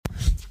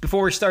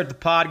Before we start the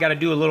pod, got to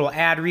do a little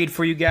ad read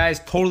for you guys.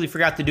 Totally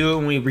forgot to do it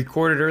when we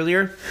recorded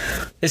earlier.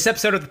 This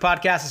episode of the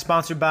podcast is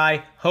sponsored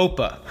by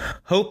Hopa.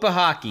 Hopa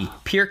Hockey,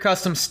 pure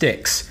custom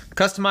sticks.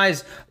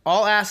 Customize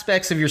all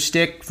aspects of your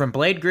stick from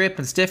blade grip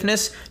and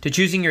stiffness to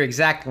choosing your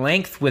exact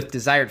length with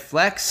desired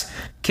flex,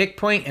 kick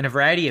point, and a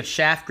variety of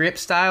shaft grip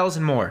styles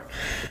and more.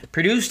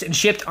 Produced and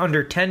shipped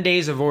under 10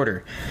 days of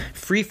order.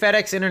 Free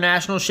FedEx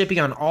International shipping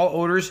on all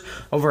orders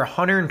over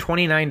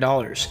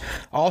 $129.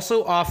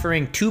 Also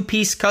offering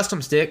 2-piece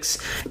custom sticks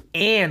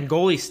and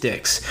goalie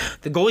sticks.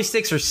 The goalie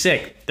sticks are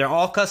sick. They're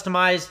all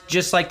customized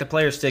just like the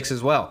player sticks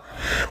as well.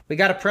 We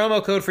got a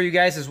promo code for you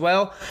guys as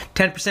well.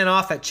 10%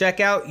 off at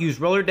checkout. Use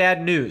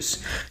RollerDad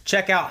News.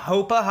 Check out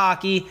Hopa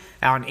Hockey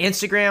on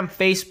Instagram,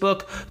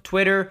 Facebook,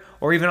 Twitter,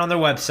 or even on their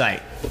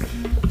website.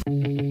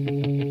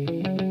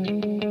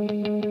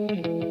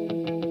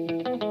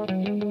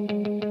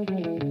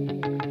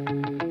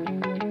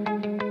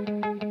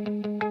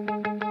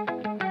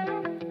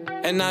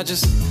 And I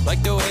just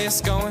like the way it's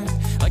going,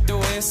 like the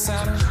way it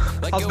sounding.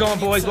 How's it going,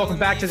 boys? Welcome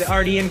back to the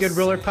RDN Good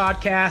Roller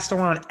podcast.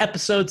 We're on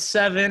episode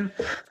 7.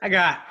 I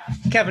got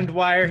Kevin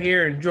Dwyer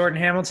here and Jordan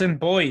Hamilton.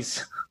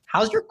 Boys,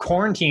 how's your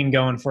quarantine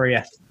going for you?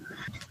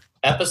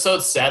 Episode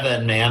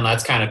 7, man.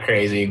 That's kind of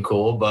crazy and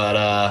cool,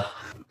 but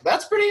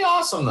that's pretty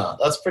awesome, though.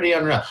 That's pretty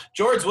unreal.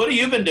 George, what have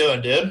you been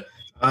doing, dude?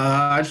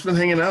 I've just been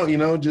hanging out,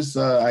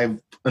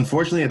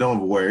 unfortunately, I don't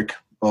have work.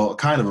 Well,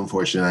 kind of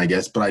unfortunate, I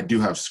guess, but I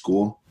do have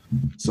school.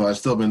 So I've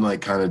still been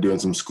kind of doing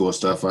some school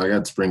stuff. I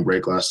got spring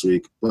break last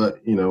week, but,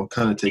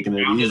 kind of taking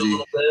it easy.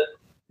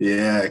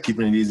 Yeah,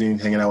 keeping it easy,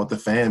 hanging out with the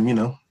fam, doing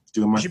my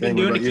thing. What you been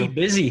doing to keep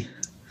busy?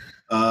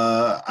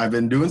 I've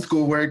been doing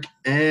schoolwork,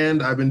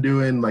 and I've been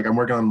doing, I'm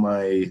working on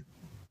my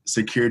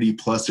Security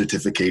Plus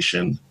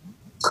certification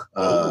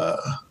for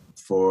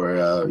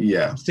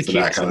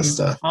that kind of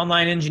stuff.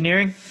 Online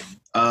engineering?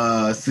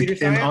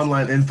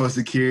 Online info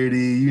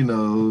security,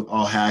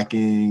 all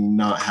hacking,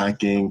 not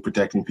hacking,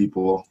 protecting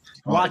people.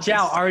 Watch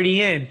out,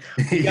 RDN.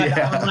 You got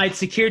the online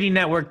security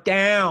network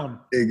down.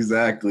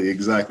 Exactly.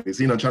 So,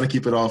 trying to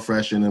keep it all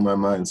fresh and in my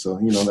mind. So,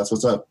 that's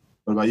what's up.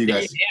 What about you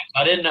guys?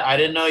 Yeah, I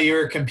didn't know you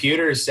were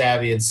computer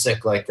savvy and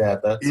sick like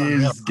that. That's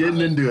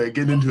getting into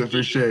it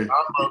for sure. I'm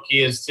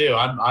low-key is too.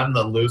 I'm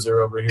the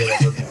loser over here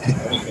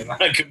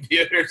on a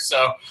computer.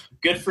 So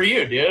good for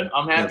you, dude.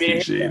 I'm happy to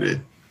hear it.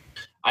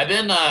 I've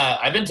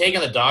been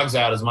taking the dogs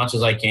out as much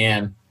as I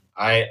can.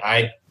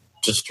 I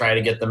just try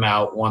to get them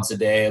out once a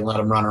day and let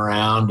them run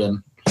around,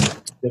 and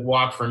good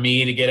walk for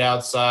me to get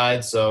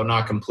outside. So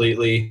not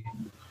completely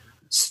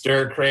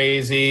stir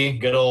crazy.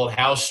 Good old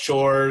house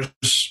chores.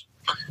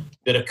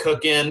 Bit of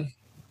cooking,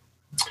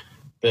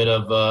 bit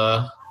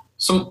of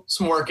some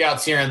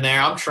workouts here and there.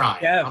 I'm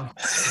trying. Yeah.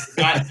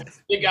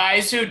 The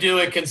guys who do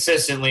it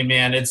consistently,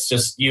 man, it's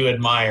just you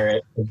admire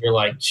it. You're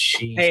like,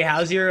 geez. Hey,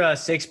 how's your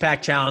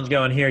 6-pack challenge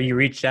going here? You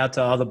reached out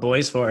to all the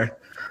boys for.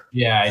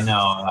 Yeah, I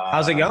know.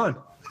 How's it going?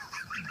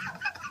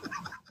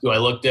 Do I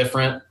look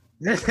different?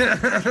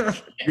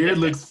 Beard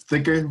looks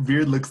thicker.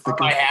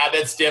 My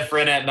habit's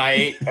different at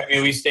night. I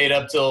mean, we stayed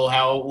up till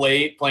how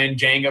late playing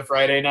Jenga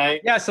Friday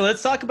night? Yeah, so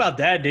let's talk about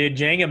that, dude.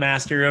 Jenga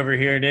master over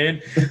here,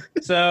 dude.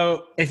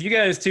 So if you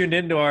guys tuned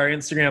into our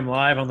Instagram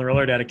live on the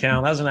RollerDad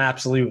account, that was an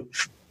absolute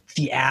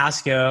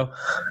fiasco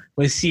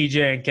with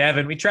CJ and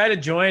Kevin. We tried to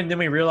join, then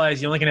we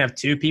realized you only can have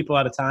 2 people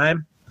at a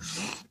time,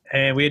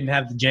 and we didn't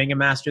have the Jenga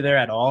master there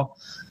at all.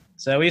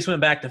 So we just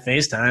went back to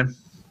FaceTime.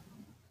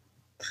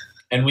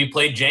 And we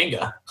played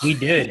Jenga. We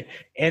did.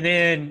 And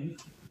then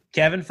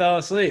Kevin fell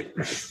asleep.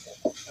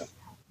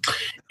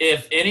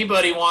 If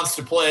anybody wants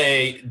to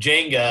play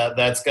Jenga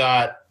that's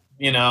got,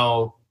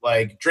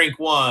 drink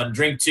 1,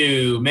 drink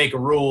 2, make a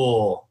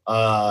rule.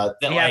 Fun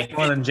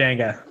in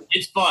Jenga.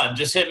 It's fun.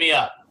 Just hit me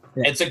up.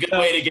 Yeah. It's a good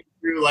way to get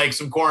through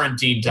some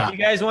quarantine time. If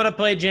you guys want to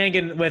play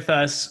Jenga with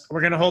us,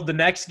 we're going to hold the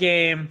next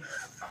game.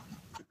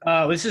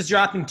 This is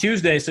dropping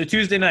Tuesday, so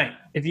Tuesday night.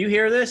 If you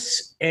hear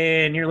this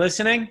and you're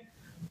listening,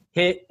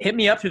 hit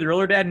me up through the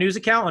RollerDad News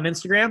account on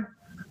Instagram,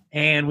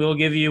 and we'll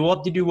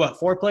have to do what?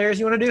 4 players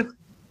you want to do?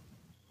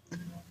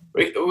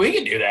 We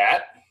can do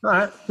that. All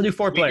right, we'll do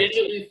 4 players.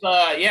 We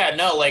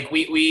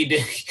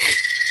did,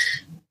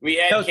 we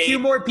had 2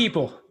 more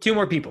people. 2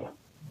 more people.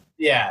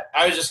 Yeah,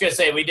 I was just gonna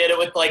say we did it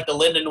with the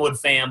Lindenwood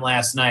fam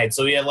last night.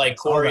 So we had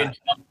Corey and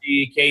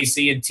Chelsea,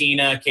 Casey and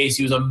Tina.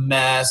 Casey was a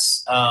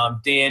mess.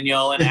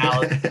 Daniel and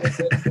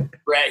Alex,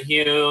 Brett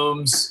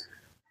Humes.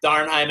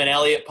 Darnheim and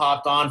Elliott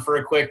popped on for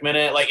a quick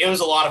minute. It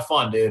was a lot of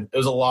fun, dude. It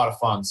was a lot of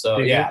fun. So,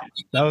 dude, yeah.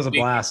 That was a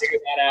blast. We can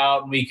figure that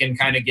out, and we can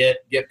kind of get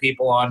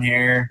people on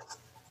here.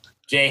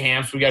 Jay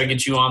Hamps, we got to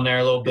get you on there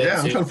a little bit. Yeah,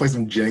 I'm trying to play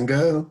some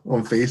Jenga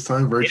on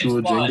FaceTime,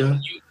 virtual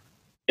Jenga.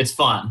 It's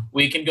fun.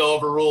 We can go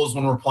over rules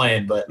when we're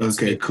playing, but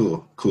okay,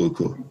 cool.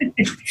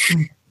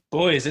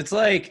 Boys, it's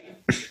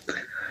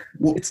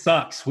it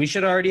sucks. We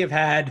should already have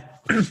had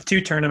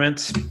 2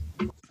 tournaments.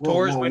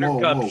 Tours, Winter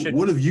Cup.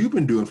 What have you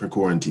been doing for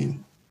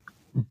quarantine?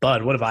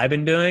 Bud, what have I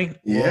been doing?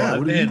 Yeah, I've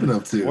what have you been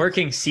up to?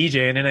 Working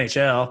CJ in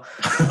NHL.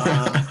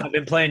 I've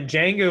been playing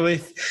Jenga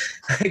with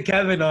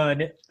Kevin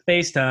on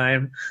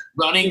FaceTime.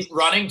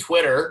 Running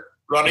Twitter,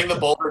 running the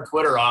Boulder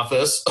Twitter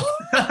office.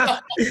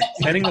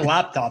 Sending the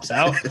laptops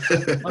out.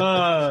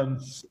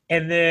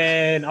 And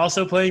then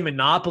also playing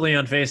Monopoly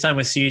on FaceTime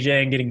with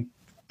CJ and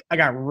I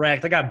got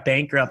wrecked. I got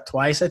bankrupt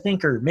twice, I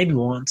think, or maybe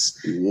once.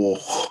 Whoa.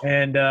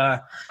 And,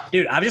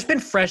 dude, I've just been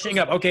freshening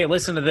up. Okay,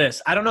 listen to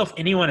this. I don't know if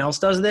anyone else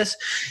does this,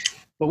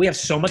 but we have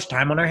so much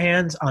time on our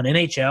hands on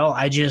NHL.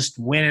 I just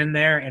went in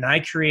there and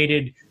I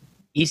created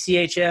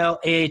ECHL,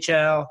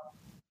 AHL,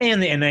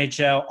 and the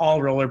NHL,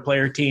 all roller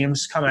player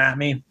teams come at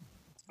me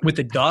with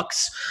the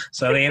Ducks.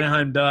 So the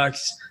Anaheim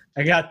Ducks.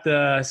 I got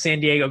the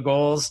San Diego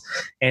Gulls,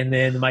 and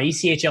then my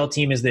ECHL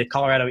team is the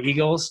Colorado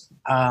Eagles.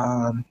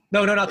 No,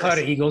 not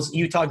Colorado Eagles,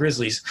 Utah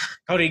Grizzlies.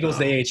 Colorado Eagles,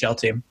 the AHL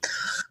team.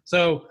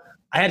 So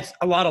I had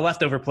a lot of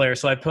leftover players,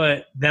 so I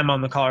put them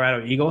on the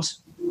Colorado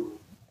Eagles.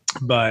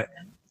 But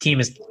team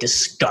is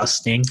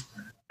disgusting,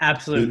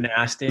 absolute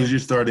nasty. Who's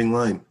your starting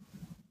line?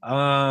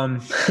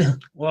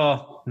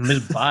 Well, I'm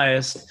just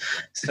biased.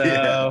 So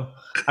yeah.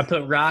 I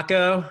put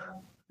Rocco.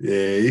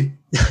 Yay.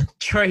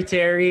 Troy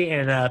Terry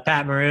and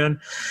Pat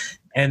Maroon,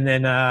 and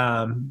then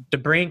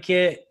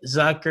DeBrincat,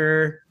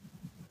 Zucker,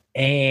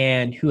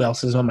 and who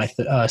else is on my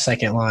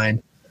second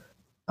line?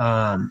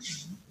 I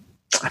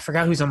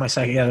forgot who's on my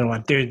other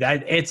one. Dude,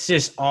 it's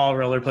just all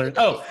roller players.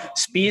 Oh,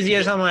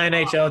 Spezia's on my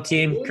NHL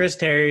team. Chris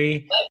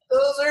Terry.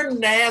 Those are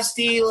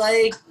nasty,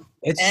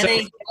 it's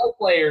NHL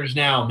players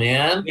now,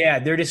 man. Yeah,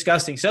 they're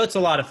disgusting. So it's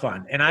a lot of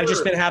fun. And I've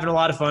just been having a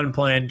lot of fun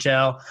playing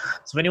Chell.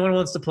 So if anyone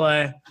wants to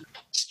play,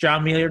 just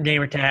drop me your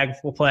gamer tag.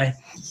 We'll play.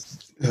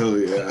 Hell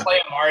yeah. We're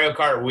playing Mario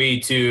Kart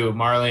Wii, too.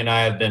 Marley and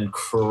I have been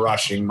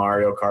crushing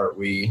Mario Kart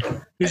Wii.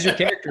 Who's your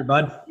character,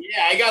 bud?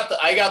 Yeah,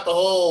 I got the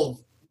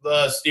whole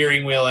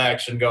steering wheel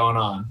action going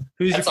on.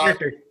 Who's your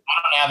character?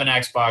 I don't have an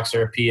Xbox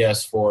or a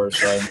PS4,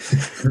 so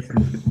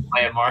I'm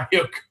playing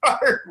Mario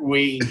Kart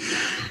Wii.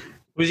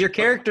 Who's your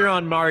character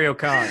on Mario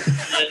Kart?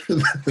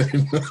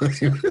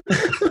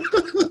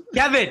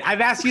 Kevin,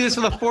 I've asked you this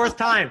for the fourth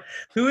time.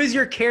 Who is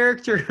your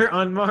character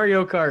on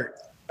Mario Kart?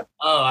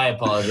 Oh, I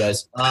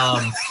apologize.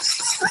 God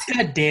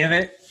damn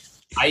it.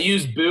 I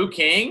use Boo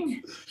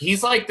King.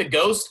 He's like the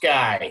ghost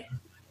guy.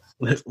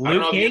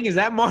 Liu King? Is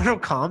that Mortal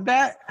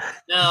Kombat?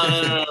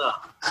 No.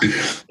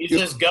 He's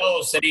this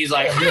ghost, and he's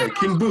like, yeah,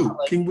 King Boo.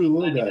 King Boo,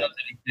 little guy.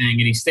 And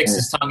he sticks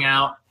his tongue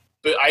out.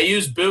 But I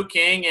use Boo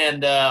King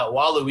and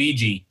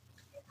Waluigi,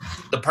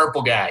 the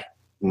purple guy.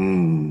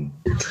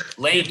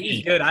 Lanky.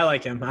 He's good. I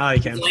like him.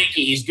 He's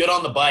lanky. He's good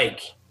on the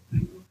bike.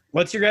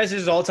 What's your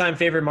guys' all-time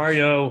favorite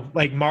Mario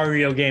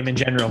game in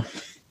general?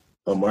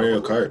 Oh, Mario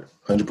Kart,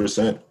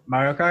 100%.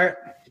 Mario Kart?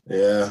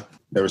 Yeah.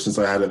 Ever since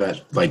I had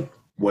that,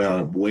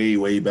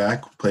 way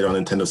back, played on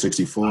Nintendo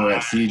 64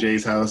 at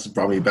CJ's house,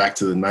 brought me back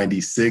to the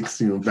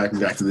 96,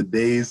 back to the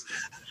days.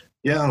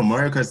 Yeah,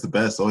 Mario Kart's the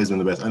best. Always been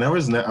the best. I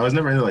was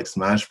never into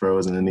Smash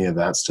Bros and any of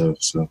that stuff.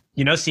 So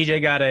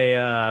CJ got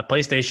a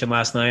PlayStation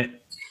last night.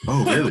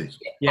 Oh, really?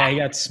 Yeah, he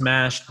got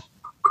smashed.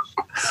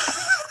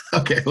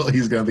 Okay, well,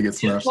 he's going to get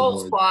smashed.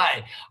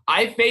 Spy.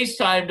 I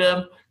FaceTimed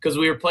him because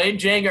we were playing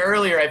Jenga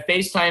earlier. I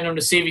FaceTimed him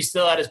to see if he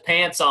still had his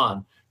pants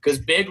on because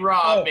Big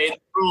Rob made the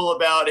rule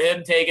about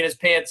him taking his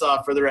pants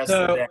off for the rest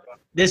of the day.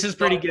 This is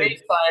pretty good. I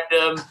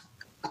FaceTimed him.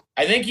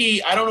 I think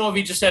I don't know if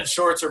he just had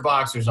shorts or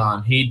boxers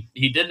on. He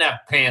didn't have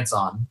pants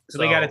on.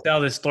 So we got to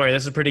tell this story.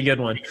 This is a pretty good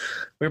one.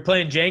 We were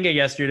playing Jenga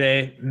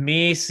yesterday.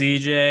 Me,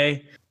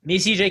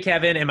 CJ,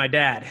 Kevin, and my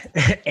dad.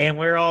 And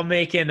we're all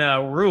making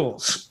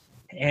rules.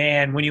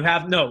 And when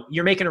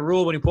you're making a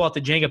rule when you pull out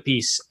the Jenga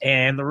piece.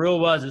 And the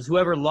rule is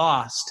whoever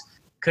lost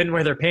couldn't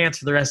wear their pants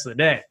for the rest of the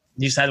day.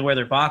 You just had to wear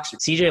their boxers.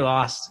 CJ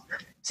lost.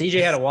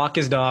 CJ had to walk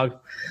his dog.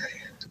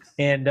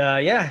 And,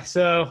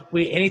 so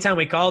anytime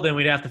we called him,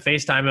 we'd have to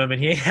FaceTime him,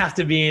 and he'd have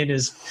to be in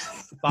his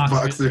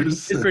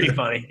boxers. It's pretty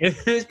funny.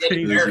 It's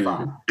pretty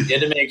funny. He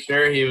had to make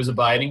sure he was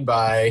abiding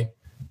by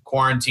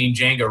quarantine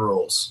Jenga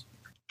rules.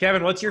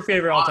 Kevin, what's your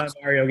favorite all-time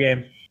Mario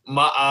game?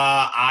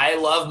 I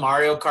love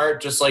Mario Kart,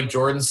 just like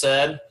Jordan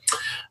said.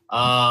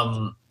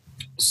 Mario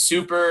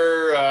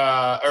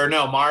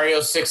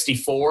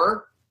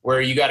 64,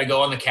 where you got to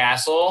go on the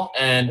castle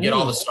and get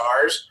all the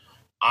stars.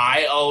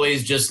 I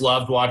always just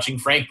loved watching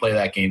Frank play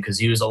that game because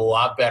he was a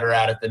lot better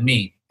at it than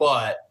me.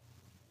 But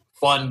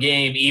fun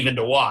game even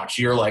to watch.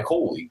 You're like,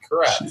 holy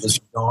crap, this is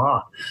going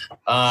on.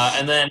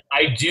 And then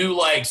I do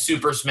like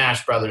Super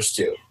Smash Brothers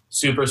too.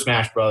 Super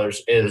Smash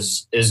Brothers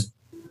is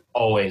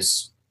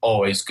always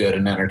good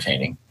and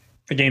entertaining.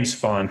 The game's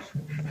fun.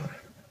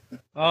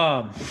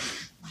 I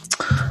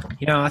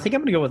think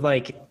I'm gonna go with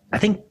I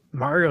think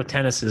Mario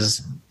Tennis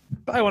is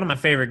probably one of my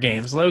favorite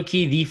games. Low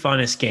key, the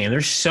funnest game.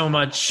 There's so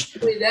much. I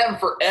played that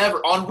forever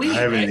on Wii.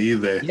 I haven't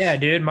either. Yeah,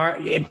 dude.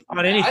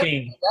 On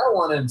anything. That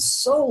one in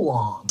so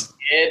long.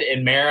 Kid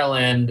in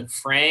Maryland,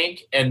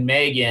 Frank and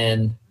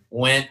Megan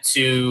went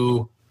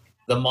to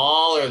the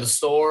mall or the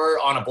store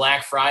on a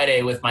Black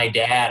Friday with my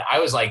dad. I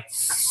was I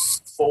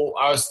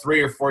was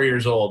 3 or 4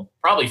 years old,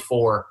 probably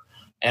 4.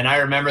 And I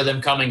remember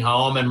them coming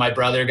home, and my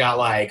brother got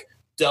like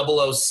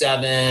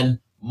 007,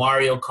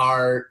 Mario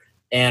Kart,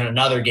 and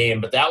another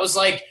game. But that was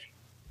like,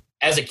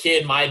 as a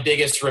kid, my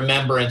biggest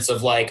remembrance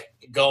of like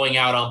going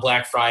out on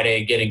Black Friday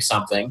and getting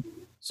something.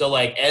 So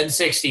like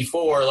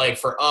N64, like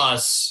for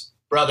us,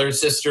 brother,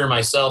 sister,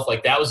 myself,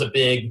 like that was a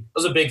big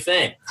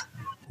thing.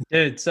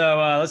 Dude, so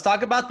let's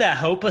talk about that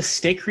Hopa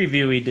stick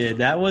review we did.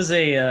 That was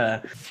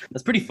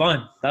that's pretty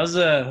fun. That was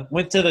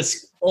went to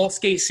the All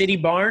Skate City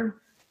barn.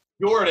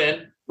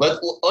 Jordan, let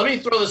me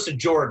throw this to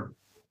Jordan.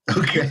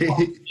 Okay.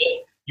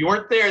 You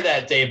weren't there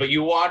that day, but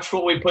you watched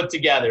what we put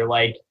together.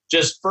 Like,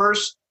 just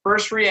first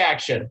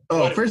reaction.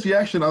 First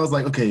reaction, I was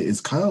like, okay,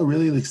 is Kyle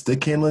really like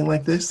stick handling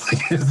like this?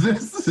 Like, is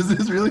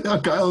this really how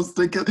Kyle's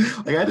stick?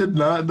 Like, I did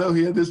not know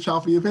he had this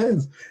choppy of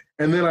hands.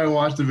 And then I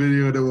watched the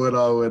video and it went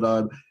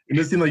on. And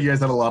it seemed like you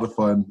guys had a lot of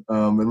fun.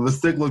 And the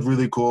stick looked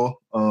really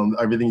cool.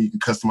 Everything you can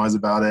customize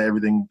about it,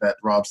 everything that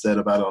Rob said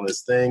about it on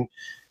his thing.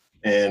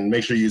 And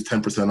make sure you use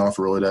 10% off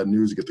for Roller Dad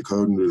News to get the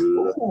code.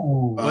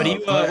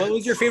 What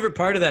was your favorite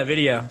part of that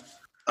video?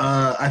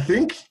 I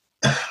think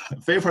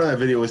favorite part of that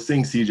video was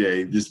seeing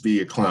CJ just be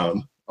a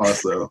clown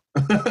also.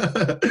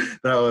 That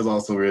was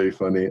also really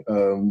funny.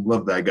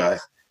 Love that guy.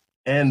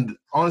 And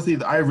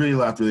honestly, I really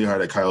laughed really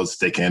hard at Kyle's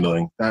stick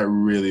handling. That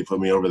really put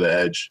me over the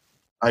edge.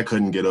 I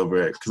couldn't get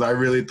over it because I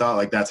really thought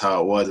like that's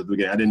how it was at the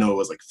beginning. I didn't know it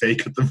was like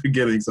fake at the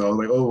beginning. So I was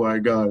like, oh my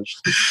gosh.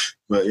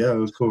 But yeah, it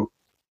was cool.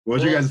 What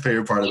was your guys'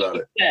 favorite part about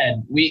it?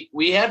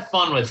 We had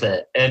fun with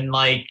it. And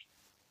like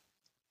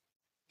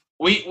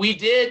we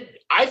did,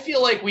 I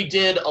feel like we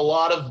did a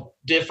lot of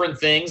different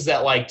things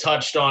that like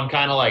touched on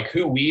kind of like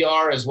who we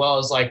are as well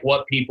as like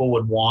what people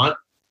would want,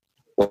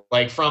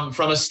 like from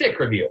a stick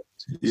review.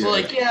 Yeah. So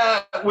like,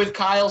 yeah, with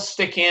Kyle's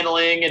stick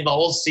handling and the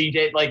whole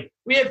CJ, like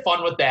we had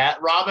fun with that.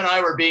 Rob and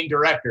I were being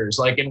directors,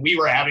 like, and we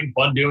were having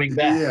fun doing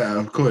that. Yeah,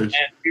 of course.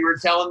 And we were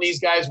telling these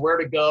guys where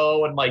to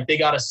go and like, they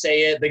got to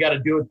say it, they got to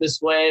do it this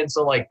way. And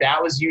so like,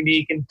 that was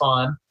unique and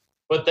fun.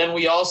 But then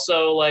we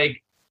also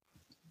like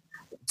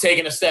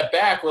taking a step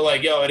back, we're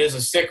like, yo, it is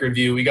a stick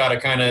review. We got to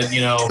kind of,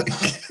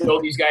 show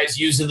these guys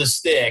using the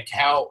stick,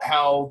 how,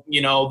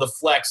 the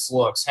flex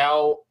looks,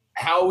 how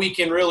we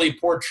can really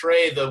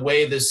portray the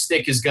way this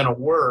stick is going to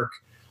work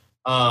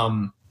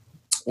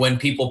when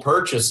people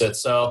purchase it.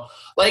 So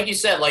like you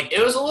said, like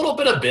it was a little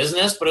bit of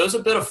business, but it was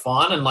a bit of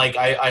fun. And like,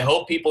 I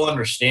hope people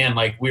understand,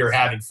 like we were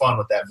having fun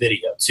with that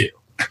video too.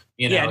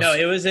 Yeah, no,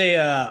 it was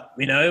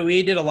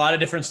we did a lot of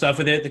different stuff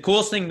with it. The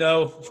coolest thing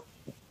though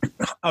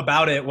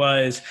about it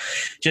was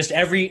just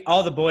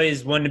all the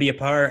boys wanted to be a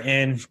part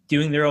and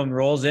doing their own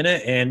roles in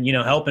it and,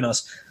 helping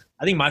us.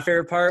 I think my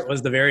favorite part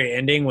was the very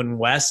ending when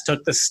Wes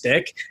took the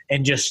stick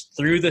and just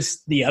threw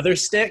the other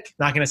stick,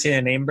 not going to say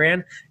the name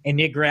brand, and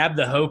he grabbed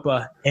the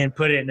Hopa and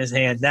put it in his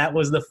hand. That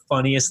was the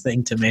funniest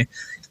thing to me.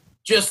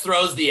 Just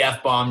throws the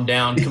F-bomb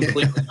down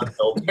completely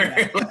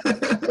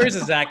unfiltered. There's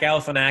a Zach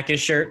Galifianakis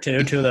shirt,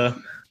 too, to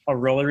a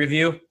roller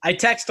review. I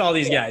text all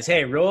these guys,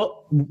 hey,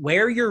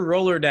 wear your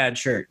Roller Dad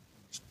shirt.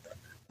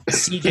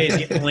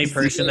 CJ's the only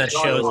person that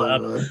shows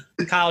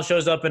up. Kyle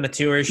shows up in a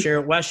tour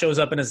shirt. Wes shows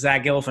up in a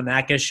Zach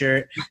Galifianakis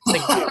shirt.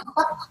 It's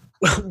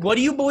like, what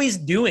are you boys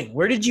doing?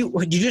 Did you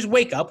just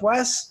wake up,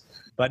 Wes?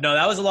 But no,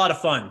 that was a lot of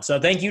fun. So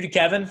thank you to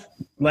Kevin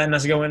letting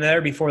us go in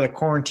there before the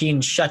quarantine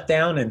shut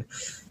down and,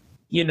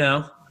 doing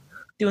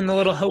the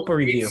little Hopa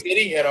review.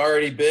 City had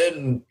already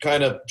been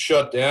kind of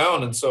shut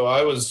down, and so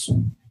that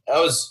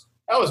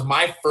was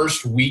my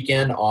first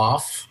weekend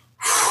off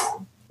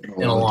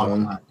in a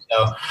long time.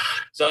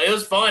 So it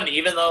was fun,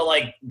 even though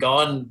like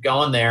going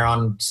there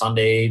on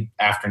Sunday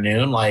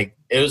afternoon, like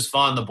it was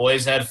fun. The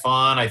boys had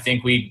fun. I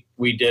think we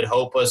did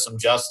Hopa some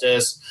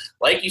justice.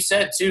 Like you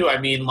said too, I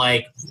mean,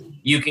 like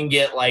you can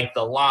get like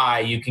the lie,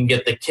 you can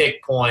get the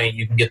kick point,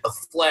 you can get the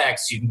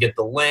flex, you can get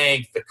the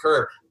length, the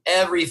curve,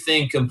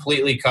 everything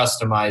completely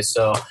customized.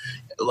 So,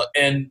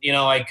 and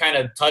I kind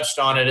of touched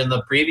on it in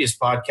the previous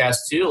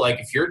podcast too. Like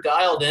if you're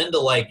dialed into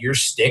like your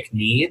stick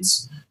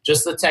needs,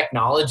 just the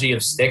technology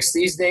of sticks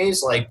these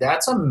days, like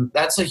that's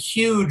a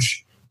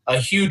huge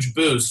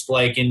boost,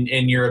 like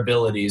in your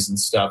abilities and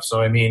stuff.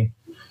 So I mean,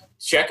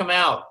 check them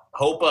out.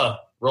 Hopa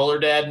Roller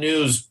Dad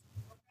News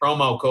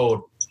promo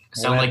code.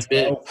 Sound like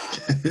bit.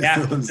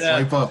 Yeah,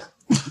 swipe up.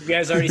 You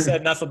guys already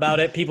said enough about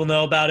it. People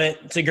know about it.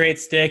 It's a great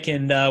stick,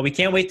 and we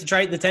can't wait to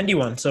try the Tendy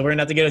one. So we're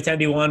gonna have to get a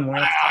Tendy one.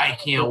 I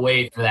can't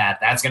wait for that.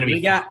 That's gonna be.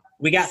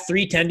 We got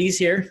 3 Tendies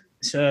here,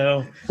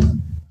 so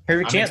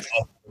here's your chance.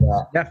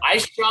 Yeah.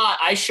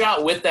 I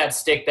shot with that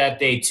stick that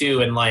day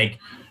too, and like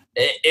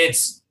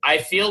I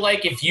feel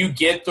like if you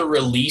get the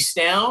release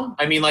down,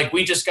 I mean, like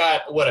we just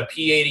got a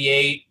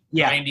P88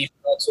 90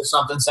 or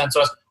something sent to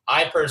us.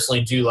 I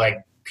personally do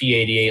like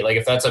P88. Like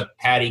if that's a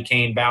Patty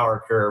Kane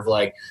Bauer curve,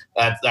 like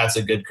that's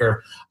a good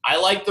curve. I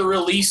like the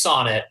release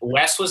on it.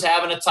 Wes was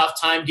having a tough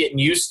time getting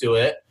used to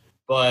it,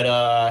 but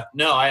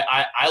no,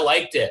 I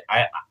liked it.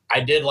 I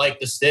did like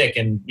the stick,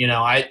 and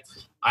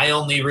I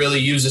only really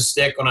use a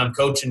stick when I'm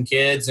coaching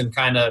kids and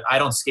I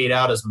don't skate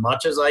out as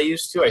much as I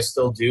used to. I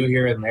still do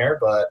here and there,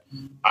 but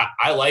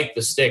I like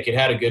the stick. It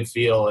had a good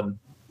feel, and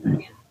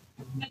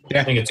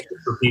I think it's good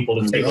for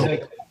people to take a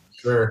look.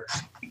 Sure.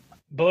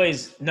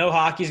 Boys, no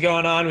hockey's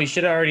going on. We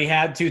should have already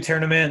had 2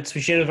 tournaments.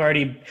 We should have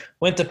already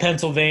went to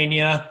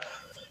Pennsylvania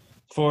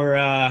for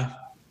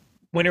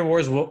Winter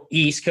Wars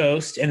East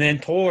Coast, and then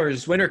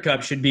Tours Winter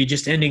Cup should be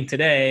just ending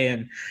today.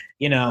 And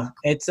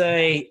it's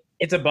a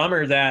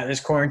bummer that this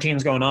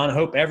quarantine's going on. I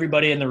hope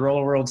everybody in the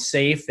roller world's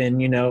safe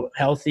and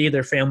healthy,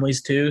 their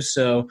families too.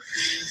 So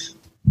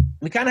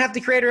we kind of have to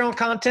create our own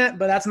content,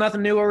 but that's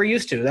nothing new what we're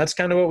used to. That's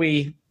kind of what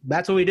we do.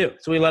 That's what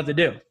we love to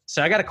do.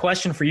 So I got a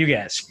question for you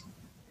guys.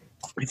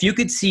 If you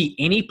could see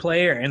any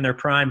player in their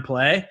prime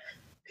play,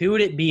 who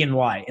would it be and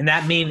why? And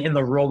that mean in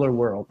the roller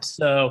world.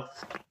 So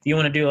if you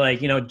want to do like,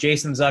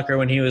 Jason Zucker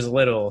when he was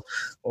little,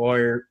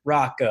 or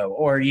Rocco,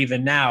 or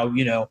even now,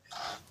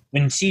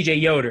 when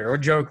CJ Yoder or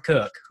Joe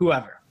Cook,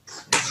 whoever.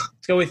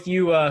 Let's go with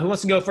you. Who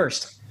wants to go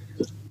first?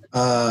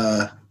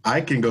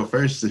 I can go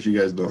first if you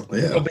guys don't.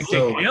 Yeah.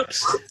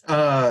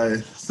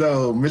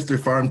 So Mr.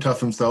 Farm Tough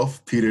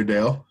himself, Peter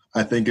Dale.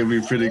 I think it'd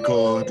be pretty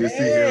cool to see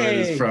him in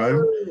his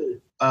prime.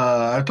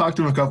 I've talked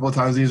to him a couple of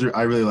times.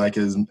 I really like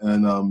his.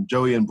 And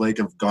Joey and Blake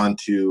have gone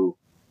to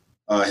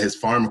his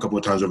farm a couple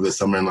of times over the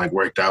summer and like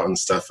worked out and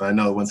stuff. And I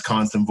know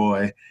Wisconsin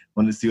boy,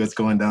 wanted to see what's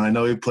going down. I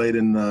know he played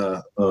in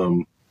the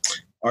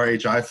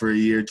RHI for a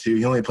year or two.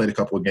 He only played a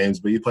couple of games,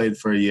 but he played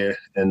for a year.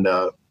 And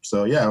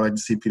so yeah, I'd like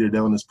to see Peter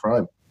Dale in his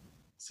prime.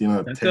 See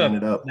him tearing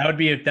it up. That would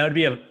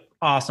be an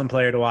awesome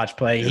player to watch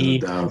play.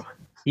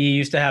 He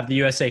used to have the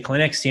USA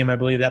Clinics team, I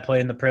believe, that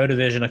played in the pro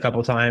division a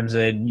couple times.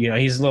 And,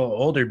 he's a little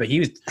older, but he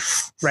was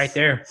right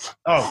there.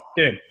 Oh,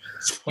 dude.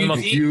 One of the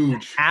most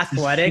huge.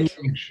 Athletic,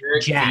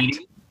 jacked.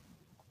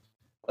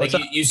 Like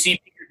you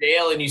see Peter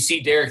Dale and you see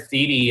Derek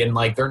Thiede, and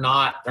like they're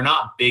not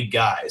big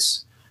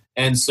guys.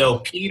 And so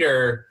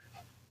Peter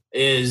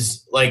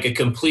is like a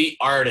complete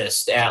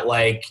artist at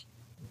like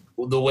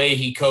the way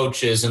he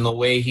coaches and the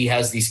way he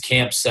has these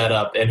camps set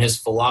up and his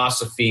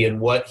philosophy and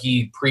what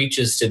he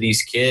preaches to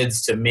these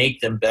kids to make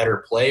them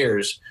better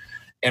players.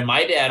 And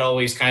my dad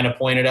always kind of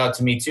pointed out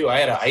to me too, I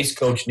had an ice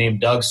coach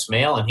named Doug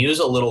Smale, and he was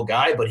a little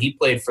guy, but he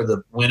played for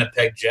the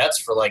Winnipeg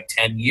Jets for like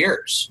 10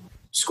 years,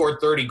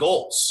 scored 30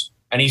 goals,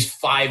 and he's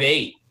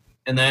 5'8"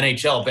 in the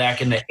NHL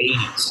back in the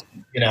 80s,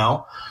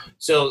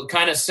 So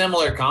kind of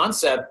similar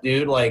concept,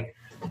 dude, like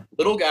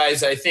little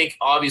guys, I think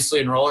obviously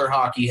in roller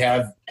hockey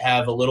have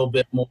a little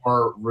bit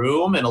more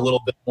room and a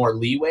little bit more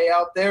leeway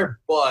out there,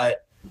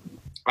 but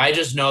I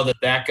just know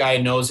that guy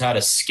knows how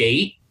to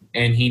skate,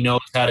 and he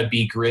knows how to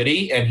be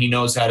gritty, and he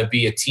knows how to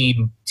be a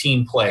team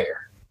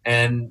player.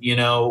 And,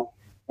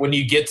 when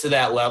you get to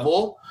that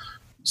level,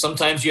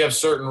 sometimes you have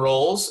certain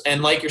roles.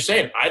 And like you're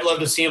saying, I'd love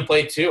to see him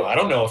play too. I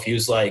don't know if he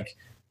was like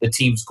the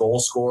team's goal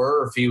scorer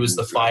or if he was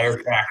the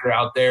firecracker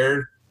out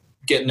there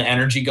getting the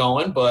energy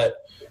going, but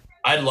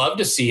I'd love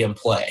to see him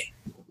play.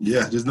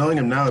 Yeah, just knowing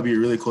him now, it'd be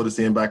really cool to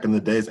see him back in the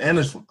days and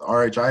his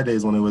RHI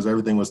days when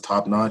everything was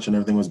top notch and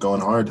everything was going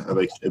hard.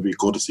 It'd be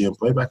cool to see him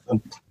play back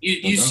then.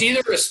 You see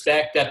the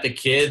respect that the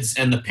kids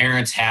and the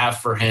parents have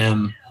for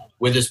him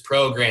with his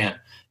program,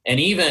 and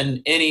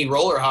even any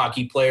roller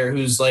hockey player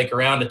who's like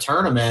around a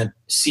tournament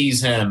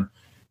sees him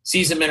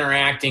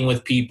interacting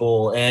with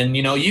people, and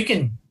you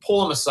can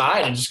pull him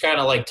aside and just kind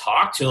of like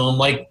talk to him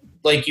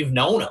like you've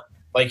known him.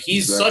 Like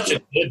he's such a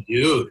good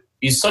dude.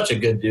 He's such a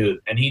good dude,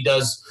 and he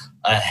does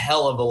a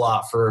hell of a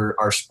lot for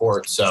our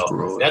sport.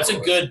 So that's a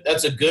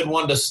good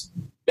one to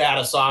bat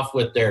us off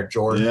with there,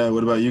 Jordan. Yeah.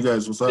 What about you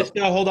guys? What's up? Just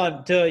hold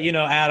on to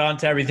add on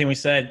to everything we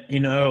said.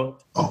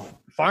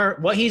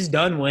 What he's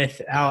done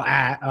with out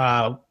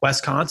at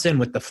Wisconsin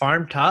with the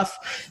Farm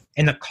Tough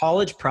and the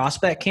college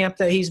prospect camp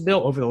that he's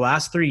built over the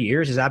last 3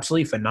 years is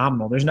absolutely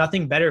phenomenal. There's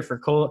nothing better for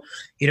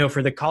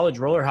for the college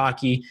roller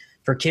hockey,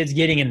 for kids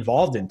getting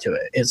involved into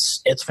it.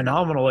 It's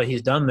phenomenal what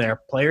he's done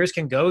there. Players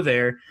can go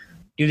there,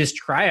 do this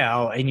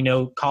tryout,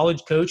 and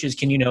college coaches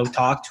can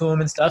talk to them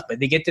and stuff. But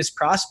they get this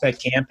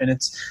prospect camp, and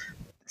it's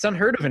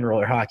unheard of in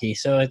roller hockey.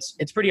 So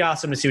it's pretty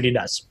awesome to see what he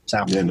does.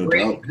 So yeah, no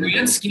doubt.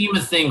 Grand scheme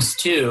of things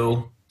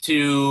too,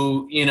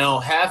 to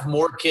have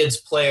more kids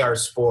play our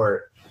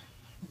sport.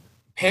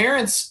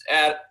 Parents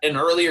at an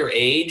earlier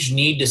age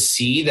need to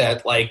see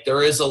that like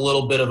there is a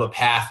little bit of a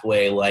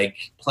pathway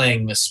like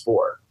playing this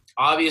sport.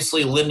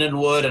 Obviously,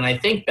 Lindenwood and I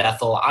think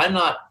Bethel, I'm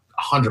not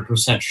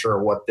 100%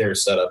 sure what their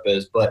setup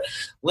is, but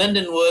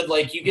Lindenwood,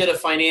 like you get a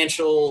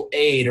financial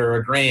aid or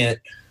a grant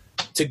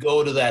to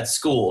go to that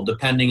school,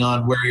 depending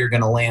on where you're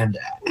going to land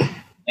at.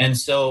 And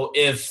so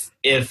if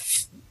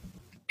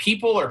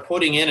people are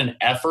putting in an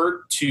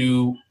effort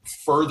to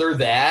further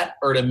that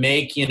or to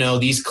make,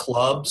 these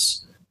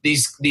clubs,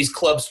 these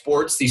club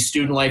sports, these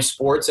student life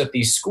sports at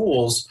these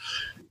schools,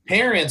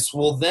 parents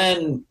will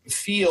then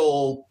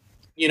feel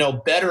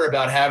better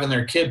about having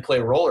their kid play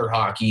roller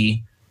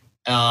hockey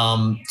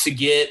to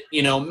get,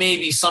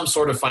 maybe some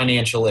sort of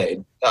financial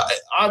aid.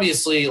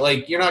 Obviously,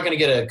 like you're not going to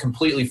get a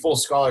completely full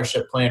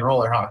scholarship playing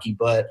roller hockey,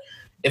 but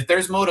if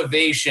there's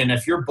motivation,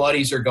 if your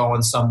buddies are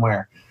going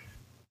somewhere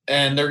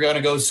and they're going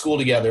to go to school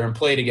together and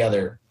play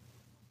together,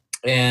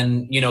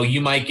 and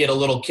you might get a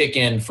little kick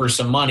in for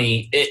some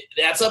money.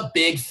 That's a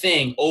big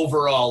thing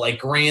overall, like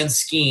grand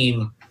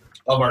scheme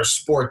of our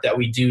sport that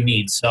we do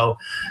need. So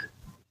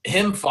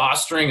him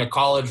fostering a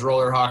college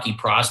roller hockey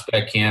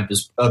prospect camp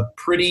is a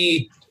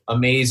pretty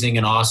amazing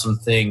and awesome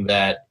thing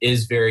that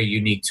is very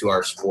unique to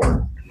our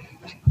sport.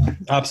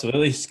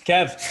 Absolutely.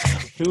 Kev,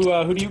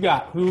 who do you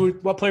got?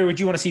 What player would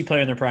you want to see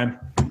play in their prime?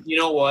 You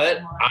know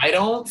what? I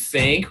don't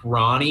think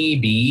Ronnie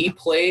B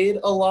played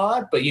a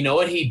lot, but you know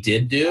what he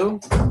did do?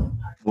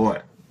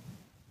 What?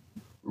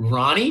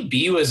 Ronnie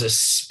B was a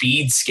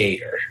speed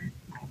skater.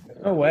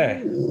 No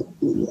way.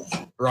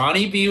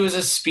 Ronnie B was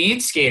a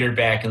speed skater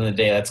back in the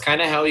day. That's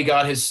kind of how he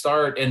got his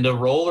start into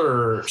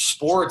roller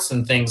sports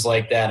and things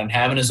like that, and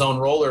having his own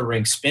roller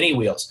rink, spinny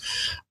wheels.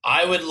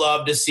 I would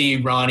love to see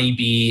Ronnie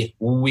B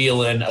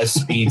wheeling a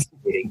speed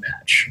skating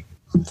match.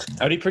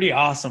 That would be pretty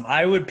awesome.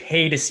 I would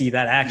pay to see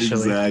that,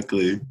 actually.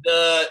 Exactly.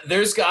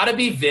 There's got to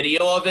be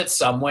video of it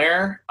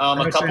somewhere.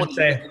 A couple of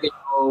years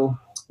ago,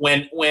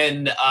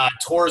 when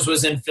Tours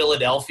was in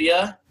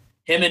Philadelphia,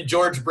 him and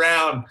George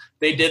Brown,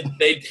 they did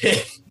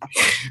the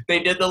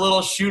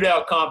little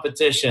shootout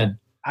competition.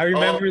 I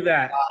remember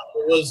that.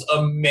 It was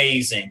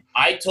amazing.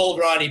 I told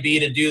Ronnie B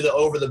to do the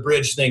over the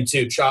bridge thing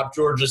too, chop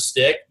George's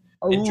stick,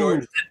 and George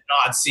did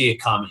not see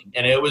it coming,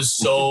 and it was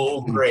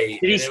so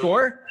great. Did he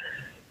score?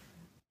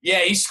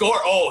 Yeah, he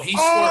scored. Oh, he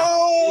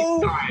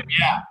scored big time.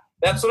 Yeah.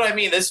 That's what I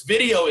mean. This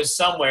video is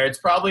somewhere. It's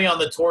probably on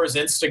the Tour's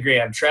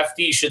Instagram.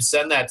 Trefty should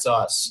send that to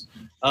us.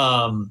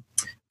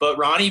 But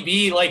Ronnie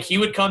B, like, he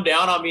would come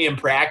down on me in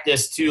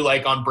practice too,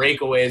 like on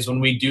breakaways when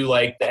we do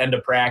like the end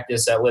of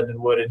practice at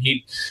Lindenwood. And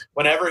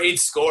whenever he'd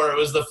score, it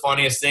was the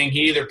funniest thing.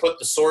 He either put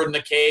the sword in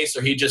the case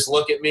or he'd just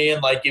look at me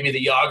and like give me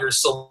the Yager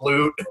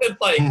salute.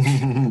 Like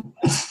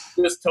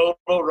just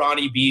total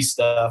Ronnie B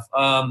stuff.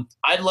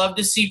 I'd love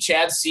to see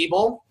Chad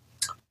Siebel.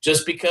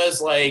 Just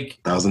because, like...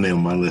 That was the name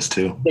of my list,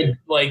 too.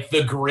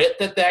 The grit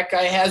that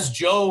guy has.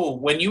 Joe,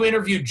 when you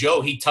interviewed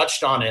Joe, he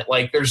touched on it.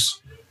 Like,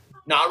 there's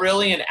not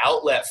really an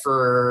outlet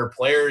for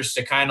players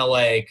to kind of,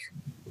 like,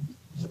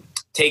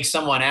 take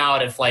someone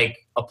out if,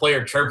 like, a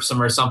player chirps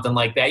them or something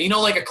like that.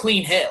 Like a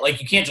clean hit.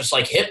 Like, you can't just,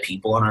 like, hit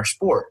people in our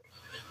sport.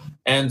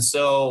 And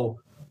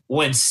so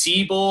when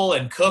Siebel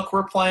and Cook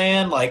were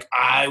playing, like,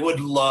 I would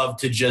love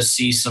to just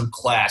see some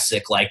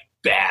classic, like,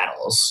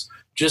 battles.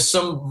 Just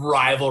some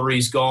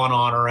rivalries going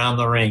on around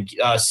the rink.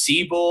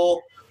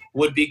 Siebel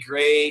would be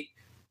great.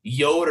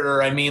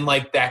 Yoder, I mean,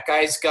 like, that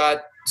guy's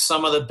got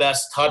some of the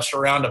best touch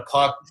around a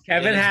puck. Does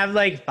Kevin have,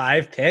 like,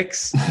 5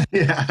 picks?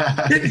 Yeah.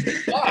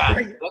 That's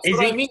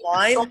what I mean.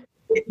 So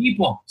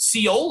people.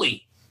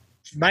 Scioli.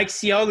 Mike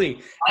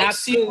Scioli.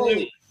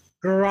 Absolute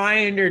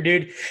grinder,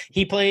 dude.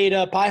 He played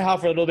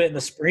Piehoff for a little bit in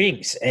the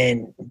Springs,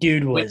 and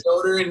dude was... When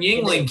Yoder and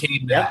Yingling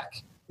came back.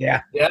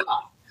 Yeah.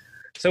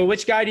 So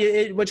which guy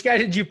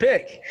did you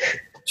pick?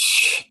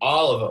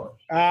 All of them.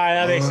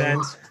 That makes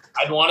sense.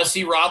 I'd want to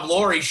see Rob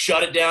Laurie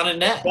shut it down in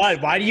net.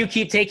 Why do you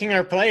keep taking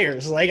our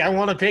players? Like, I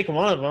want to pick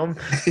one of them.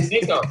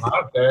 Pick them. I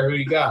don't care who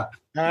you got.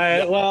 All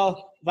right.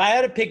 Well, if I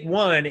had to pick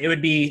one, it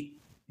would be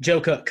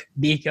Joe Cook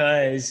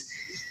because,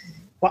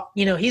 well,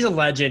 he's a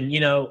legend.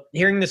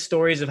 Hearing the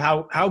stories of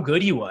how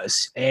good he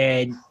was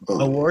and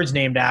awards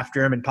named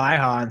after him and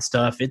Pieha and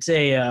stuff. It's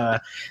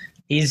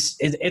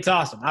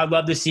awesome. I'd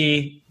love to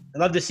see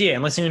it.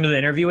 And listening to the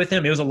interview with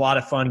him, it was a lot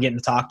of fun getting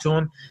to talk to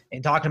him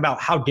and talking about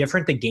how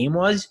different the game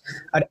was.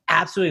 I'd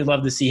absolutely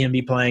love to see him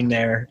be playing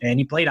there. And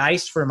he played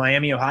ice for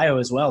Miami, Ohio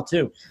as well,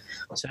 too.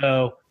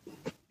 So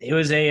it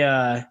was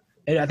I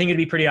think it'd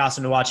be pretty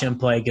awesome to watch him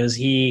play because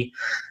I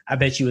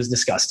bet you was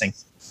disgusting.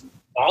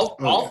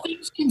 All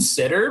things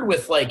considered,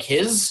 with like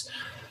his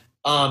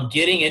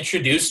getting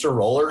introduced to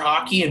roller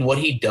hockey and what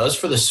he does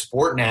for the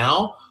sport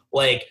now,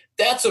 like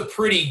that's a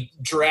pretty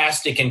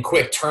drastic and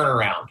quick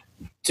turnaround.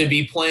 To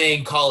be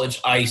playing college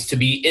ice, to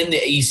be in the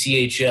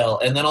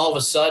ECHL, and then all of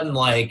a sudden,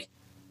 like,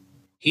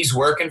 he's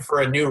working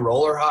for a new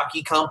roller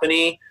hockey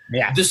company.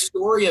 Yeah. The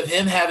story of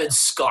him having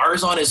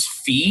scars on his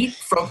feet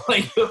from,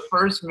 like, the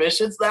first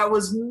missions, that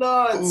was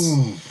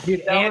nuts.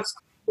 Dude, yeah.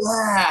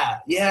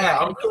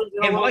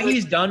 And what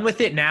he's done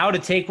with it now to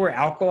take where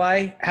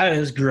Alkali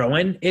is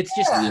growing, it's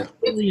just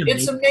really amazing.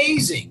 It's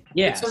amazing.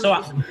 Yeah, it's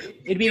amazing. So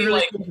it'd be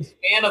really cool. The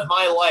span of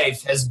my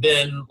life has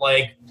been,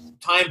 like,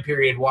 time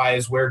period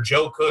wise where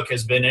Joe Cook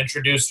has been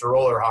introduced to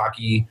roller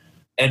hockey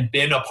and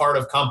been a part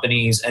of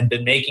companies and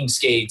been making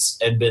skates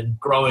and been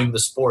growing the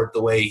sport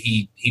the way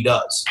he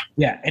does.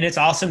 Yeah, and it's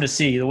awesome to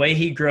see the way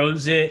he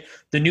grows it,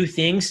 the new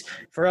things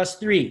for us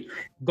three.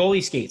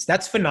 Goalie skates,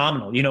 that's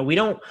phenomenal. We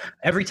don't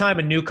 – every time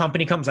a new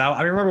company comes out –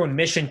 I remember when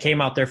Mission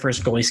came out their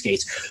first goalie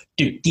skates.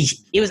 Dude,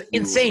 it was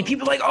insane.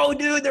 People were like, oh,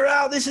 dude, they're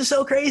out. This is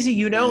so crazy,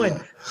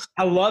 And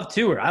I love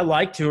Tour. I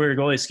like Tour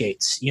goalie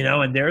skates,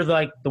 and they're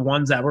like the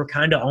ones that were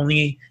kind of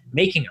only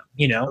making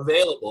them,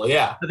 Available,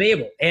 yeah.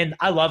 Available. And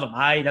I love them.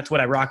 That's what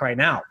I rock right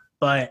now.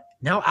 But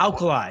now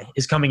Alkali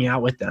is coming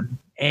out with them.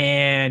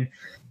 And,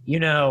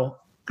 I'm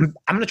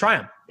going to try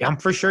them. I'm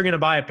for sure going to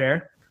buy a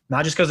pair.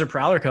 Not just because they're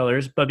Prowler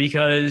colors, but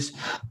because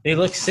they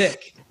look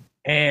sick.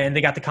 And they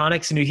got the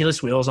Connex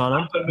Nucleus wheels on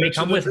them. They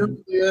come with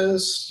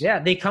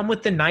they come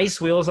with the nice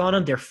wheels on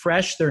them. They're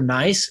fresh, they're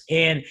nice,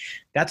 and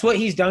that's what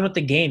he's done with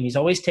the game. He's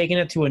always taken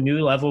it to a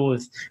new level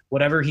with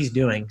whatever he's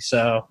doing.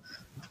 So,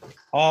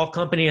 all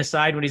company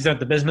aside, when he's done at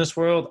the business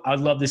world,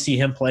 I'd love to see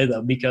him play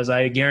though, because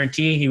I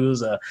guarantee he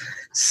was a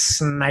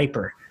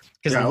sniper.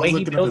 Because the way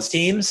he builds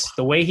teams,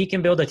 the way he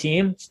can build a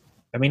team.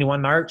 I mean, he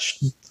won March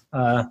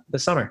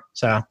this summer.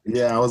 So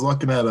yeah, I was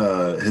looking at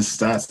his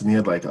stats, and he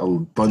had like a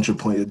bunch of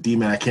points.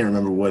 D-Man, I can't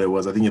remember what it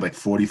was. I think he had like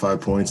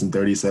 45 points in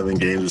 37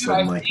 games or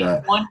something like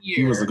that. 1 year,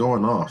 he was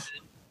going off.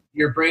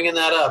 You're bringing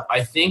that up.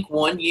 I think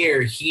 1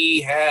 year he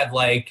had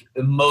like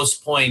the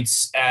most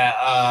points as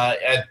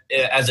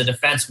a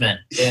defenseman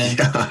in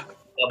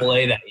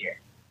AA that year.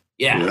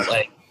 Yeah,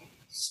 like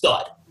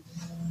stud.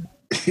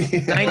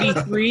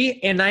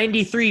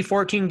 93,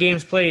 14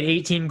 games played,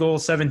 18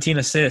 goals, 17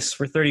 assists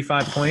for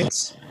 35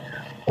 points.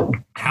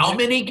 How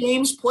many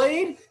games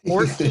played?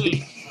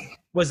 14.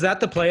 Was that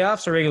the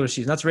playoffs or regular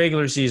season? That's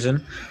regular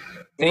season.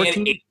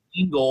 18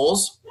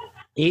 goals.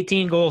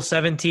 18 goals,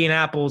 17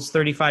 apples,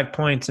 35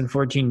 points, and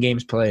 14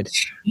 games played.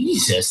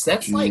 Jesus,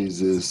 that's like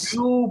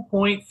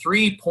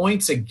 2.3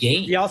 points a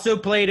game. He also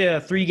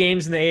played 3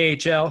 games in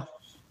the AHL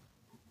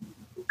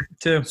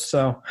too.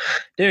 So,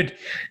 dude,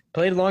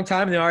 played a long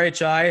time in the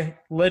RHI,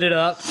 lit it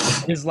up.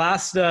 His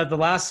the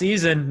last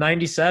season,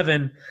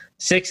 97,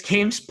 6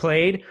 games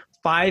played,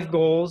 5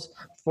 goals,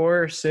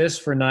 4 assists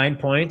for 9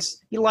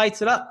 points. He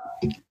lights it up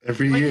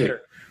every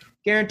year.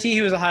 Guarantee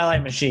he was a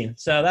highlight machine.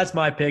 So that's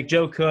my pick,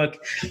 Joe Cook.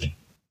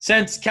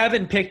 Since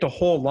Kevin picked a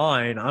whole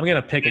line, I'm going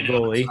to pick a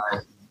goalie.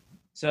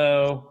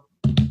 So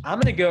I'm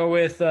going to go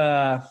with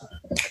Rob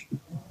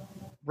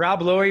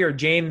Lowy or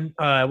Jamie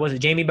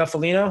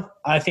Buffalino.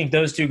 I think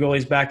those 2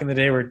 goalies back in the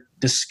day were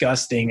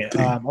disgusting.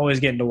 Always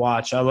getting to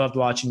watch. I loved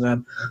watching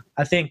them.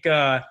 I think,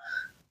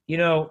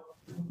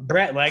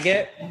 Brett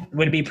Leggett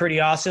would be pretty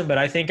awesome, but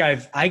I think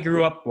I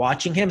grew up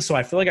watching him, so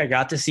I feel like I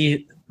got to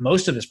see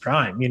most of his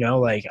prime.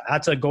 Like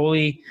that's a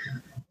goalie.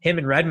 Him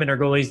and Redmond are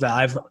goalies that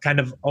I've kind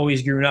of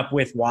always grown up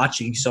with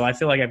watching, so I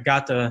feel like I've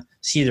got to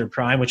see their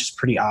prime, which is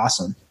pretty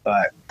awesome.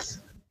 But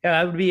yeah,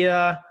 that would be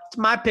it's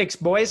my picks,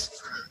 boys.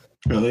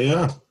 Really,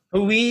 yeah.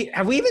 Have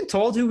we even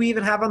told who we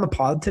even have on the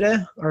pod today,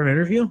 our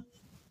interview?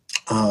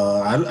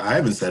 I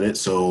haven't said it,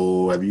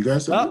 so have you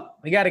guys said it?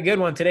 We got a good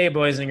one today,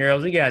 boys and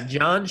girls. We got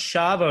John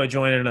Chavo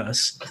joining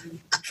us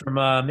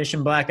from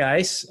Mission Black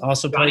Ice.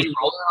 Also plays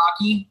roller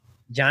hockey.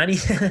 Johnny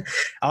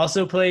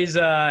also plays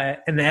in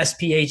the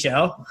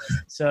SPHL.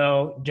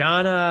 So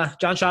John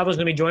Chavo is going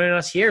to be joining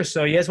us here.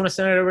 So you guys want to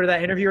send it over to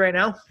that interview right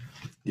now?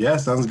 Yeah,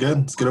 sounds good.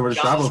 Let's get over to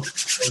Chavo.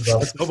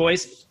 Let's go,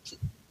 boys.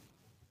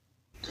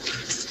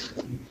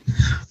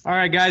 All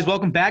right, guys,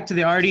 welcome back to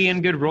the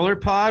RDN Good Roller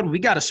Pod. We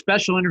got a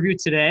special interview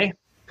today.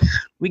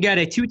 We got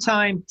a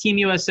 2-time Team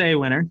USA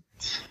winner.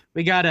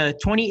 We got a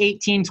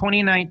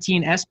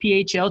 2018-2019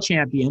 SPHL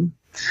champion,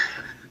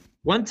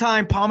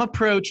 1-time Palma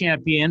Pro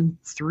champion,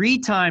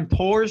 3-time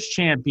Pours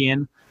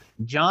champion,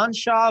 John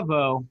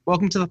Chavo.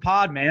 Welcome to the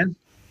pod, man.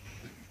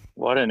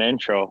 What an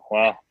intro.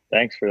 Wow.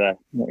 Thanks for that.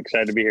 I'm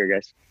excited to be here,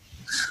 guys.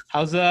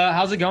 How's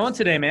it going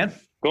today, man?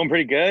 Going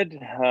pretty good.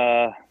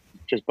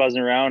 Just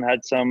buzzing around.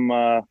 Had some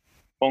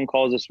phone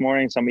calls this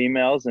morning, some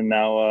emails, and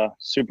now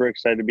super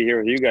excited to be here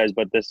with you guys.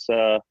 But this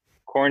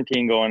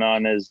quarantine going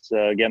on is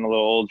getting a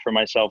little old for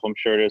myself. I'm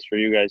sure it is for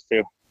you guys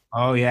too.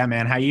 Oh yeah,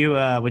 man. How you?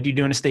 What are you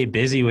doing to stay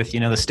busy with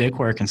the stick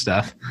work and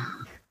stuff?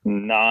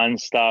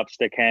 Non-stop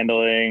stick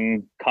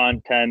handling,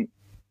 content,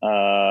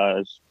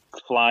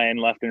 flying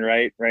left and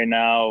right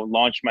now.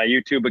 Launched my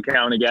YouTube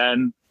account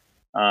again.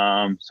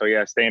 So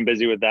yeah, staying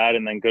busy with that,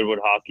 and then Goodwood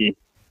hockey.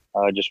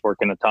 Just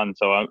working a ton.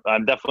 So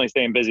I'm definitely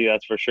staying busy,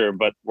 that's for sure,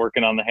 but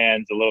working on the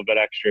hands a little bit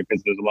extra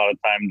because there's a lot of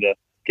time to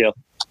kill.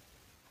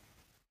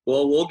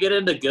 Well, we'll get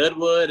into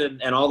Goodwood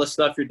and all the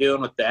stuff you're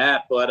doing with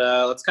that, but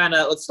let's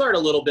start a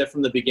little bit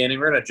from the beginning.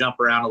 We're going to jump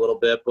around a little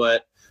bit,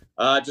 but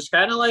just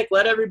kind of like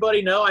let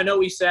everybody know. I know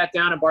we sat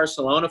down in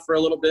Barcelona for a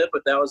little bit,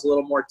 but that was a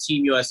little more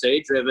Team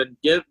USA driven.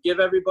 Give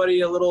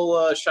everybody a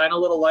little shine a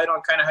little light on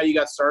kind of how you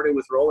got started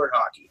with roller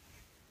hockey.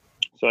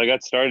 So I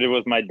got started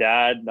with my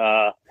dad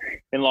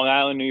in Long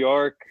Island, New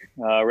York,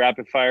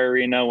 Rapid Fire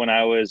Arena when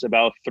I was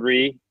about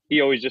 3.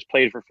 He always just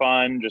played for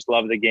fun, just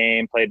loved the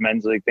game, played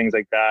men's league, things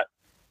like that.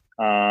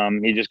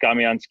 He just got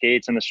me on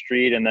skates in the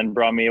street and then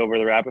brought me over to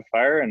the Rapid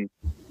Fire. And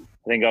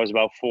I think I was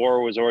about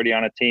 4, was already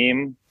on a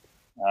team.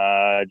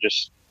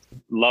 Just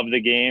love the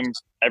game.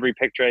 Every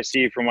picture I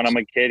see from when I'm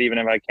a kid, even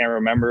if I can't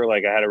remember,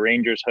 like I had a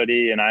Rangers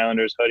hoodie, an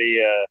Islanders hoodie,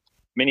 a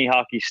mini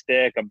hockey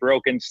stick, a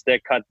broken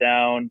stick cut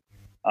down.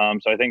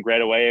 So I think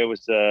right away it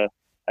was a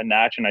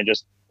natch, and I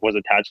just was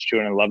attached to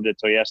it and loved it.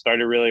 So yeah,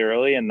 started really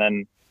early, and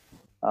then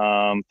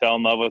fell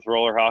in love with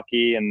roller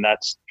hockey, and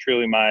that's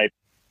truly my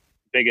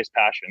biggest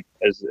passion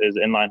is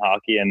inline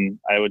hockey. And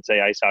I would say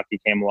ice hockey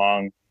came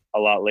along a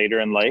lot later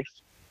in life,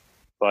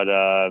 but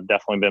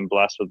definitely been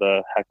blessed with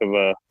a heck of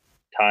a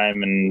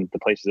time and the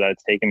places that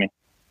it's taken me.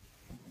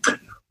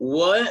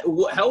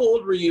 How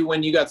old were you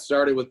when you got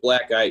started with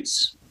Black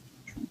Ice?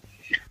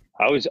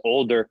 I was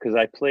older because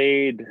I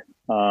played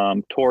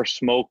Tor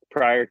Smoke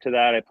prior to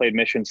that. I played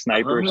Mission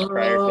Snipers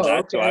prior to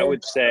that. So I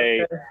would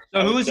say.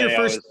 So who was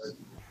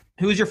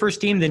your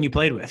first team then you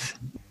played with?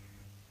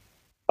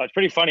 It's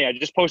pretty funny. I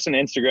just posted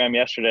on Instagram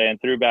yesterday and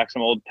threw back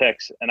some old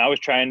pics, and I was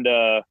trying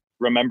to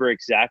remember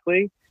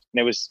exactly. And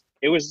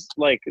it was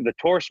like the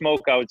Tor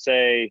Smoke, I would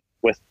say,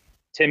 with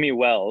Timmy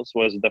Wells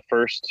was the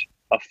first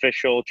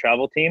official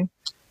travel team.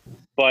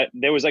 But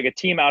there was like a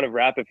team out of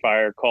Rapid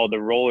Fire called the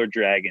Roller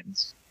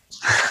Dragons.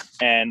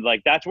 And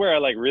like that's where I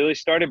like really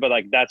started, but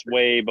like that's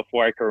way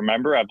before I could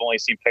remember. I've only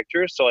seen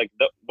pictures. So like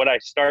what I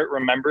start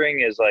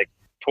remembering is like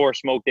Tor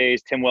Smoke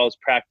days, Tim Wells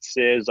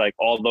practices, like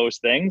all those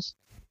things.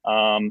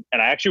 And I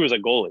actually was a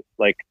goalie.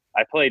 Like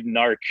I played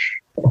Narch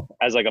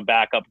as like a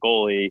backup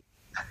goalie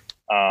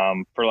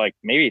for like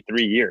maybe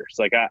 3 years.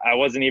 Like I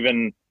wasn't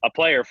even a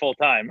player full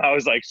time. I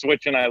was like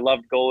switching. I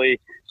loved goalie,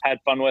 had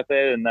fun with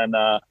it. And then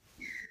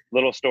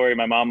little story,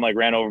 my mom like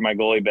ran over my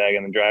goalie bag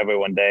in the driveway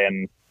one day,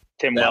 and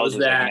Tim Wells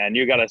was like, man,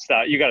 you gotta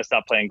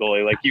stop playing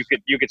goalie. Like you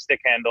could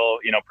stick handle,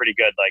 pretty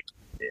good. Like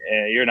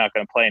you're not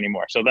going to play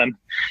anymore. So then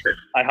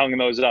I hung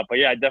those up. But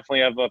yeah, I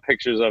definitely have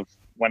pictures of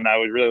when I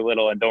was really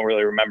little and don't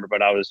really remember,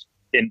 but I was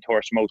in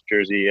Tor Smoke's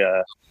jersey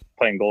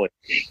playing goalie.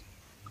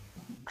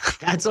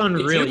 That's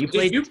unreal.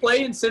 Did you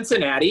play in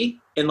Cincinnati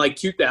in like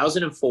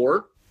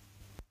 2004?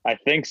 I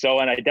think so.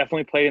 And I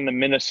definitely played in the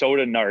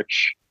Minnesota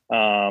Narch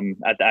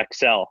at the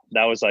XL.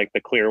 That was like the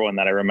clear one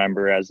that I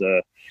remember as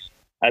a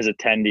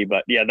attendee.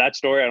 But yeah, that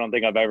story I don't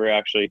think I've ever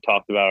actually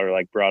talked about or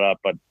like brought up,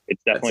 but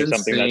it's definitely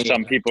something that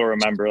some people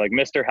remember. Like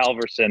Mr.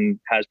 Halverson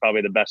has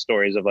probably the best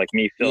stories of like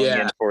me filling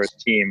in for his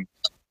team,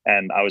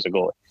 and I was a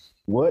goalie.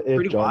 What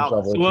if John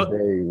Travolta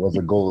today was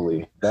a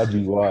goalie? That'd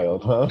be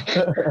wild, huh?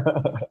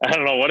 I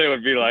don't know what it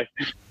would be like.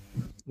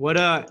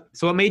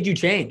 So what made you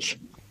change?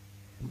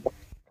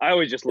 I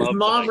always just loved. His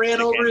mom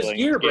ran over his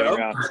gear,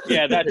 bro.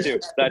 Yeah, that too.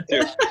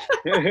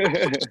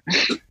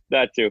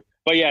 That too.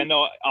 But yeah,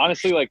 no,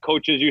 honestly, like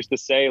coaches used to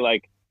say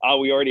like, oh,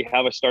 we already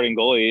have a starting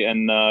goalie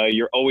and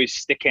you're always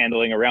stick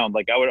handling around.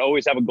 Like I would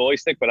always have a goalie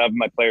stick, but I have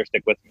my player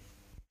stick with me.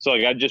 So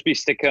like I'd just be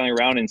stick handling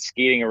around and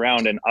skating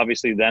around. And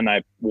obviously then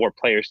I wore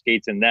player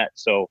skates in net.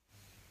 So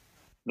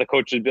the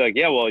coach would be like,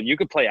 yeah, well, you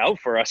could play out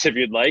for us if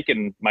you'd like.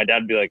 And my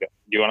dad would be like, do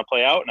you want to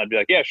play out? And I'd be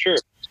like, yeah, sure.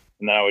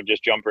 And then I would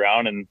just jump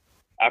around, and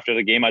after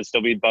the game, I'd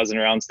still be buzzing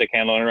around, stick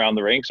handling around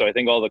the rink. So I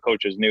think all the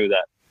coaches knew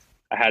that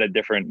I had a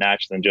different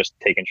match than just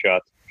taking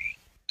shots.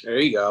 There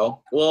you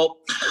go. Well,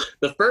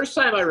 the first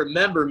time I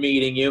remember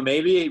meeting you,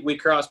 maybe we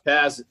crossed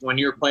paths when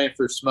you were playing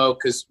for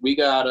Smoke, because we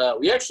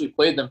actually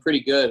played them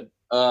pretty good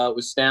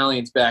with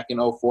Stallions back in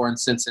 2004 in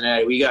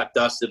Cincinnati. We got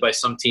dusted by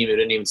some team who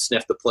didn't even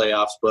sniff the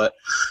playoffs, but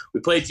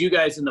we played you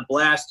guys in the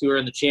Blast Tour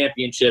in the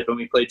championship, and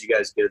we played you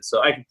guys good.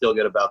 So I can feel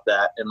good about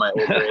that in my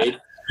old grade.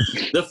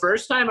 The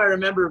first time I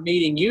remember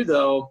meeting you,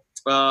 though,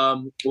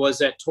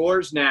 was at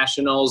Tours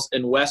Nationals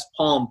in West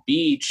Palm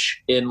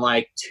Beach in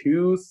like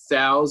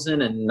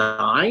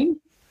 2009,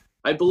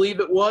 I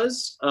believe it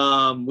was.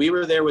 We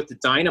were there with the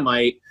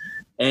Dynamite,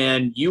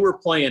 and you were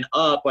playing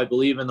up, I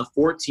believe, in the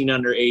 14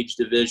 underage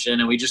division,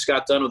 and we just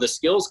got done with a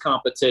skills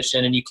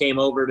competition, and you came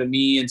over to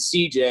me and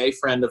CJ,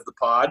 friend of the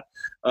pod,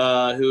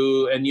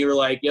 and you were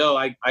like, yo,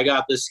 I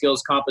got this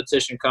skills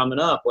competition coming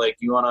up. Like,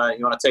 you wanna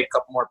take a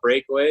couple more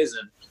breakaways?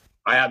 And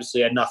I obviously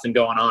had nothing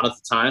going on at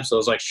the time, so I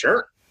was like,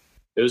 sure.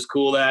 It was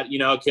cool that,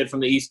 a kid from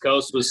the East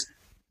Coast was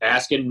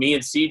asking me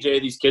and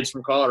CJ, these kids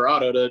from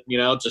Colorado, to,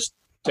 just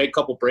take a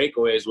couple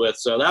breakaways with.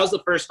 So that was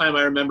the first time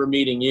I remember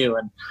meeting you,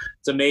 and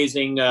it's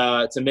amazing.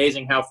 It's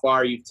amazing how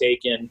far you've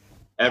taken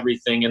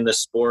everything in this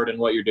sport and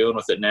what you're doing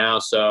with it now.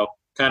 So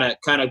kind of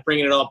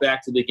bringing it all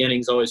back to the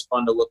beginning is always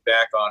fun to look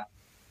back on.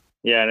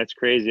 Yeah, and it's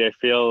crazy. I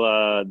feel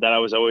that I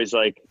was always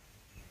like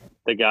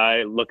the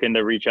guy looking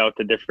to reach out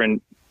to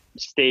different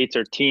states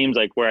or teams,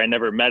 like where I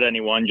never met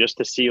anyone, just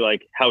to see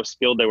like how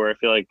skilled they were. I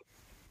feel like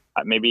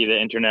maybe the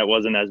internet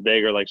wasn't as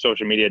big, or like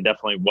social media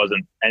definitely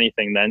wasn't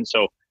anything then.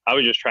 So I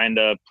was just trying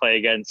to play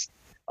against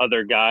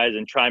other guys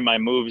and try my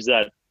moves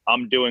that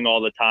I'm doing all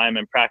the time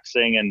and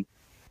practicing. And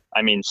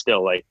I mean,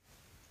 still, like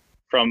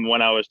from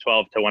when I was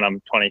 12 to when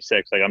I'm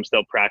 26, like I'm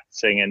still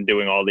practicing and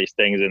doing all these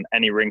things. And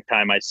any rink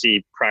time I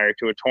see prior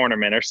to a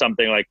tournament or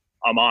something, like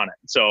I'm on it.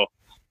 So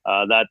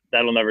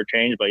that'll never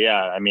change. But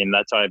yeah, I mean,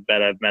 that's how I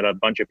bet I've met a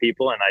bunch of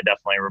people, and I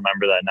definitely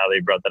remember that now that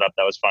you brought that up.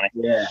 That was funny.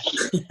 Yeah,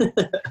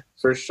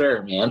 for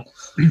sure, man.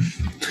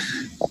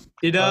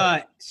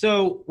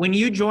 So when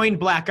you joined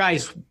Black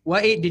Ice,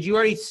 did you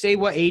already say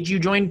what age you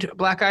joined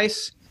Black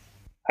Ice?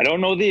 I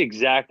don't know the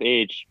exact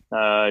age.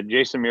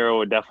 Jason Muro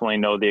would definitely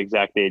know the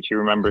exact age. He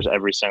remembers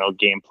every single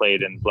game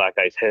played in Black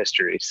Ice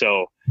history.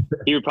 So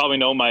he would probably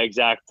know my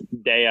exact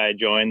day I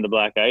joined the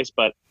Black Ice,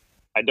 but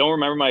I don't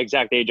remember my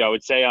exact age. I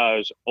would say I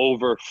was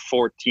over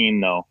 14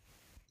 though.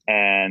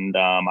 And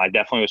I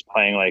definitely was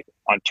playing like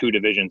on 3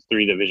 divisions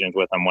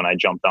with him when I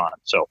jumped on.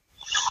 So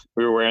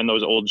we were wearing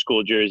those old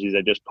school jerseys.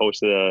 I just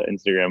posted an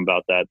Instagram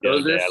about that the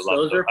other day. I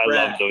love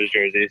those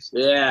jerseys.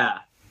 Yeah.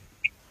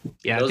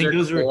 Yeah, those I think are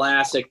those were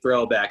classic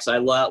throwbacks. I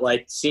love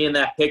like seeing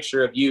that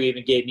picture of you.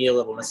 Even gave me a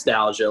little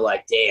nostalgia.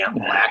 Like, damn,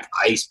 Black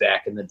Ice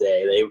back in the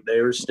day.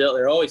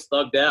 They're always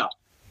thugged out.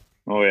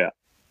 Oh yeah.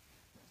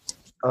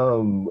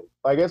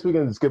 I guess we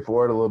can skip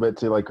forward a little bit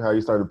to like how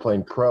you started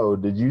playing pro.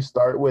 Did you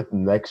start with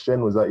Next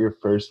Gen? Was that your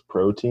first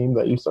pro team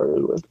that you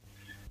started with?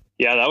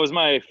 Yeah, that was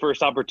my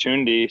first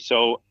opportunity.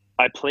 So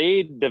I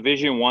played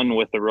Division I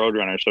with the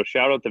Roadrunners. So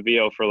shout out to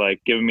Vio for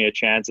like giving me a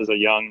chance as a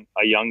young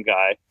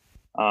guy.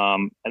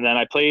 And then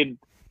I played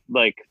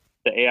like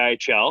the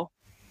AIHL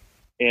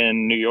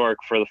in New York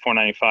for the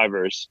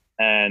 495ers.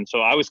 And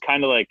so I was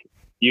kind of like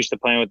used to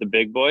playing with the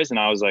big boys. And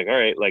I was like, all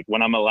right, like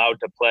when I'm allowed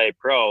to play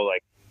pro,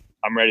 like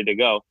I'm ready to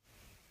go.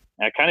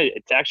 And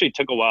it actually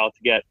took a while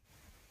to get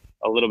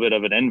a little bit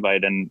of an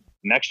invite. And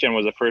Next Gen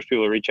was the first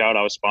people to reach out.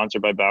 I was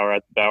sponsored by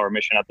Bauer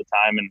Mission at the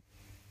time. And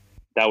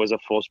that was a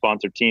full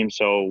sponsored team.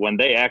 So when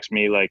they asked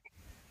me, like,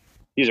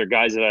 these are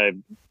guys that I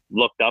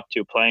looked up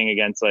to playing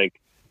against, like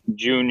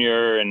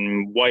Junior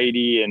and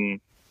Whitey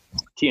and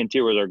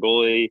TNT was our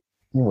goalie.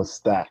 He was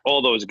stacked.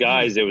 All those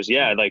guys. It was,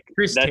 like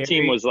Chris that Terry.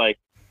 team was like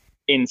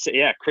insane.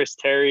 Yeah. Chris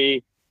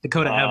Terry,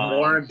 Dakota Heaven.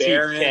 Warren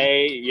Barron,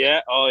 TK,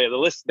 yeah. Oh yeah. The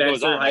list goes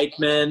Spencer on.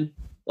 Eichmann.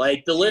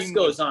 Like the list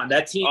goes on.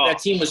 That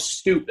team was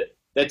stupid.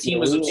 That team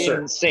was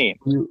absurd. Insane.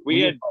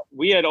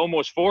 We had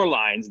almost 4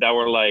 lines that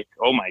were like,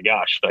 oh my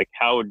gosh, like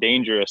how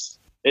dangerous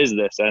is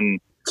this? And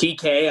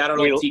TK, I don't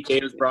know if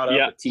TK was brought up.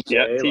 Yeah, but TK,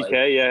 yeah, like,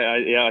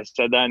 TK, I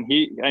said that.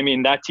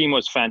 And that team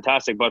was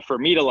fantastic. But for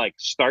me to like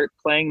start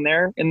playing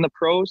there in the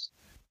pros,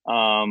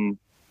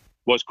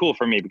 was cool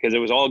for me because it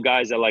was all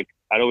guys that like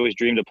I'd always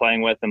dreamed of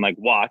playing with and like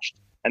watched.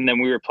 And then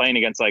we were playing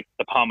against like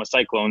the Palma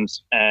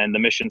Cyclones and the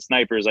Mission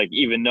Snipers. Like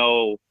even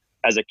though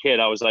as a kid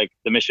I was like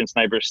the Mission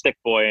Snipers stick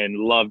boy and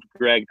loved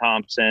Greg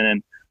Thompson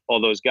and all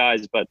those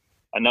guys, but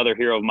another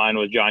hero of mine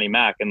was Johnny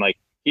Mack, and like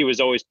he was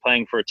always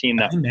playing for a team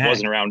that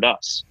wasn't around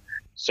us.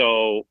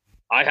 So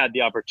I had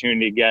the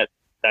opportunity to get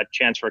that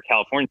chance for a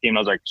California team. I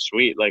was like,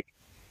 sweet. Like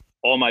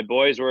all my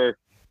boys were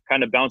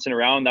kind of bouncing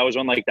around. That was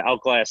on like the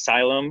Alkali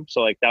Asylum.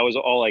 So like that was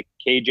all like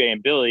KJ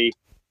and Billy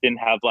didn't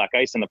have Black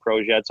Ice in the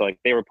pros yet. So like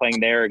they were playing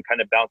there and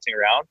kind of bouncing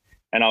around.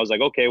 And I was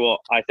like, okay, well,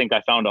 I think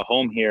I found a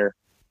home here,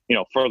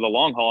 for the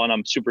long haul, and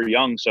I'm super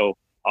young. So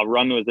I'll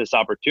run with this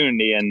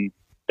opportunity. And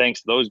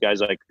thanks to those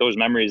guys, like those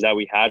memories that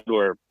we had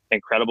were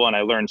incredible. And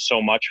I learned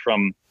so much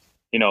from,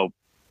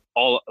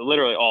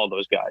 literally all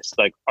those guys,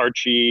 like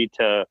Archie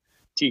to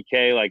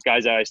TK, like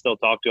guys that I still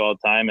talk to all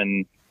the time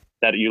and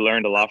that you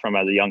learned a lot from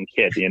as a young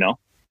kid,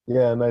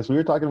 Yeah, nice. We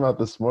were talking about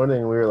this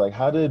morning. We were like,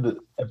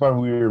 if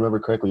we remember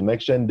correctly,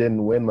 Next Gen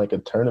didn't win like a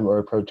tournament or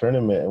a pro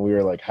tournament. And we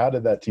were like, how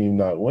did that team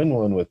not win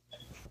one with?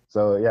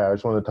 So yeah, I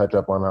just want to touch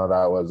up on how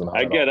that was. And how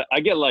I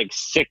get like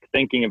sick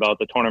thinking about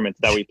the tournaments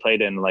that we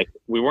played in. Like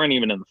we weren't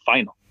even in the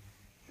final.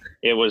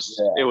 It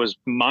was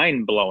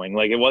mind blowing.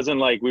 Like it wasn't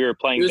like we were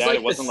playing. It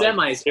it wasn't the semis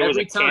like it was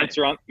every a time.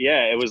 cancer on.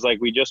 Yeah, it was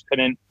like we just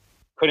couldn't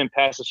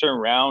pass a certain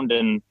round,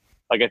 and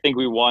like I think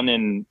we won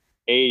in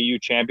AAU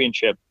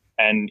championship,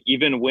 and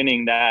even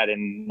winning that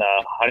in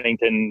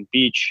Huntington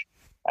Beach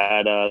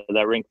at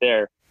that rink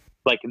there,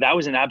 like that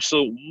was an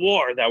absolute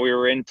war that we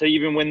were in to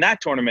even win that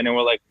tournament. And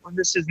we're like, well,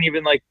 this isn't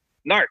even like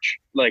Narch.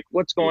 Like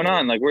what's going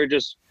on? Like we're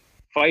just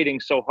fighting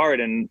so hard.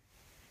 And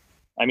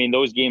I mean,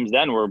 those games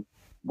then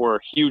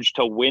were huge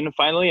to win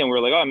finally. And we're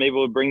like, oh, maybe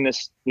we'll bring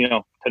this,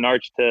 to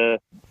Narch to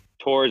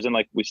tours. And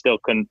like, we still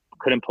couldn't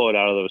pull it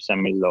out of those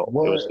semis though.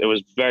 It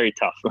was very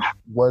tough.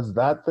 Was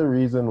that the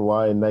reason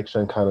why Next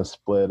Gen kind of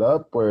split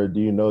up, or do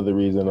you know the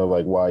reason of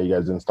like why you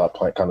guys didn't stop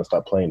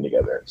playing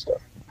together and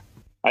stuff?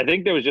 I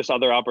think there was just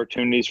other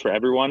opportunities for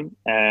everyone.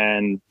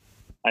 And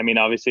I mean,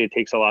 obviously it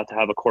takes a lot to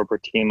have a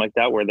corporate team like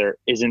that where there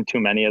isn't too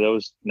many of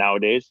those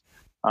nowadays.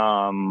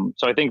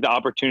 So I think the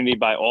opportunity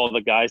by all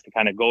the guys to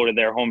kind of go to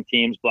their home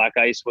teams, Black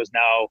Ice was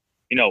now,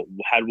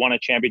 had won a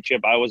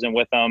championship. I wasn't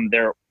with them.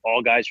 They're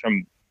all guys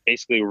from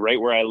basically right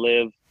where I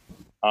live.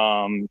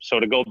 So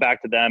to go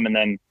back to them, and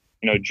then,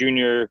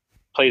 Junior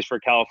plays for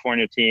a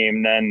California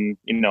team, then,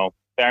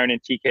 Barron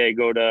and TK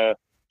go to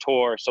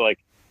tour. So like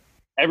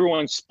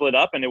everyone split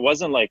up, and it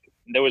wasn't like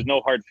there was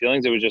no hard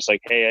feelings. It was just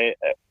like, hey,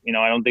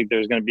 I don't think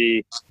there's going to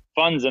be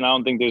funds, and I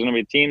don't think there's going to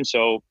be a team.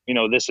 So,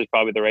 this is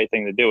probably the right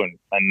thing to do. And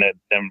then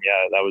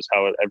that was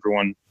how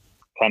everyone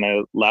kind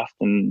of left,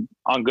 and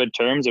on good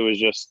terms. It was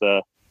just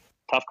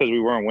tough because we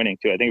weren't winning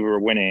too. I think if we were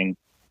winning,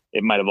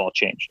 it might have all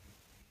changed.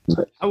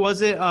 How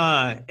was it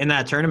in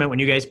that tournament when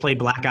you guys played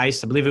Black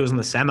Ice? I believe it was in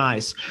the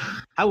semis.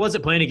 How was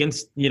it playing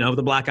against,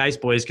 the Black Ice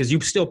boys? Because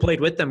you still played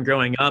with them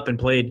growing up and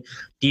played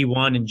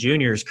D1 and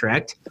juniors,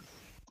 correct?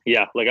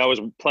 Yeah, like I was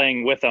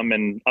playing with them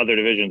in other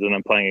divisions and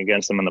then playing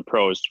against them in the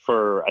pros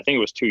for, I think it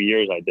was 2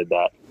 years I did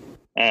that.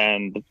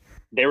 And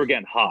they were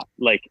getting hot.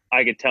 Like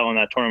I could tell in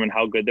that tournament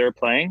how good they were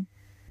playing.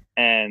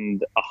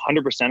 And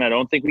 100%, I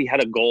don't think we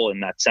had a goal in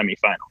that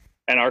semifinal.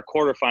 And our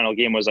quarterfinal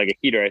game was like a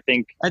heater. I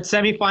think that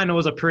semifinal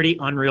was a pretty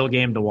unreal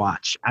game to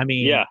watch. I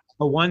mean, a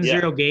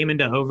 1-0 game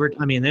into over.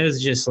 I mean, it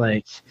was just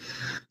like.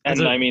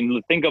 And I mean,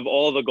 think of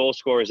all the goal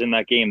scorers in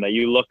that game that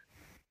you look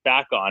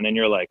back on and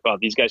you're like, wow,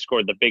 these guys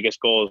scored the biggest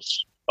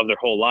goals of their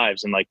whole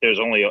lives. And like,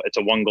 it's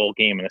a 1-goal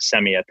game in a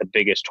semi at the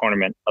biggest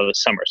tournament of the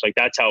summer. So like,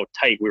 that's how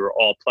tight we were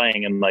all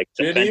playing and like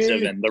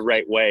defensive and the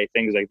right way,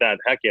 things like that.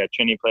 Heck yeah.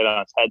 Chinny played on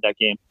his head that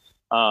game.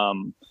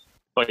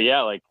 But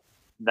yeah, like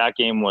that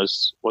game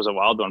was a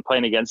wild one.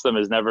 Playing against them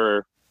is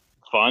never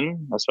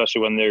fun,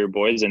 especially when they're your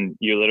boys and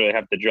you literally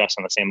have to dress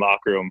in the same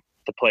locker room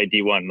to play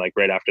D1 like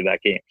right after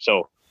that game.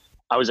 So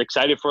I was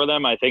excited for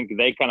them. I think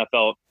they kind of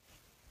felt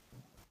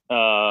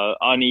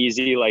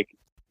uneasy, like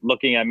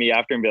looking at me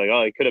after and be like,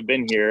 oh, he could have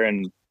been here.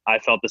 And I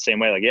felt the same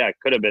way, like, yeah, I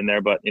could have been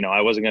there, but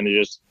I wasn't going to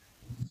just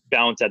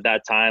bounce at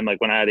that time.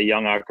 Like when I had a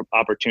young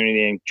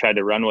opportunity and tried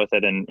to run with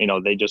it and,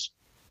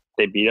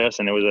 they beat us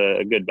and it was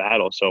a good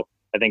battle. So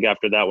I think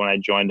after that, when I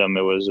joined them,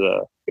 it was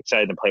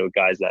exciting to play with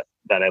guys that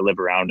I live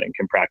around and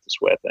can practice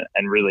with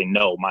and really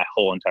know my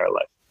whole entire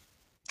life.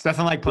 It's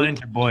definitely like playing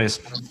with your boys.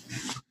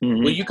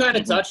 Well, you kind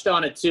of touched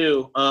on it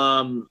too.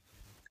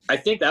 I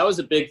think that was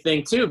a big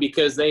thing too,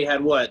 because they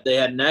had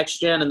Next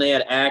Gen and they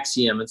had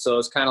Axiom. And so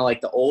it's kind of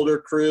like the older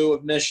crew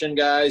of Mission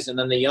guys and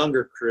then the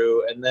younger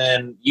crew. And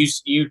then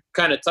you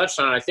kind of touched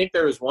on it. I think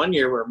there was one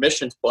year where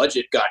Mission's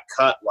budget got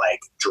cut like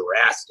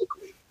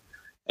drastically.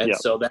 And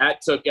so that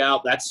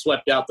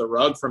swept out the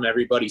rug from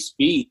everybody's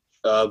feet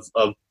of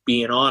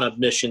being on a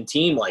Mission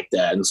team like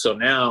that. And so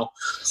now,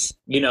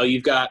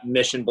 you've got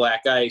Mission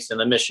Black Ice and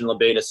the Mission La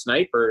Beta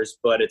Snipers,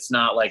 but it's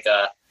not like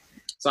a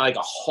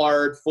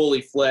hard,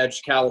 fully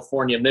fledged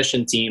California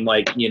Mission team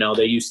like,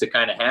 they used to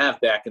kind of have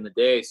back in the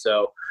day.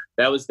 So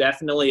that was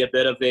definitely a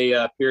bit of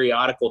a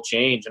periodical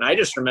change. And I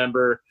just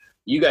remember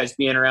you guys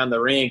being around the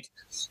rink.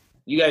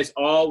 You guys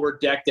all were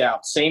decked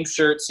out, same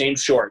shirt, same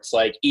shorts,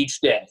 like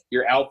each day.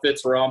 Your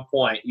outfits were on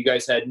point. You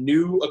guys had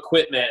new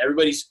equipment.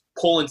 Everybody's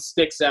pulling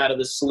sticks out of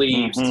the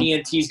sleeves. Mm-hmm.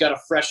 TNT's got a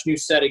fresh new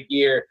set of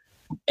gear.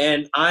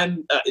 And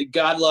I'm,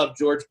 God love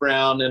George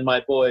Brown and my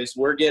boys.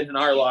 We're getting in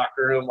our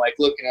locker room, like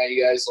looking at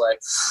you guys like,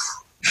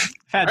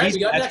 Had all right, these we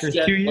got guys for Next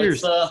Gen. 2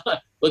 years.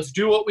 Let's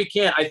do what we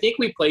can. I think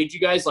we played you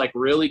guys like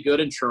really good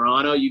in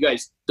Toronto. You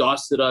guys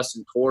dusted us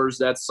in tours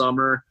that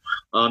summer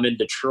in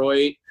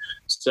Detroit.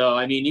 So,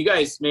 I mean, you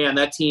guys, man,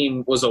 that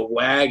team was a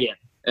wagon.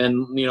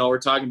 And, we're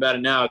talking about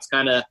it now. It's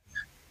kind of a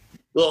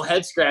little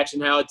head scratching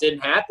how it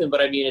didn't happen,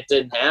 but I mean, it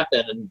didn't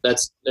happen, and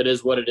it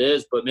is what it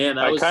is. But man,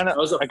 that was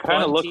a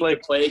fun team to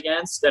play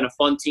against and a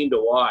fun team to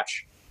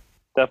watch.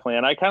 Definitely.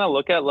 And I kind of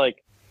look at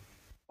like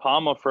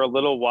Palma for a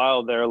little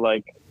while there,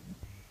 like,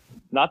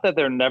 not that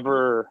they're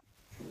never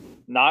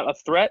not a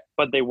threat,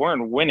 but they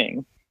weren't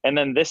winning. And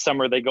then this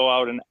summer they go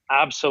out and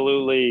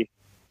absolutely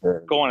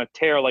go on a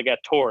tear, like at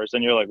tours.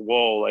 And you're like,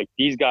 whoa, like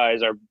these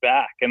guys are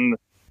back, and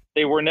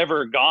they were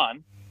never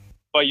gone,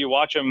 but you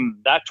watch them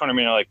that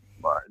tournament, you're like,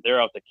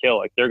 they're out to kill.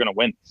 Like they're going to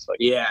win this. Like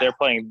they're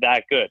playing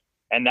that good.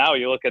 And now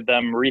you look at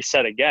them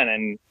reset again.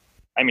 And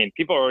I mean,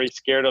 people are already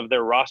scared of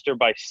their roster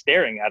by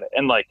staring at it.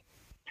 And like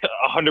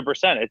 100%,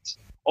 it's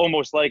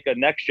almost like a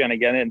Next Gen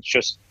again. It's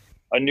just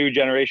a new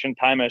generation.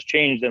 Time has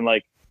changed, and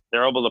like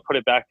they're able to put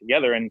it back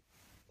together. And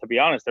to be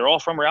honest, they're all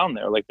from around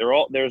there. Like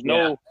there's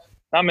not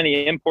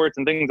many imports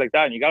and things like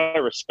that. And you got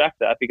to respect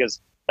that,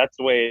 because that's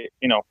the way,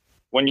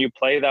 when you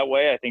play that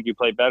way, I think you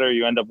play better,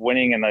 you end up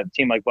winning. And a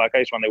team like Black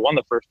Ice, when they won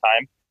the first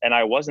time and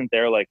I wasn't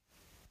there, like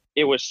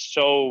it was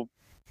so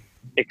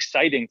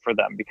exciting for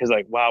them, because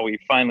like, wow, we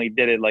finally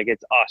did it. Like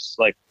it's us,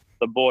 like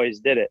the boys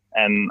did it.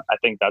 And I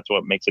think that's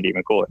what makes it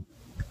even cooler.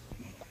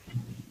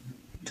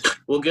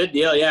 Well, good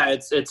deal. Yeah,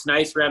 it's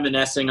nice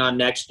reminiscing on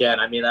Next Gen.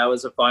 I mean, that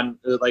was a fun,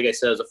 like I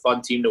said, it was a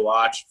fun team to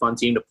watch, fun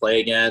team to play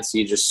against.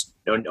 You just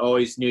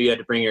always knew you had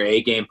to bring your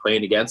A game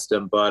playing against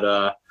them.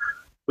 But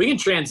we can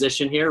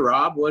transition here.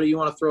 Rob, what do you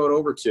want to throw it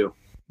over to?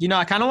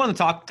 I kind of want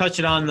to touch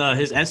it on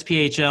his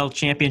SPHL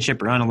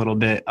championship run a little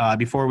bit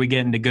before we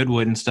get into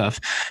Goodwood and stuff.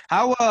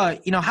 How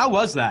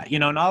was that?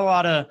 Not a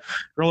lot of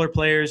roller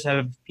players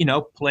have,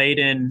 played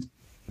in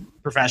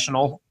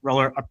professional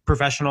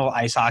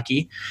ice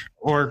hockey,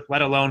 or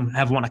let alone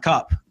have won a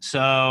cup.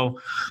 So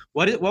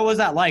what was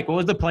that like? What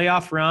was the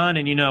playoff run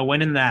and,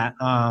 winning that?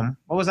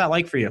 What was that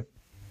like for you?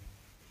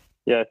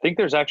 Yeah, I think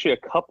there's actually a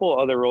couple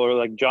other roller,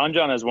 like John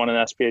has won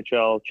an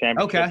SPHL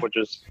championship, which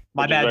is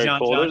very John.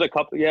 Cool. There's a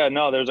couple. Yeah,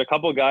 no, there's a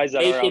couple guys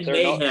that are out there.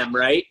 Mayhem,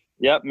 right?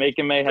 Yep,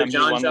 Making Mayhem.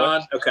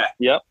 John. Okay.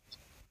 Yep.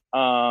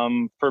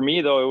 For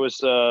me though, it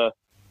was a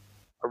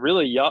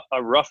really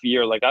rough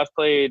year. Like I've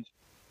played.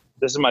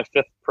 This is my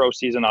 5th pro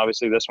season.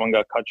 Obviously, this one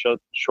got cut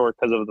short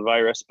because of the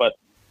virus. But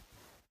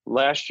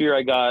last year,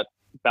 I got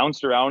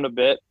bounced around a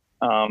bit.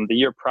 The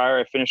year prior,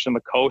 I finished in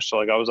the coast, so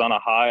like I was on a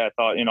high. I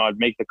thought, I'd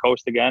make the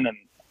coast again, and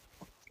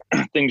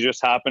things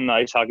just happened.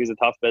 Ice hockey is a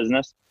tough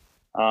business.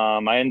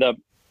 I ended up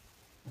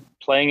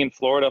playing in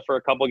Florida for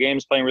a couple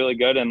games, playing really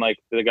good, and like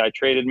the guy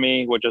traded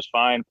me, which is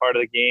fine, part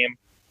of the game.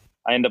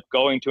 I ended up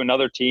going to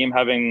another team,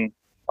 having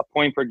a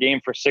point per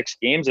game for 6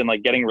 games, and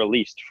like getting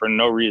released for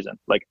no reason,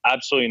 like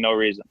absolutely no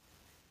reason.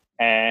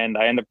 And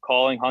I ended up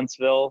calling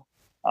Huntsville.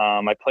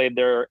 I played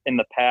there in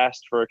the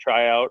past for a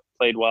tryout,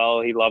 played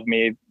well. He loved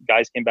me.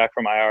 Guys came back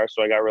from IR,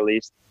 so I got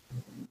released.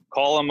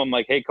 Call him. I'm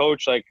like, hey,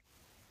 coach, like,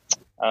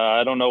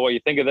 I don't know what you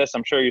think of this.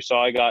 I'm sure you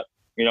saw I got,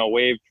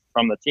 waived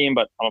from the team,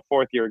 but I'm a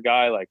fourth-year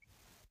guy. Like,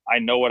 I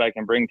know what I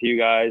can bring to you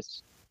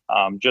guys.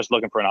 Just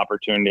looking for an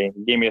opportunity.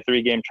 He gave me a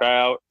 3-game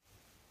tryout,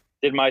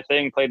 did my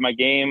thing, played my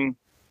game,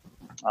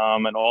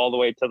 and all the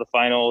way to the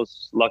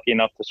finals, lucky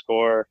enough to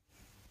score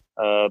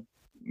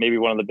maybe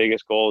one of the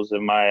biggest goals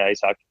of my ice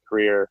hockey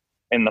career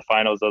in the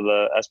finals of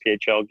the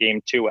SPHL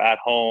Game 2 at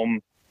home.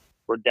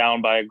 We're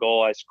down by a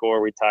goal. I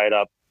score. We tie it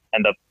up.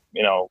 End up,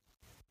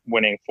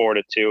 winning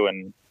 4-2.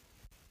 And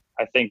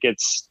I think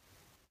it's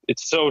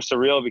so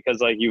surreal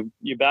because like you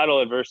battle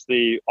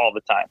adversity all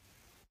the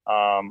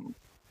time.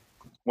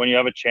 When you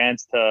have a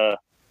chance to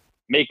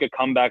make a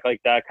comeback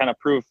like that, kind of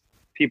prove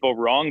people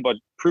wrong, but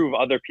prove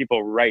other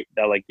people right,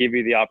 that like give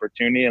you the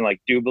opportunity and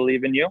like do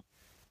believe in you.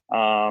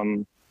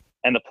 And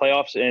the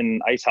playoffs in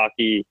ice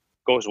hockey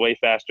goes way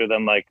faster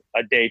than like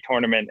a day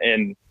tournament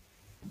in,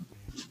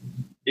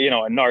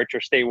 a Narch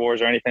or State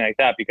Wars or anything like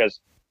that, because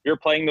you're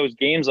playing those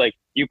games like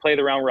you play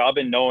the round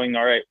robin knowing,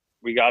 all right,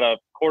 we got a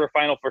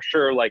quarterfinal for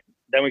sure. Like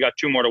then we got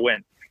 2 more to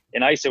win.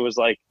 In ice, it was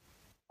like,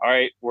 all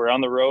right, we're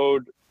on the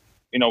road.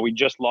 We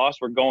just lost.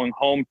 We're going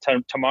home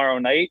tomorrow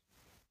night.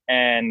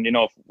 And,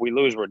 if we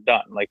lose, we're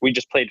done. Like we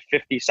just played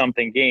 50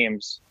 something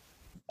games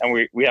and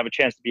we have a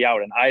chance to be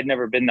out. And I had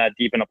never been that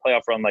deep in a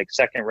playoff run, like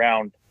second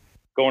round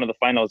going to the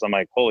finals. I'm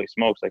like, holy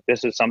smokes. Like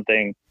this is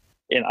something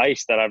in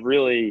ice that I've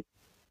really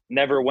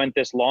never went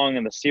this long,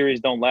 and the series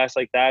don't last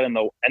like that. And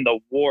the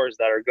wars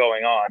that are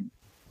going on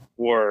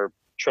were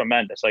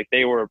tremendous. Like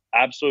they were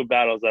absolute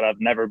battles that I've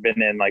never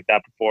been in like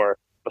that before,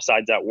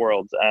 besides at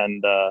Worlds.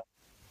 And,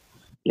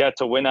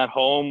 to win at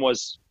home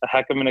was a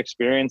heck of an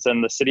experience.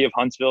 And the city of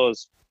Huntsville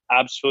is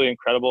absolutely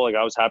incredible. Like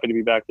I was happy to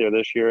be back there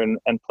this year and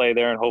play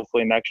there and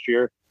hopefully next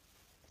year.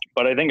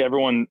 But I think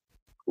everyone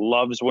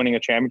loves winning a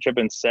championship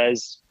and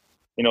says,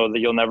 that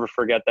you'll never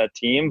forget that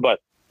team. But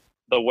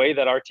the way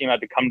that our team had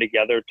to come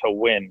together to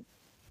win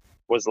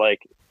was like,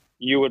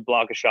 you would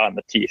block a shot in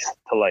the teeth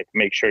to like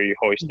make sure you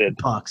hoisted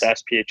the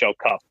SPHL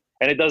Cup.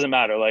 And it doesn't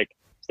matter, like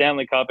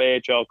Stanley Cup,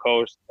 AHL,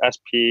 Coast,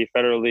 SP,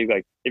 Federal League,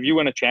 like if you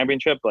win a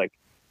championship, like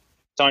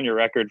it's on your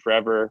record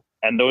forever.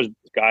 And those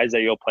guys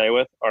that you'll play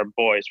with are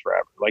boys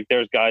forever. Like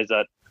there's guys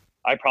that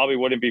I probably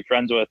wouldn't be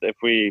friends with if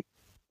we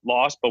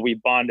lost, but we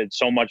bonded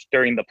so much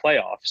during the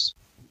playoffs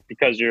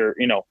because you're,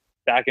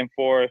 back and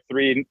forth,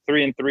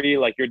 3-3,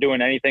 like you're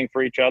doing anything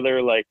for each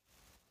other, like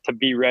to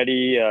be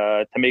ready,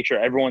 to make sure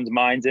everyone's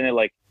mind's in it.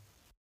 Like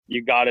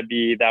you got to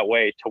be that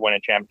way to win a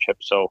championship.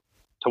 So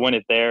to win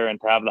it there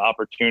and to have the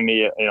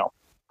opportunity,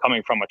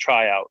 coming from a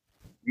tryout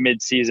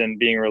mid-season,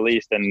 being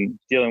released and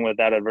dealing with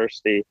that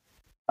adversity,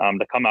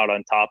 to come out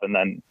on top and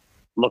then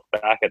look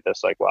back at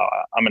this like, wow,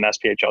 I'm an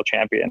SPHL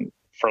champion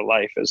for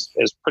life is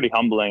pretty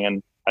humbling.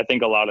 And I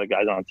think a lot of the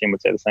guys on the team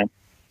would say the same.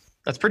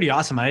 That's pretty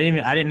awesome. I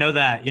didn't know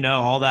that,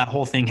 all that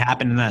whole thing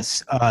happened in that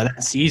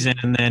season.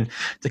 And then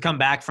to come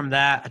back from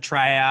that, a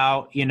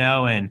tryout,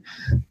 and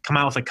come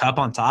out with a cup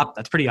on top.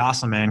 That's pretty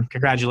awesome, man.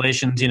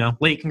 Congratulations,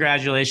 late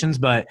congratulations,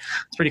 but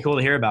it's pretty cool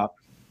to hear about.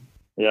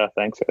 Yeah.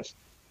 Thanks, guys.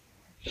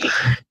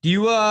 Do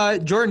you,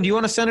 Jordan, do you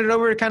want to send it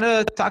over to kind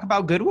of talk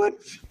about Goodwood?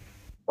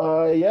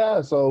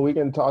 Yeah, so we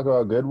can talk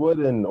about Goodwood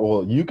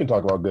you can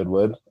talk about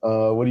Goodwood.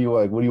 What do you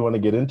like? What do you want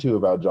to get into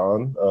about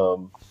John?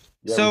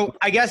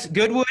 I guess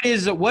Goodwood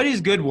what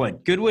is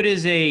Goodwood? Goodwood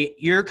is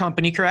your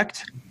company,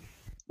 correct?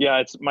 Yeah,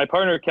 it's my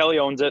partner, Kelly,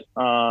 owns it.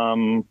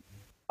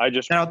 I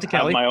just have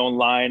my own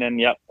line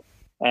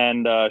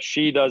and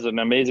she does an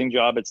amazing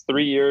job. It's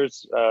 3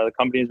 years. The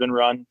company's been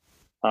run.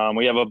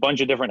 We have a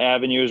bunch of different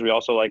avenues. We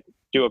also like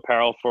do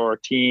apparel for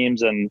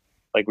teams and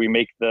like we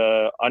make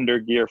the under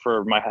gear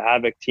for my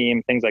Havoc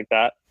team, things like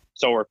that.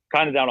 So we're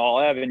kind of down all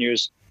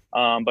avenues.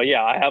 But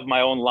yeah, I have my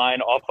own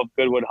line off of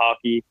Goodwood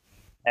Hockey.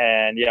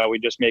 And yeah, we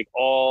just make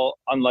all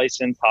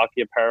unlicensed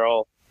hockey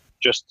apparel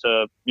just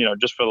to,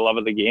 just for the love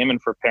of the game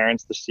and for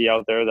parents to see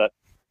out there that,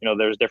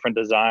 there's different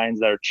designs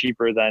that are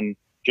cheaper than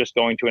just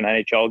going to an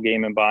NHL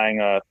game and buying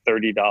a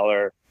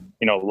 $30,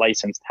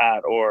 licensed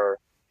hat, or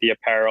the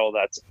apparel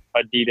that's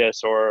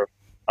Adidas or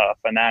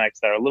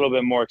Fanatics that are a little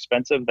bit more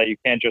expensive that you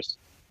can't just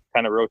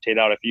kind of rotate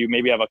out. If you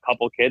maybe have a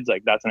couple kids,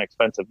 like that's an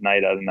expensive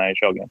night at an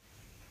NHL game.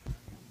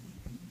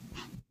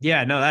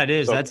 Yeah, no, that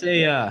is. So,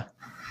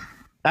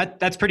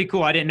 that's pretty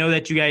cool. I didn't know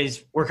that you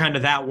guys were kind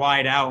of that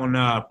wide out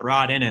and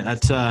broad in it.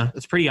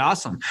 That's pretty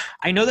awesome.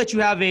 I know that you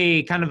have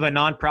a kind of a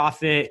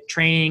nonprofit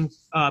training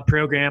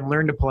program,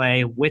 Learn to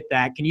Play, with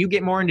that. Can you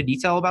get more into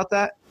detail about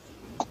that?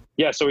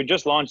 Yeah, so we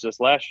just launched this.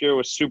 Last year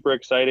was super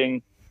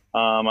exciting.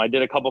 I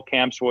did a couple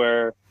camps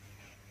where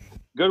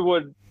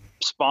Goodwood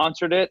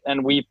sponsored it,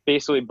 and we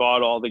basically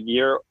bought all the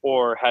gear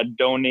or had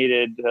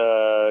donated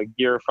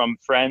gear from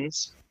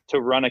friends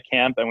to run a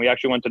camp. And we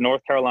actually went to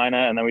North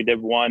Carolina, and then we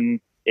did one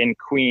in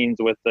Queens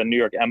with the New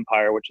York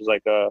Empire, which is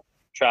like a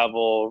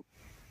travel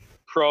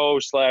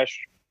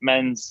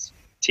pro/men's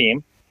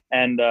team.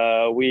 And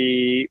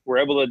we were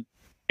able to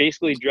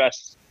basically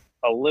dress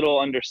a little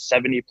under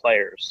 70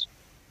 players,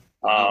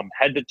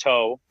 head to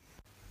toe,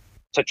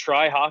 to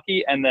try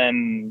hockey and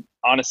then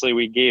honestly,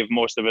 we gave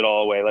most of it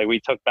all away. Like we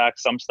took back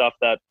some stuff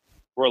that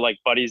were like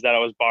buddies that I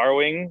was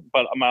borrowing,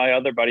 but my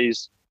other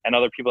buddies and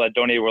other people that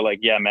donated were like,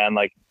 yeah, man,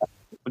 like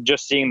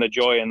just seeing the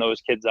joy in those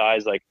kids'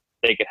 eyes, like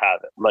they could have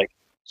it. Like,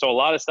 so a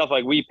lot of stuff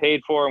like we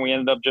paid for and we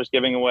ended up just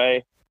giving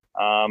away.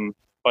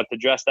 But to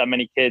dress that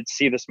many kids,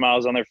 see the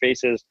smiles on their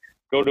faces,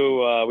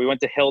 we went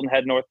to Hilton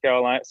Head, North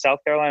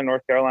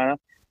Carolina,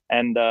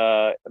 and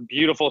a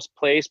beautiful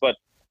place, but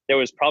there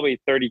was probably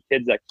 30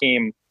 kids that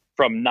came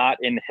from not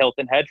in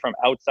Hilton Head, from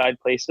outside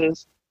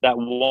places, that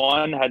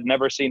one had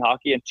never seen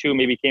hockey and two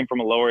maybe came from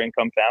a lower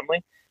income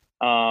family.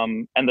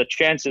 And the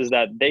chances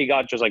that they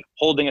got just like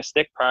holding a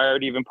stick prior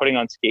to even putting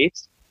on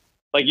skates,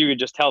 like you could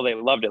just tell they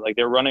loved it. Like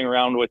they're running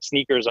around with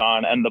sneakers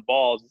on and the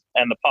balls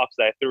and the pucks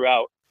that I threw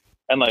out.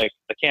 And like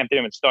the camp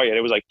didn't even start yet.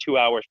 It was like 2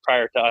 hours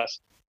prior to us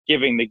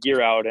giving the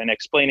gear out and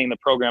explaining the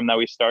program that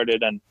we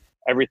started and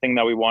everything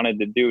that we wanted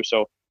to do.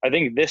 So I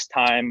think this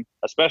time,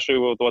 especially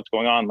with what's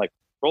going on, like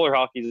roller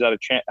hockey is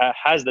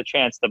has the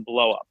chance to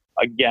blow up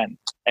again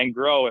and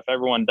grow if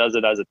everyone does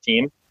it as a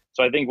team.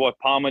 So I think what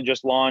Palma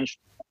just launched,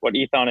 what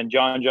Ethan and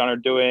John are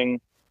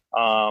doing,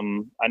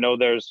 I know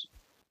there's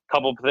a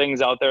couple of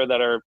things out there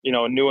that are,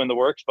 new in the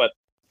works, but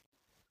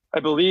I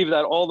believe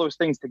that all those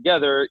things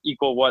together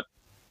equal what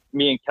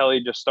me and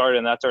Kelly just started,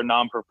 and that's our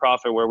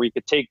non-for-profit, where we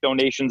could take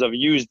donations of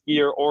used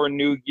gear or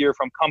new gear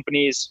from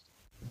companies.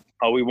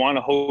 We want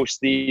to host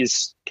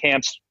these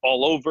camps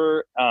all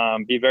over,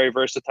 be very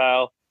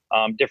versatile,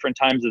 different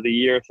times of the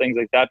year, things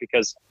like that,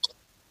 because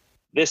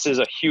this is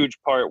a huge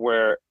part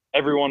where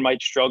everyone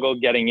might struggle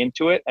getting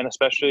into it, and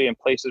especially in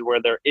places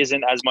where there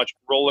isn't as much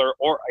roller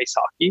or ice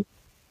hockey.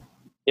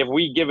 If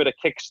we give it a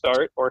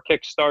kickstart or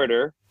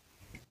Kickstarter,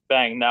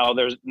 bang, now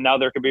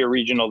there could be a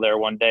regional there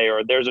one day,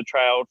 or there's a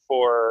tryout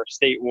for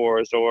State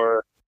Wars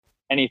or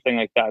anything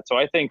like that. So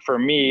I think for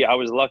me, I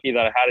was lucky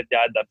that I had a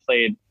dad that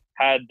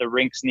had the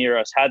rinks near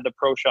us, had the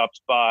pro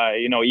shops by,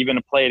 even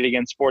play it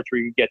against sports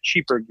where you could get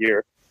cheaper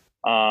gear.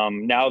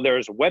 Now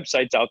there's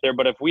websites out there,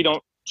 but if we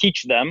don't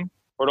teach them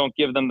or don't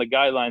give them the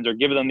guidelines or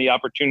give them the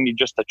opportunity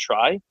just to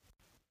try,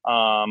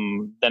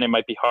 then it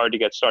might be hard to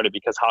get started,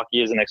 because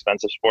hockey is an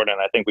expensive sport. And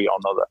I think we all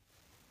know that.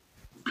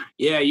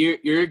 Yeah,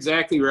 you're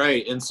exactly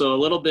right. And so a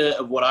little bit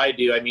of what I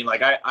do, I mean,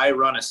 like I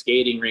run a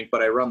skating rink,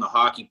 but I run the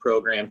hockey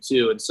program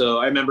too. And so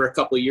I remember a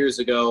couple of years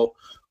ago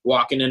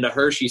walking into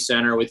Hershey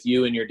Center with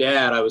you and your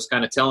dad, I was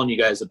kind of telling you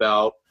guys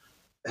about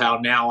how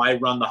now I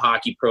run the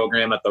hockey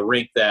program at the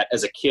rink that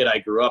as a kid I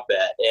grew up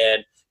at.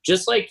 And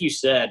just like you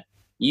said,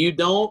 you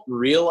don't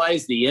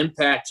realize the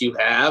impact you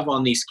have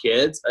on these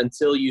kids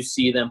until you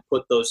see them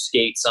put those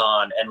skates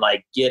on and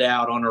like get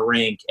out on a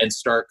rink and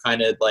start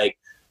kind of like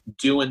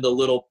doing the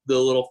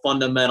little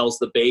fundamentals,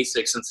 the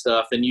basics and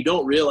stuff. And you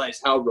don't realize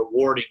how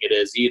rewarding it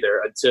is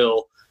either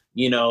until,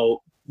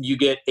 you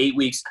get 8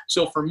 weeks.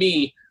 So for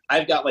me,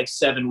 I've got like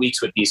 7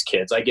 weeks with these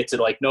kids. I get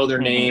to like know their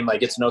name. I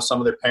get to know some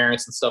of their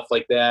parents and stuff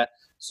like that.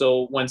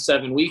 So when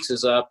 7 weeks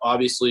is up,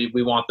 obviously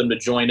we want them to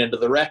join into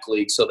the rec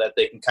league so that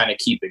they can kind of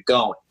keep it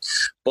going.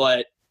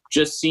 But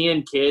just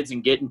seeing kids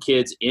and getting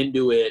kids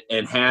into it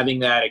and having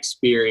that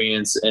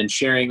experience and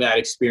sharing that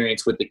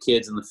experience with the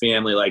kids and the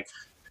family, like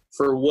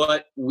for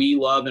what we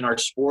love in our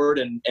sport,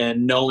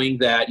 and knowing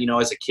that,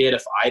 as a kid,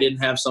 if I didn't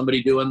have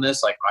somebody doing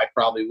this, like I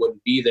probably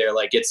wouldn't be there.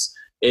 Like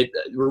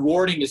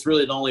rewarding is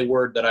really the only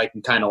word that I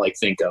can kind of like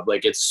think of.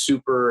 Like it's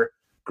super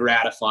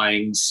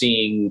gratifying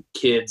seeing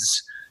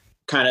kids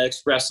kind of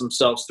express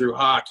themselves through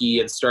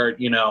hockey and start,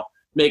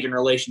 making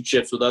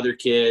relationships with other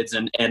kids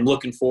and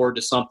looking forward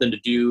to something to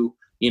do,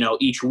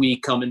 each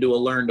week coming to a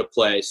learn to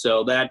play.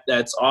 So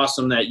that's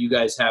awesome that you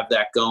guys have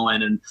that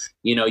going. And,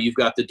 you've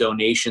got the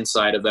donation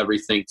side of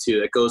everything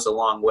too. It goes a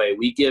long way.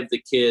 We give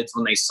the kids,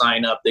 when they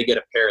sign up, they get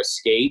a pair of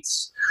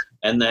skates,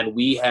 and then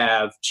we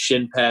have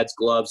shin pads,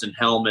 gloves, and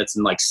helmets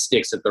and like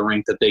sticks at the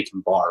rink that they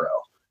can borrow.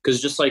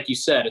 Because just like you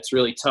said, it's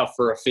really tough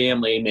for a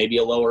family, maybe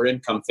a lower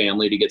income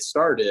family, to get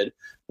started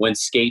when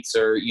skates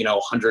are,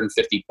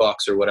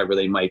 $150 or whatever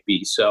they might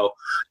be. So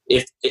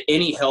if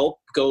any help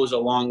goes a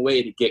long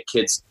way to get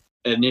kids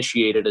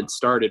initiated and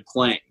started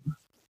playing.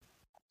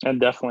 And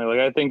definitely,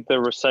 like I think the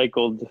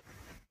recycled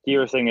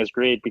gear thing is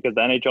great, because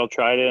the NHL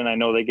tried it and I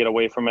know they get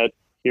away from it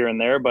here and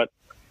there, but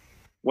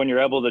when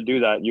you're able to do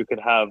that, you could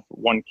have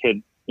one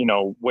kid,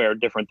 wear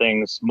different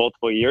things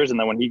multiple years, and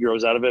then when he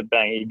grows out of it,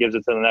 bang, he gives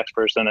it to the next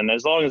person. And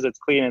as long as it's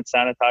clean and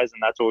sanitized,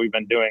 and that's what we've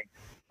been doing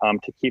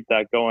to keep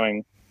that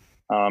going,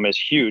 is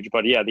huge.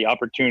 But yeah, the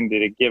opportunity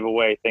to give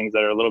away things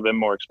that are a little bit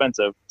more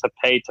expensive, to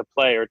pay to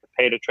play or to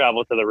pay to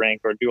travel to the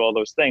rink or do all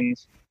those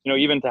things,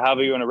 even to have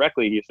you in a rec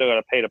league, you still got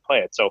to pay to play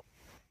it. So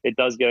it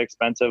does get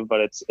expensive, but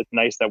it's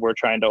nice that we're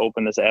trying to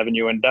open this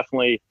avenue and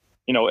definitely,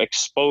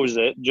 expose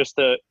it just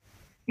to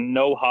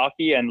know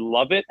hockey and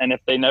love it. And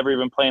if they never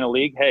even play in a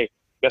league, hey,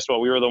 guess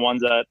what? We were the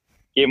ones that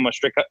gave them a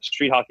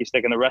street hockey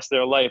stick, and the rest of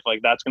their life,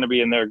 like that's going to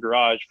be in their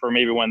garage for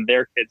maybe when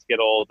their kids get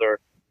old, or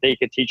they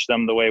could teach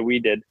them the way we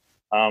did.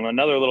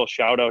 Another little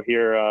shout out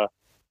here,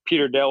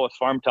 Peter Dale with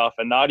Farm Tough,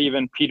 and not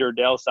even Peter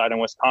Dale side in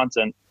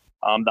Wisconsin,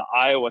 the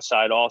Iowa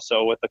side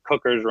also, with the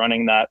Cookers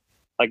running that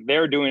Like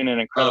they're doing an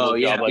incredible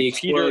job. Like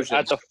Peter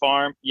at the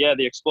farm. Yeah,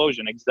 the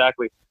explosion.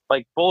 Exactly.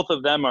 Like both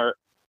of them are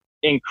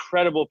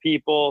incredible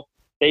people.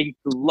 They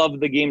love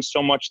the game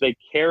so much. They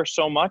care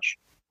so much.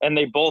 And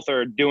they both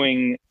are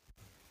doing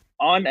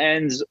on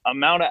ends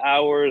amount of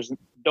hours,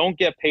 don't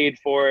get paid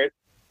for it.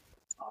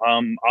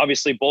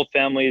 Obviously both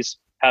families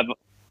have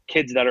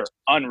kids that are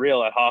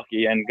unreal at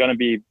hockey and going to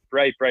be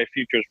bright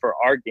futures for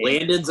our game.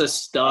 Landon's a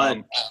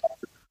stud.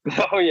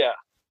 Oh yeah.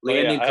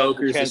 Landon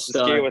Coker's a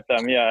stud. Skate with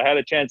them. Yeah, I had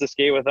a chance to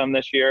skate with them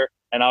this year,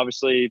 and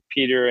obviously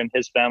Peter and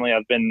his family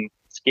I've been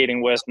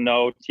skating with.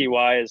 No,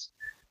 TY is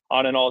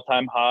on an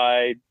all-time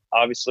high.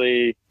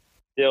 Obviously,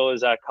 Dill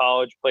is at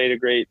college, played a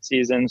great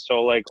season.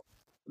 So like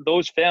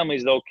those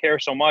families though care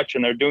so much,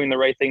 and they're doing the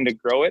right thing to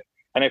grow it.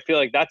 And I feel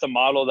like that's a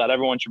model that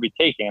everyone should be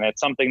taking. And it's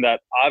something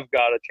that I've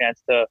got a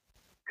chance to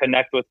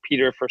connect with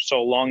Peter for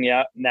so long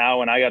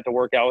now, and I got to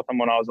work out with him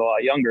when I was a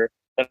lot younger,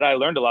 that I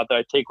learned a lot that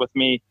I take with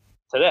me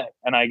today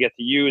and I get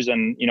to use.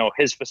 And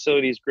his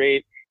facility is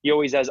great. He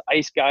always has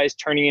ice guys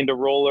turning into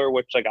roller,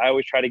 which like I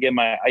always try to get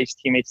my ice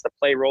teammates to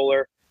play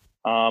roller,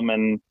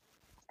 and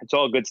it's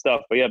all good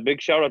stuff. But yeah,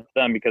 big shout out to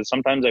them, because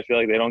sometimes I feel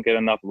like they don't get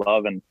enough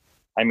love. And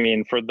I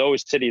mean, for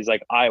those cities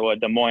like Iowa,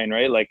 Des Moines,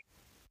 right, like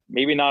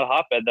maybe not a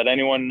hotbed that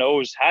anyone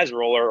knows has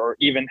roller or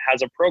even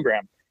has a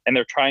program, and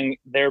they're trying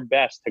their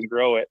best to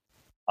grow it.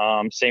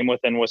 Same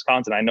within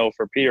Wisconsin. I know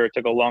for Peter it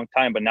took a long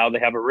time, but now they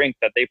have a rink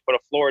that they put a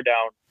floor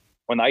down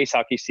when the ice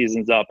hockey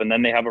season's up, and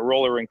then they have a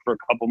roller rink for a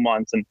couple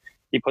months, and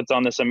he puts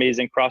on this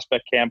amazing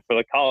prospect camp for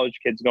the college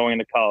kids going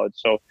into college.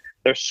 So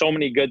there's so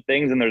many good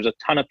things, and there's a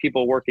ton of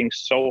people working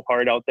so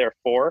hard out there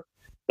for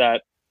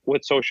that.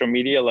 With social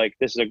media, like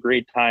this is a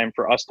great time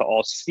for us to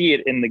all see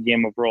it in the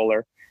game of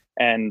roller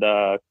and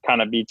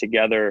kind of be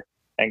together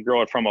and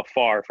grow it from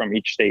afar from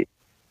each state.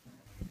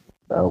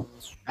 Oh,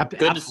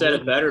 good to set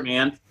it better,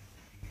 man.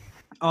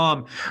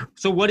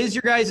 So what is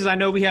your guys', I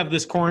know we have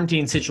this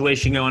quarantine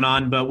situation going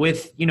on, but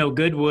with,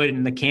 Goodwood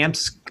and the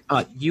camps,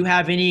 do you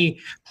have any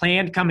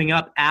planned coming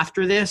up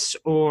after this,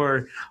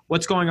 or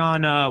what's going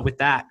on with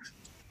that?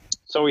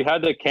 So we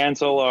had to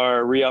cancel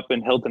our re-up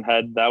in Hilton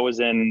Head. That was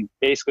in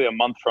basically a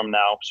month from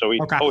now. So we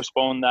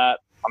postponed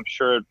that. I'm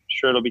sure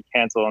it'll be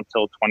canceled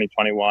until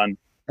 2021,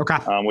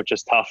 which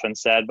is tough and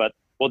sad, but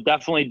we'll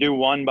definitely do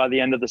one by the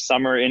end of the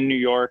summer in New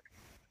York.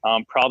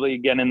 Probably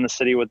again in the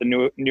city with the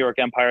New York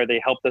Empire. They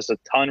helped us a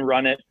ton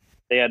run it.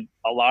 They had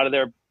a lot of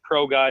their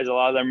pro guys, a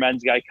lot of their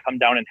men's guys come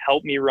down and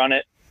help me run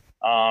it.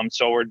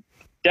 So we're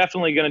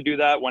definitely going to do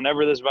that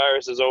whenever this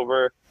virus is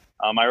over.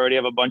 I already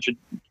have a bunch of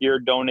gear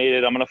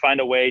donated. I'm going to find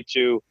a way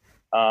to,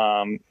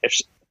 if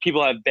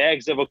people have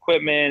bags of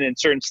equipment in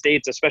certain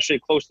states,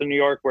 especially close to New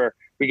York, where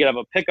we could have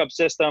a pickup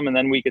system and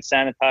then we could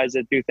sanitize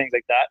it, do things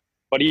like that.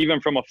 But even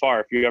from afar,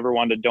 if you ever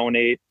wanted to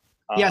donate.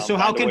 So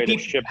how can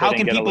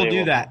people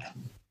do that?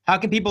 How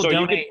can people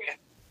donate?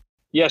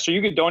 So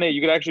you could donate.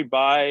 You could actually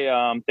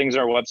buy things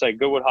on our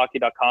website,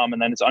 goodwoodhockey.com, and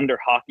then it's under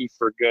Hockey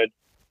for Good.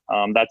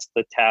 That's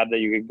the tab that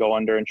you could go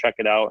under and check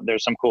it out.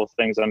 There's some cool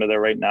things under there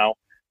right now.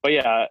 But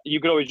yeah,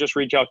 you could always just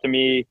reach out to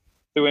me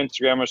through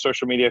Instagram or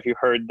social media if you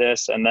heard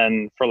this. And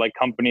then for like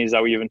companies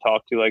that we even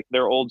talk to, like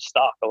their old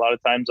stock, a lot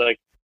of times like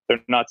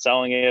they're not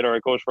selling it or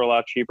it goes for a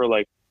lot cheaper.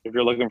 Like if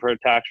you're looking for a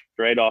tax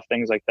write-off,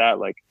 things like that,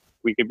 like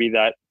we could be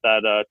that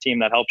team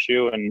that helps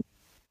you and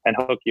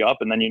hook you up,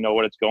 and then you know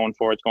what it's going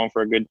for. It's going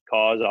for a good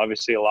cause.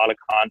 Obviously, a lot of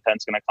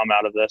content's going to come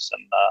out of this,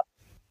 and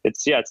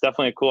it's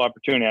definitely a cool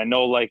opportunity. I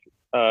know, like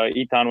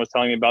Eton was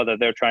telling me about that,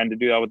 they're trying to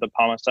do that with the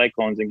Palma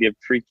Cyclones and give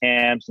free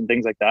camps and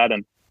things like that.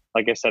 And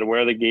like I said,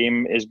 where the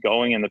game is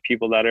going and the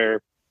people that are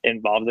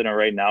involved in it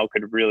right now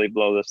could really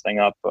blow this thing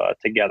up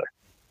together.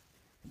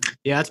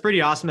 Yeah, it's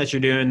pretty awesome that you're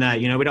doing that.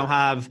 We don't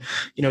have,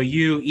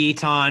 you,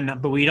 Eton,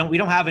 but we don't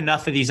have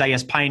enough of these, I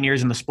guess,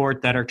 pioneers in the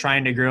sport that are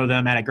trying to grow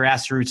them at a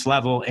grassroots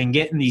level and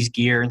getting these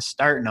gear and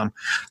starting them.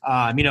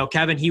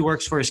 Kevin, he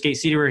works for Skate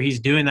City where he's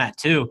doing that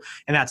too,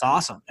 and that's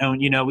awesome. And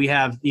we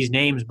have these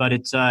names, but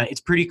it's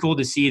pretty cool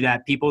to see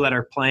that people that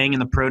are playing in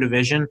the pro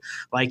division,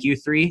 like you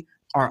three,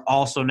 are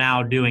also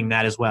now doing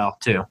that as well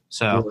too.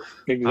 So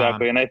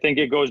exactly, and I think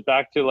it goes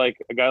back to like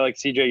a guy like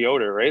CJ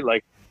Yoder, right?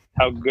 Like,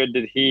 how good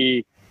did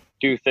he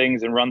do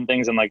things and run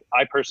things? And like,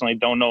 I personally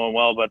don't know him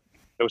well, but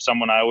it was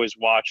someone I always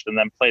watched and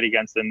then played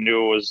against and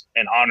knew it was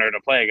an honor to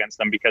play against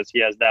him because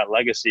he has that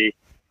legacy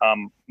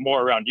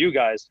more around you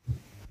guys.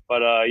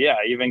 But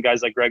even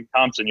guys like Greg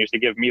Thompson used to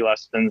give me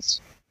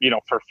lessons,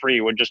 for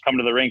free, would just come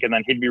to the rink and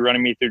then he'd be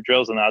running me through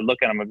drills and I'd look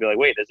at him and be like,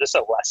 wait, is this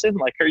a lesson?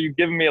 Like, are you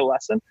giving me a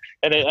lesson?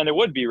 And it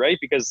would be, right?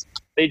 Because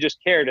they just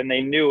cared and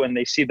they knew and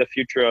they see the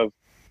future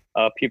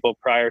of people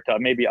prior to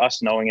maybe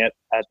us knowing it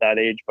at that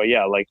age. But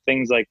yeah, like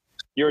things like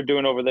you're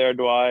doing over there,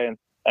 Dwight,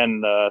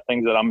 and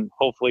things that I'm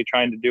hopefully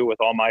trying to do with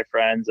all my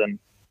friends and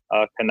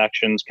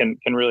connections can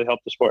really help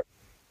the sport.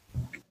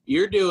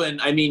 You're doing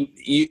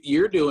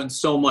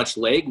so much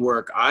leg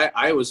work.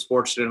 I was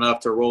fortunate enough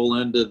to roll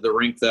into the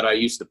rink that I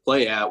used to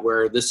play at,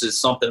 where this is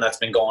something that's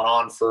been going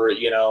on for,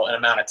 an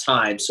amount of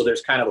time. So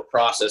there's kind of a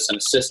process and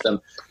a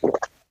system.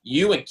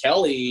 You and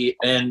Kelly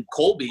and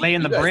Colby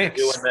laying the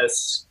bricks. Doing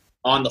this.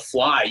 on the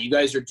fly. You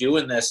guys are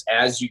doing this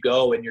as you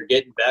go, and you're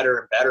getting better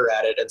and better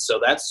at it. And so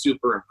that's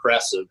super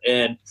impressive.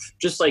 And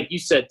just like you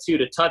said too,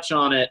 to touch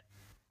on it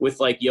with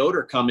like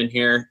Yoder coming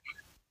here,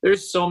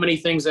 there's so many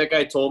things that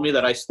guy told me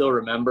that I still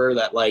remember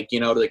that, like, you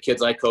know, to the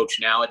kids I coach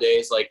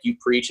nowadays, like you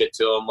preach it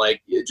to them,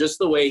 like just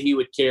the way he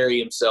would carry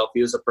himself.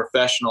 He was a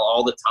professional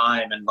all the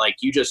time. And like,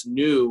 you just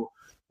knew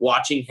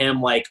watching him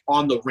like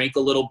on the rink a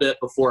little bit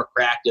before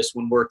practice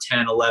when we're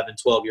 10, 11,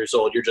 12 years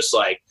old, you're just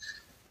like,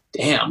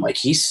 damn, like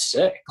he's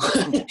sick.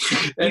 And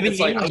it's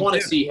like, I want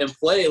to see him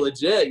play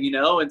legit, you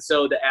know? And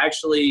so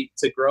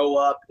to grow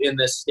up in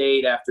this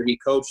state after he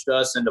coached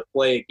us and to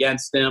play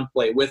against him,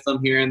 play with him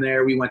here and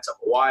there. We went to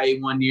Hawaii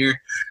one year.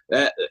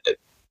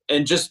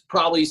 And just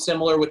probably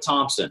similar with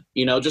Thompson,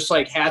 you know, just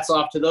like hats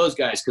off to those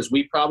guys, because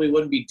we probably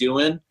wouldn't be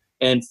doing,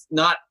 and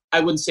not,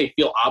 I wouldn't say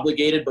feel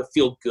obligated, but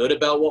feel good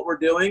about what we're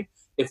doing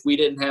if we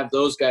didn't have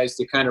those guys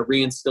to kind of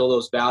reinstill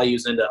those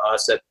values into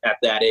us at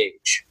that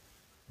age.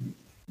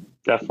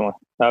 Definitely.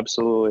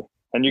 Absolutely.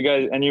 And you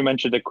guys, and you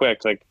mentioned it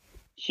quick, like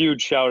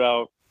huge shout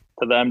out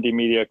to the MD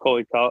Media.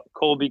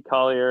 Colby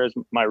Collier is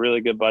my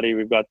really good buddy.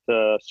 We've got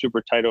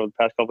super tight over the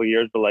past couple of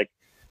years, but like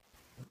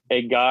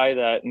a guy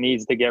that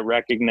needs to get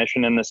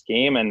recognition in this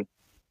game and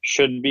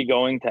should be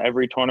going to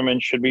every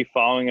tournament, should be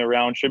following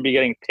around, should be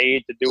getting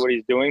paid to do what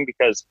he's doing,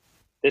 because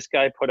this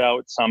guy put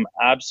out some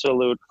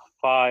absolute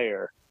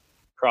fire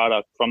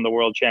product from the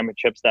World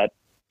Championships that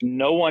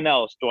no one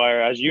else,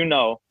 Dwyer, as you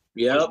know,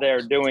 was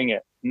there doing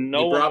it.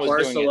 No one brought was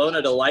doing it.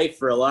 Barcelona to life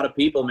for a lot of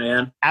people,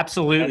 man.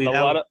 Absolutely. And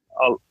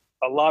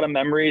a lot of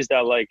memories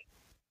that, like,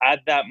 at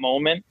that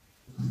moment,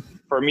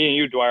 for me and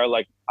you, Dwyer,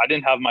 like, I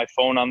didn't have my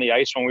phone on the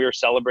ice when we were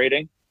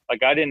celebrating.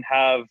 Like, I didn't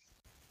have,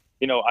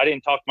 you know, I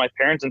didn't talk to my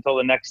parents until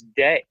the next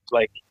day.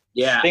 Like,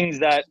 things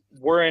that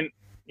weren't,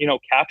 you know,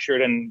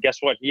 captured. And guess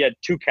what? He had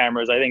 2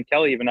 cameras. I think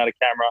Kelly even had a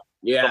camera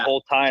the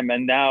whole time.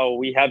 And now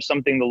we have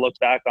something to look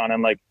back on.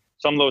 And, like,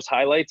 some of those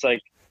highlights,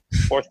 like,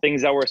 or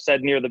things that were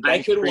said near the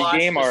bench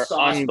pre-game are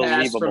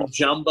unbelievable. From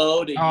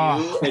Jumbo to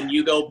you, and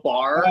you go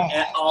bar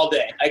all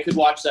day. I could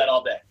watch that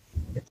all day.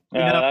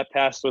 Yeah, that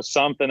pass was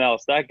something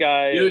else. That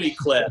guy, beauty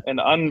clip, an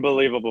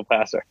unbelievable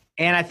passer.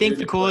 And I think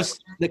the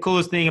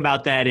coolest thing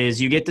about that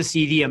is you get to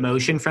see the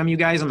emotion from you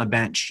guys on the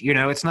bench. You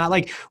know, it's not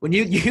like when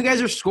you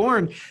guys are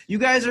scoring, you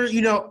guys are,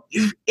 you know,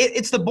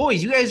 it's the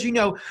boys. You guys, you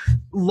know,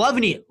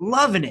 loving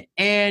it.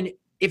 And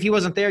if he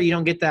wasn't there, you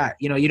don't get that.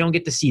 You know, you don't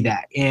get to see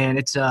that. And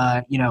it's,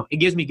 you know, it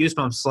gives me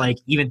goosebumps, like,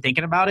 even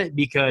thinking about it,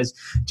 because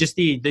just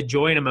the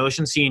joy and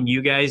emotion seeing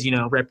you guys, you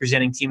know,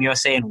 representing Team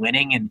USA and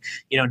winning, and,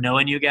 you know,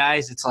 knowing you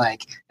guys, it's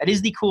like, that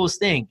is the coolest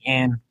thing.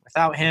 And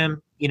without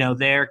him, you know,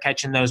 there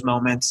catching those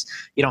moments,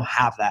 you don't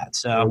have that.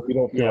 So we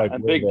don't feel like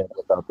we're there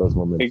without those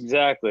moments.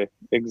 Exactly.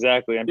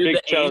 And Dude, big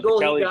shout out to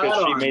Kelly,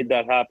 because she made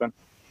that happen.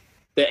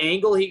 The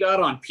angle he got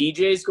on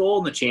PJ's goal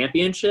in the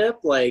championship,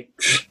 like,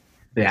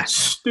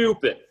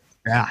 stupid.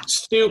 Yeah,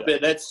 stupid.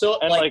 That's so.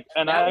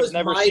 And I've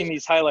never seen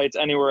these highlights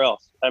anywhere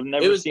else. I've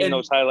never seen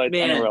those highlights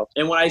anywhere else.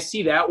 And when I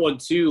see that one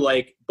too,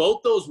 like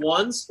both those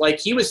ones, like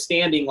he was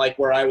standing like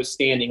where I was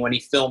standing when he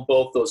filmed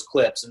both those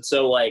clips, and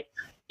so like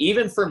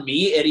even for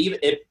me,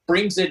 it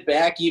brings it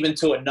back even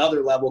to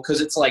another level, because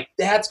it's like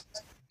that's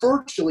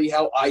virtually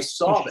how I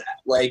saw that,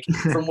 like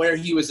from where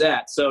he was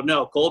at. So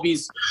no,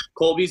 Colby's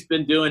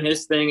been doing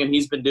his thing, and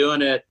he's been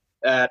doing it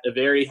at a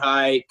very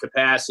high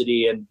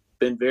capacity, and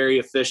been very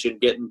efficient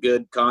getting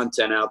good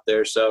content out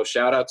there. So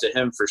shout out to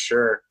him for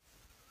sure.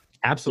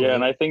 Absolutely. Yeah,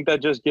 and I think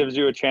that just gives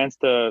you a chance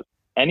to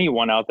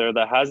anyone out there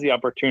that has the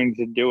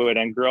opportunity to do it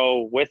and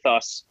grow with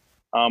us.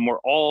 We're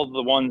all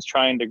the ones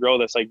trying to grow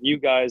this. Like you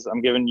guys, I'm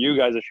giving you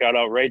guys a shout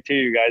out right to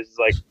you guys. It's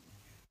like,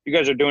 you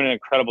guys are doing an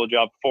incredible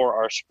job for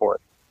our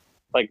sport.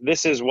 Like,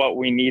 this is what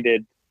we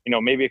needed, you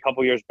know, maybe a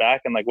couple years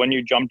back. And like when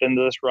you jumped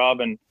into this, Rob,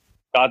 and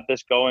got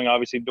this going,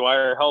 obviously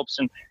Dwyer helps,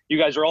 and you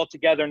guys are all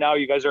together now.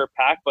 You guys are a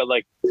pack, but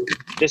like,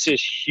 this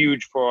is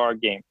huge for our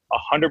game.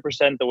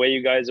 100% the way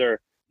you guys are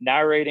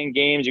narrating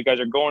games. You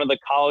guys are going to the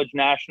college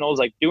nationals,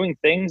 like doing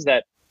things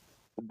that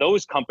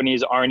those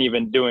companies aren't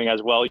even doing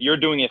as well. You're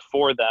doing it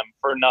for them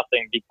for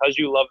nothing, because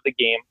you love the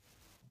game.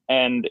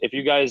 And if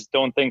you guys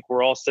don't think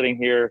we're all sitting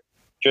here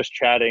just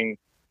chatting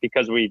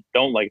because we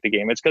don't like the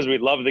game, it's because we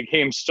love the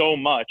game so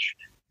much.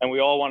 And we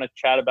all want to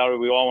chat about it.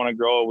 We all want to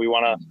grow. We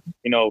want to,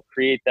 you know,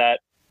 create that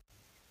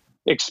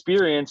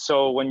experience.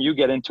 So when you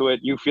get into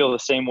it, you feel the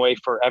same way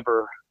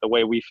forever, the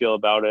way we feel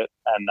about it.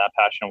 And that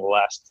passion will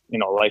last, you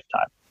know, a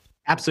lifetime.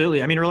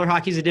 Absolutely. I mean, roller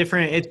hockey is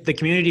the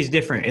community is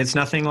different. It's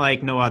nothing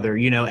like no other.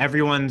 You know,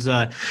 everyone's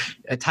a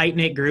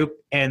tight-knit group,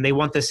 and they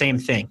want the same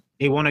thing.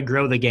 They want to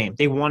grow the game.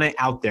 They want it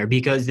out there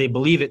because they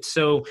believe it.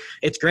 So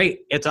it's great.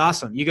 It's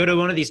awesome. You go to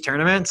one of these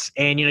tournaments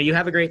and, you know, you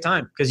have a great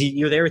time because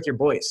you're there with your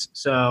boys.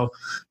 So,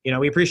 you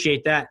know, we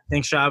appreciate that.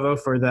 Thanks, Chavo,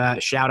 for the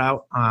shout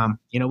out.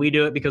 You know, we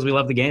do it because we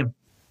love the game.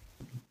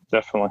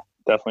 Definitely.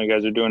 You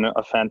guys are doing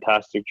a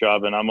fantastic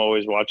job. And I'm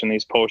always watching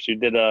these posts. You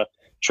did a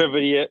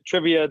trivia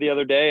the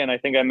other day, and I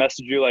think I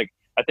messaged you, like,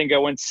 I think I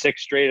went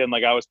 6 straight, and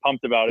like I was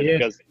pumped about it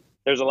because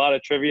there's a lot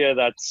of trivia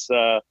that's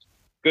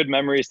good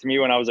memories to me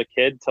when I was a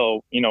kid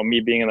till, me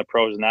being in the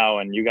pros now.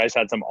 And you guys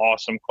had some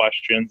awesome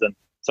questions and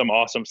some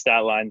awesome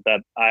stat lines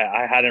that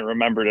I hadn't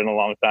remembered in a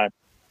long time.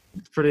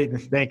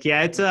 Thank you.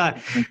 Yeah,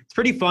 it's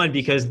pretty fun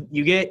because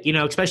you get,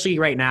 especially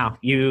right now,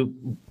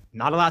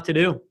 not a lot to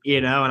do,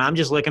 and I'm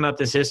just looking up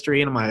this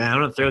history and I'm like, I'm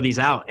going to throw these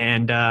out.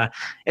 And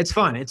it's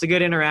fun. It's a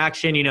good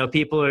interaction.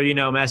 People are,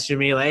 messaging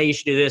me like, hey, you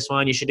should do this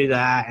one, you should do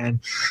that. And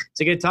it's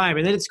a good time.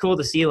 And then it's cool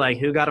to see like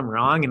who got them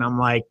wrong. And I'm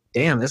like,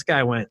 damn, this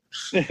guy went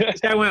offers, but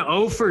it's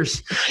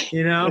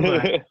all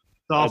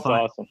That's fun.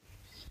 Awesome.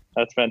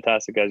 That's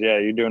fantastic, guys. Yeah,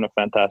 you're doing a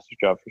fantastic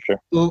job for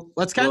sure. Well,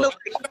 let's kind of,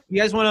 you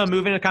guys want to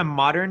move into kind of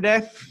modern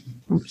day?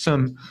 Want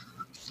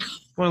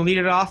to lead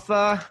it off,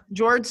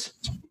 George?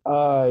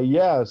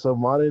 Yeah, so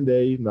modern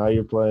day, now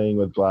you're playing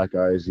with black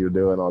eyes, you're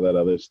doing all that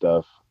other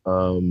stuff.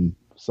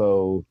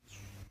 So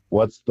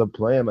what's the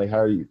plan? Like,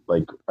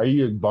 are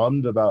you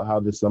bummed about how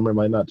this summer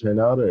might not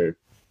turn out, or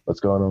what's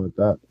going on with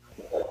that?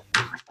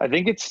 I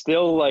think it's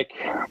still like,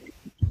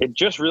 it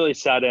just really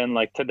sat in.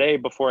 Like today,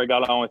 before I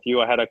got on with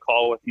you, I had a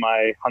call with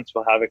my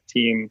Huntsville Havoc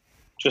team,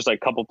 just like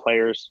a couple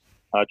players,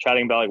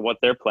 chatting about like what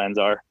their plans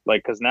are.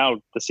 Like, cause now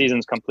the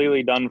season's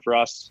completely done for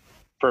us.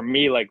 For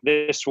me, like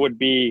this would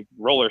be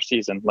roller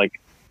season. Like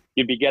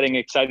you'd be getting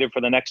excited for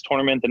the next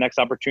tournament, the next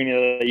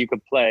opportunity that you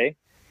could play.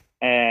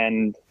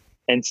 And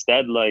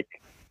instead, like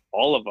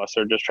all of us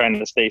are just trying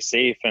to stay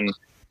safe and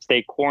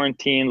stay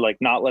quarantined, like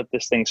not let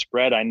this thing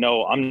spread. I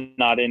know I'm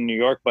not in New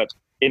York, but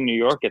in New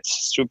York,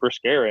 it's super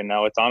scary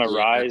now. It's on a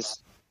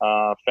rise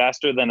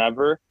faster than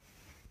ever.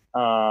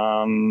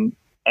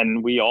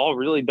 And we all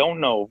really don't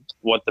know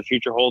what the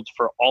future holds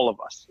for all of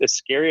us. As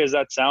scary as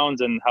that sounds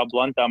and how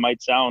blunt that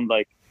might sound,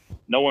 like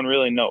no one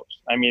really knows.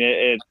 I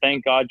mean,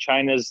 thank God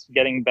China's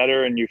getting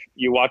better, and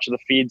you watch the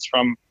feeds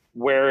from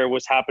where it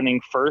was happening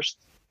first,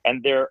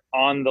 and they're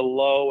on the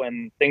low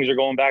and things are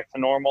going back to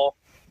normal.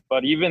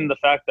 But even the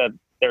fact that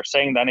they're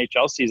saying the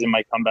NHL season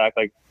might come back,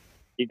 like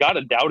you got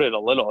to doubt it a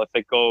little. If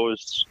it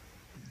goes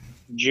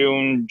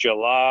June,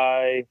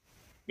 July,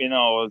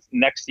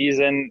 next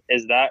season,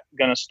 is that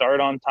going to start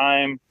on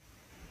time?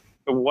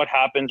 What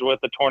happens with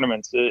the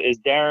tournaments? Is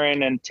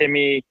Darren and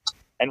Timmy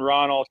and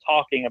Ron all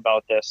talking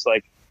about this?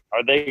 Like,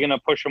 are they going to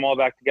push them all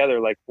back together?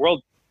 Like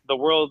the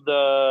World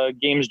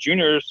Games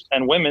Juniors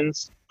and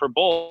Women's for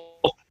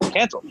both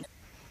canceled.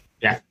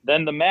 Yeah.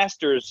 Then the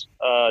Masters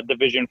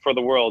division for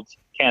the World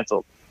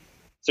canceled.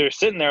 So you're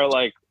sitting there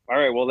like, all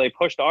right, well, they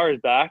pushed ours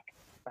back.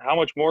 How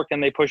much more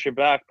can they push it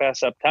back past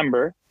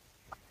September?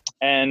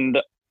 And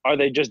are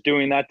they just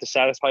doing that to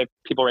satisfy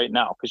people right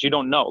now? Because you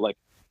don't know. Like,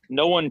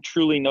 no one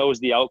truly knows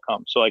the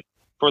outcome. So, like,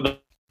 for the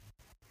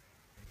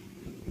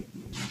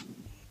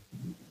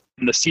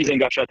season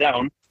got shut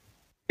down,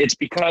 it's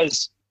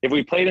because if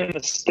we played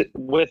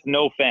with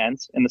no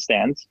fans in the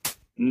stands,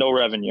 no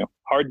revenue,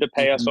 hard to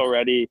pay us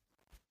already.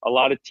 A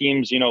lot of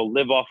teams,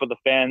 live off of the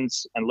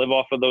fans and live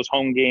off of those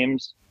home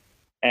games.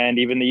 And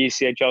even the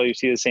ECHL, you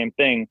see the same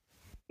thing.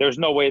 There's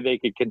no way they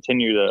could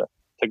continue to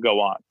go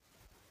on.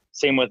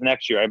 Same with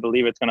next year. I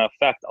believe it's going to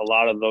affect a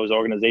lot of those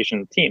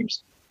organizations'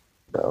 teams.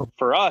 No.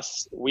 For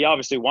us, we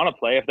obviously want to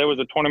play. If there was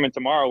a tournament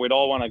tomorrow, we'd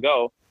all want to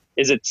go.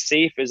 Is it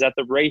safe? Is that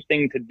the right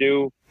thing to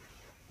do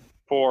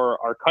for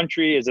our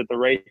country? Is it the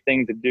right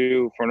thing to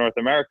do for North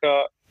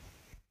America?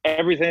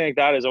 Everything like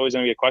that is always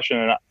going to be a question.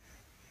 And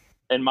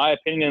in my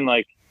opinion,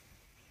 like,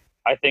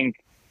 I think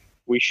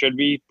we should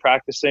be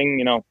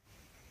practicing,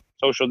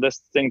 social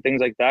distancing, things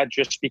like that,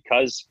 just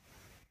because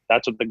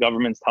that's what the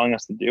government's telling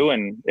us to do.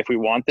 And if we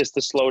want this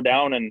to slow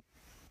down,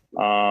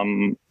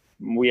 and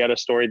we had a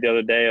story the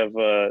other day of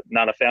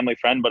not a family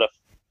friend, but a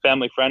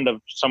family friend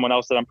of someone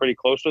else that I'm pretty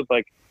close with,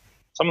 like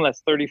someone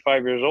that's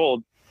 35 years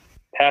old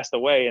passed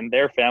away in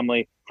their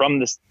family from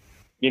this,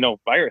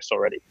 virus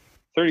already.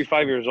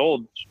 35 years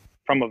old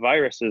from a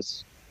virus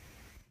it's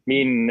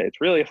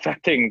really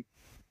affecting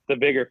the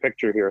bigger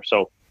picture here.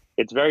 So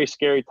it's very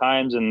scary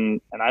times.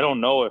 And I don't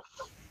know if,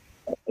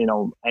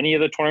 any of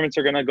the tournaments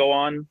are going to go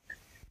on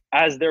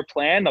as they're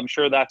planned. I'm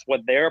sure that's what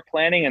they're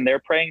planning and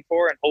they're praying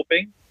for and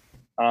hoping.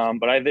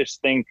 But I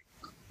just think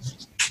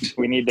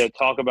we need to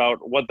talk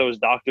about what those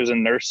doctors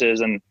and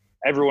nurses and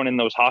everyone in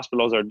those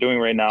hospitals are doing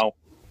right now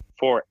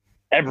for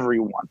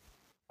everyone.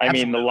 I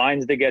mean, the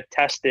lines to get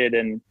tested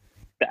and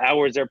the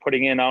hours they're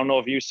putting in. I don't know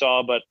if you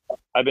saw, but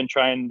I've been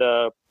trying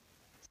to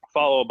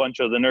follow a bunch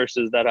of the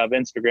nurses that have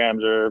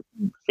Instagrams or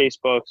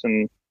Facebooks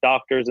and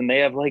doctors, and they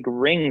have like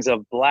rings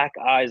of black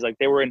eyes, like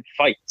they were in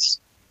fights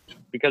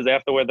because they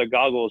have to wear the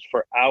goggles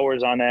for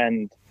hours on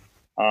end,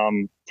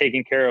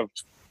 taking care of,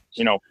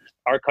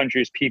 our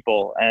country's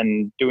people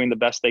and doing the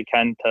best they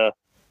can to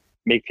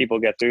make people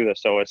get through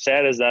this. So as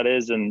sad as that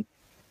is, and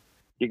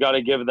you got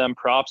to give them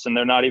props, and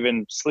they're not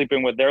even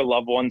sleeping with their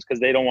loved ones because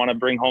they don't want to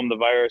bring home the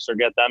virus or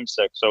get them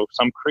sick. So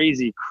some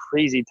crazy,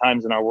 crazy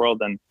times in our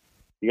world, and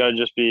you got to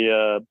just be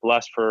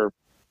blessed for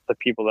the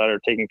people that are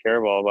taking care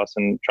of all of us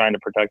and trying to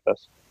protect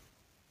us.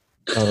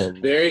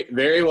 Very,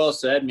 very well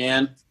said,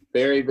 man.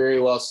 Very, very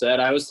well said.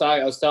 I was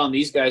telling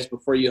these guys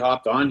before you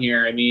hopped on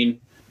here. I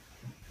mean,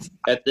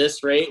 at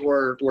this rate,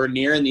 we're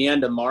nearing the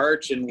end of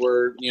March, and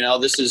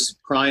this is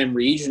prime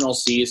regional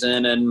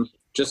season. And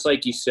just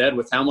like you said,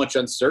 with how much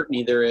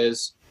uncertainty there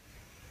is,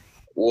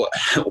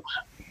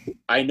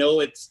 I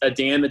know it's a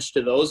damage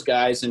to those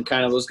guys and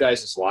kind of those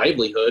guys'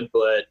 livelihood,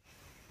 but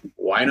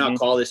why not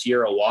call this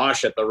year a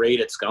wash at the rate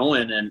it's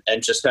going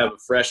and just have a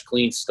fresh,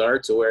 clean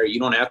start to where you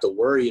don't have to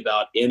worry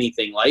about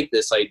anything like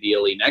this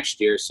ideally next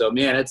year. So,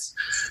 man,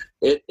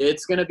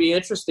 it's going to be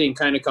interesting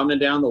kind of coming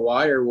down the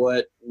wire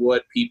what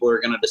people are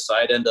going to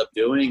decide to end up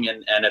doing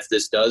and if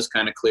this does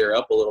kind of clear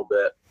up a little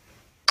bit.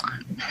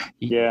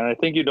 Yeah, and I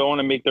think you don't want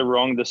to make the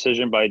wrong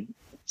decision by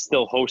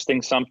still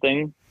hosting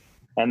something,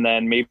 and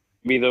then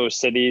maybe those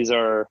cities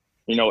are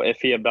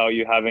iffy about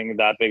you having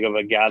that big of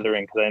a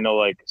gathering, because I know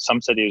like some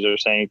cities are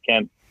saying you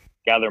can't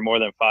gather more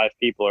than 5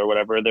 people or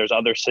whatever. There's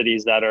other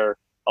cities that are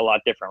a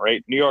lot different,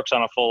 right? New York's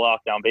on a full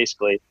lockdown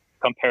basically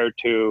compared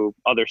to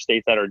other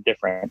states that are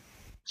different.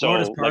 So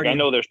like I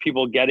know there's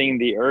people getting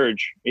the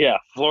urge. Yeah,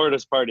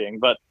 Florida's partying,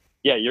 but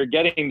yeah, you're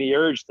getting the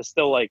urge to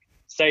still like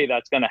say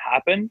that's going to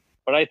happen.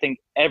 But I think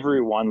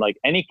everyone, like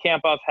any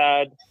camp I've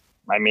had,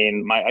 I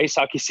mean, my ice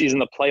hockey season,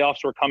 the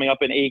playoffs were coming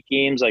up in 8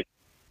 games, like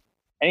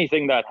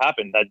anything that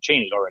happened, that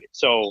changed already.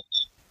 So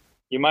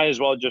you might as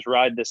well just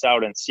ride this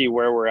out and see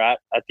where we're at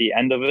the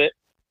end of it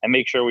and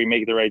make sure we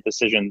make the right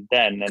decision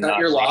then and cut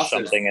not rush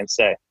something and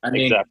say.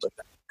 Exactly.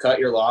 Cut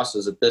your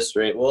losses at this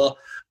rate. Well,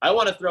 I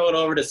want to throw it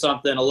over to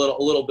something a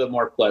little bit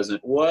more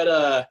pleasant.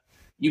 What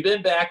you've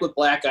been back with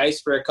Black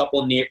Ice for a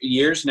couple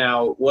years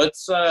now.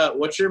 What's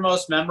your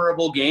most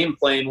memorable game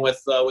playing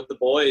with the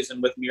boys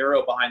and with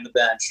Miro behind the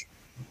bench?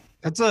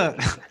 That's a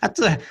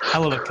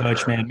hell of a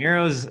coach, man.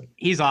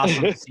 He's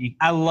awesome to see.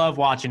 I love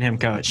watching him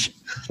coach.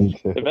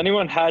 If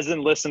anyone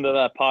hasn't listened to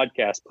that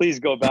podcast, please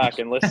go back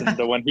and listen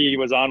to when he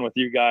was on with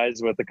you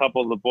guys with a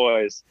couple of the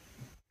boys,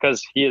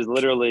 because he is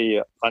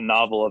literally a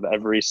novel of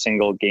every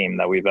single game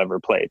that we've ever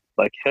played.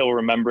 Like he'll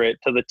remember it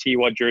to the T,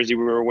 what jersey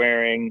we were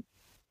wearing,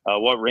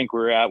 what rink we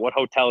were at, what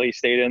hotel he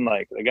stayed in.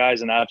 Like the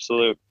guy's an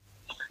absolute.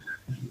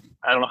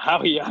 I don't know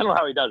how he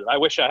does it. I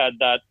wish I had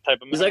that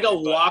type of. He's like a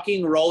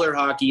walking roller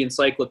hockey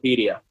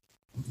encyclopedia.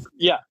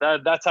 Yeah,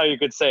 that's how you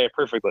could say it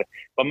perfectly.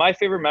 But my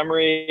favorite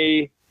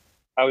memory,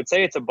 I would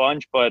say it's a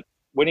bunch, but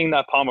winning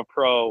that Palma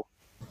Pro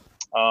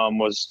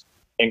was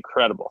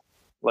incredible.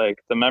 Like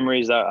the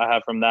memories that I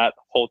have from that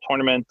whole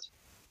tournament,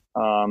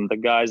 the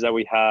guys that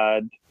we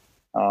had,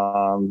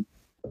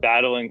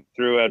 battling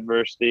through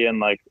adversity and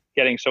like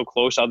getting so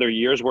close other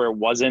years where it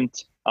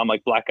wasn't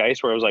like Black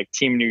Ice, where it was like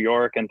Team New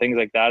York and things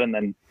like that. And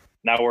then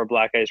now we're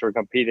Black Ice, we're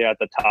competing at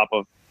the top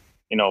of,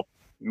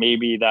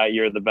 maybe that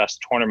year, the best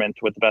tournament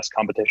with the best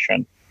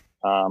competition.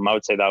 I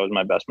would say that was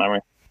my best memory.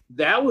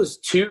 That was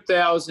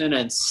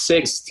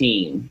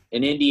 2016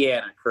 in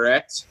Indiana,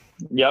 correct?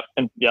 Yep.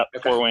 Okay.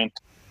 Fort Wayne.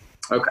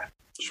 Okay.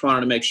 Just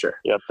wanted to make sure.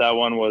 Yep. That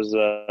one was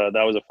a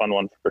fun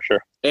one for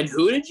sure. And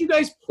who did you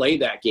guys play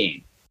that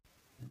game?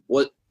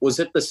 Was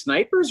it the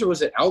Snipers or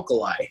was it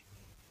Alkali?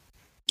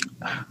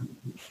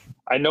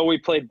 I know we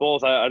played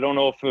both. I don't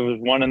know if it was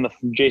one in the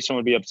 – Jason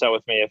would be upset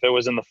with me if it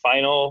was in the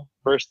final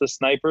versus the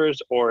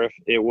Snipers or if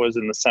it was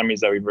in the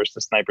semis that we versed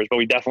the Snipers. But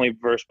we definitely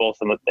versed both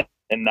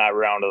in that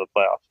round of the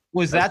playoffs.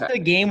 Was that the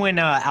game when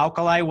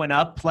Alkali went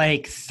up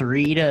like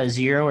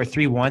 3-0 or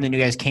 3-1 and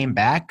you guys came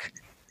back?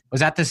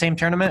 Was that the same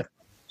tournament?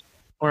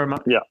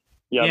 Yeah,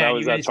 that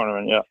was that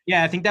tournament, yeah.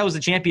 Yeah, I think that was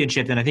the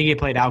championship then. I think he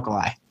played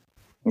Alkali.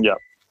 Yeah,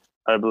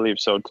 I believe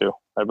so too.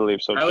 That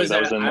was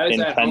an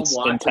intense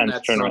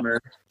tournament. Summer.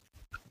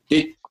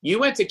 You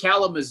went to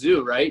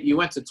Kalamazoo, right? You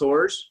went to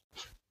tours?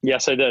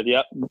 Yes, I did.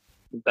 Yep.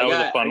 That was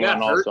a fun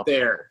one also. I got hurt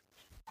there.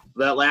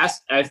 That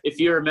last, if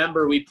you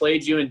remember, we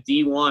played you in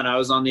D1. I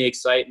was on the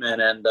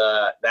Excitement, and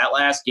that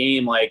last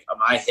game, like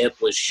my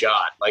hip was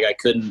shot. Like I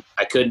couldn't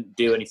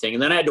do anything,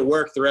 and then I had to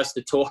work the rest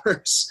of the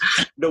tours,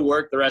 to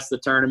work the rest of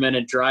the tournament,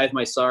 and drive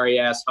my sorry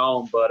ass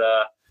home. But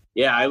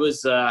yeah, I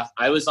was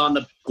on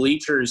the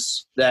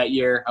bleachers that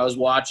year. I was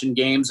watching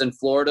games in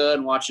Florida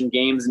and watching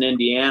games in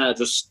Indiana.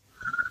 Just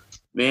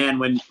man,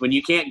 when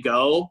you can't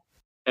go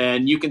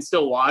and you can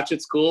still watch,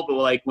 it's cool. But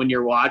like when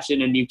you're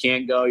watching and you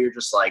can't go, you're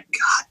just like,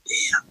 God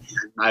damn,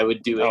 man, I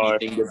would do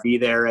anything to be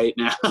there right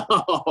now.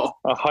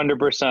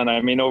 100%. I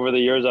mean, over the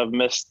years, I've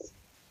missed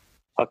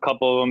a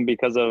couple of them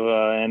because of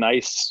an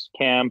ice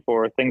camp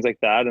or things like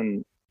that.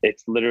 And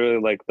it's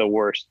literally like the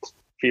worst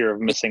fear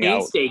of missing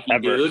out ever.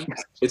 Dude.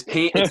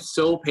 It's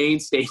so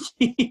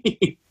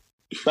painstaking.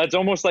 That's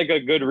almost like a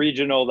good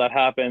regional that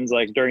happens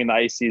like during the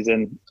ice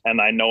season,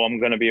 and I know I'm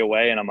going to be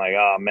away, and I'm like,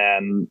 oh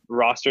man,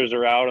 rosters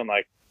are out, and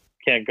like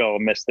can't go,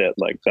 missed it,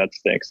 like that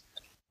stinks.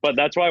 But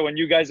that's why when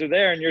you guys are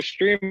there and you're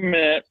streaming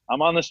it,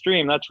 I'm on the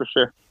stream, that's for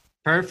sure.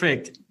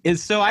 Perfect.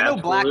 So I know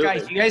Black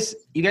Ice,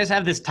 you guys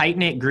have this tight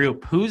knit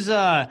group. Who's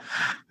the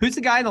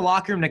guy in the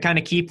locker room to kind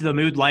of keep the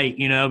mood light?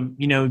 You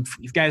you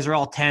guys are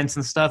all tense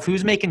and stuff.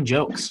 Who's making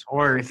jokes,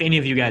 or if any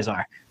of you guys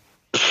are?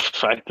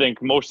 I think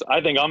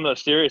I'm the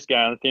serious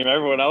guy on the team.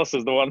 Everyone else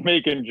is the one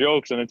making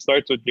jokes, and it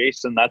starts with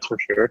Jason, that's for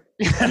sure.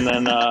 And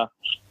then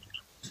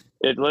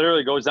it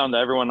literally goes down to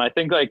everyone. I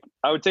think like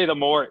I would say the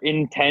more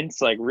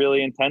intense, like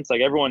really intense,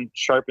 like everyone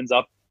sharpens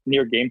up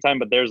near game time,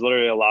 but there's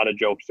literally a lot of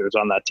jokesters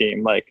on that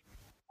team. Like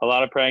a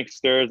lot of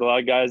pranksters, a lot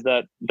of guys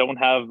that don't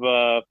have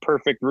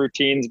perfect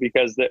routines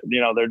because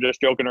they're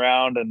just joking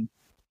around and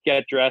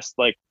get dressed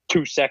like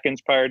 2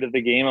 seconds prior to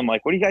the game. I'm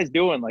like, what are you guys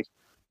doing? Like,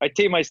 I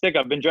tape my stick.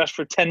 I've been dressed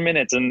for 10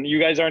 minutes and you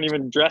guys aren't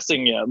even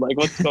dressing yet. Like,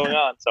 what's going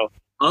on? So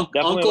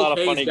definitely a lot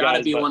of funny guys. Uncle K's got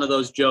to be one of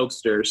those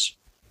jokesters.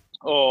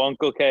 Oh,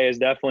 Uncle K is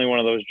definitely one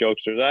of those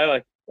jokesters.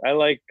 I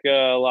like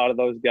a lot of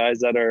those guys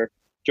that are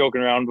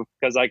joking around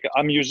because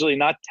I'm usually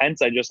not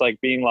tense. I just like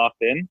being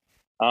locked in.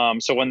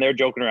 So when they're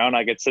joking around,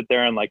 I could sit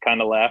there and like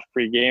kind of laugh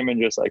pregame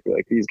and just like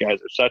these guys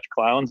are such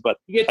clowns. But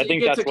I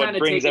think that's what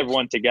brings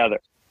everyone together.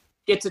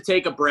 Get to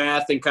take a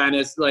breath and kind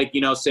of like,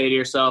 say to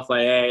yourself,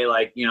 like, hey,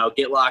 like,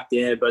 get locked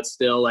in, but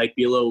still like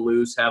be a little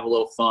loose, have a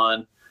little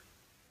fun.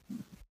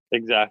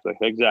 Exactly.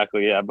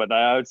 Yeah. But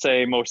I would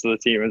say most of the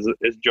team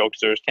is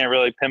jokesters. Can't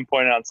really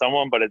pinpoint it on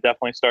someone, but it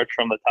definitely starts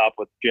from the top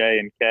with Jay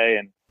and Kay.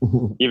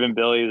 And even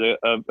Billy's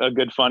a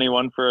good funny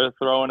one for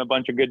throwing a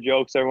bunch of good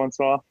jokes every once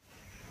in a while.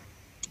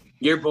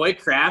 Your boy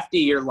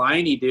Crafty, your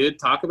liney, dude.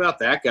 Talk about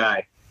that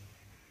guy.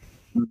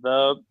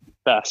 The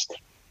best.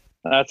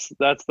 That's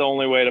the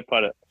only way to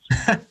put it.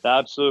 The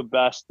absolute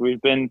best.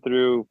 We've been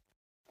through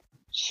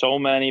so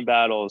many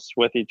battles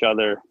with each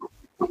other.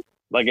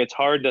 Like, it's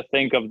hard to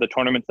think of the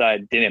tournaments that I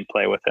didn't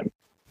play with him.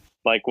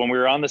 Like, when we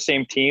were on the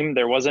same team,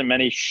 there wasn't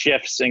many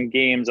shifts in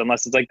games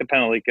unless it's like the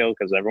penalty kill,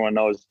 because everyone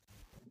knows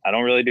I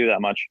don't really do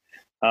that much.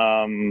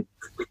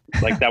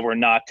 Like, that we're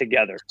not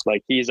together.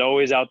 Like, he's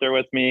always out there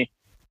with me.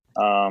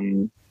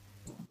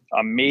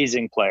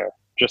 Amazing player.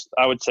 Just,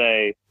 I would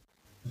say,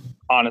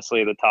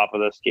 honestly, the top of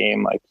this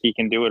game. Like, he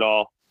can do it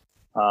all.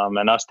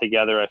 And us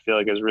together, I feel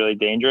like, is really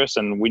dangerous.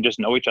 And we just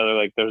know each other.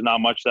 Like, there's not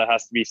much that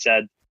has to be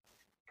said.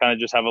 Kind of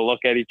just have a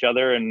look at each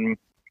other and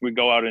we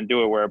go out and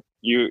do it, where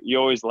you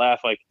always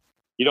laugh. Like,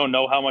 you don't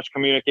know how much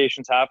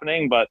communication's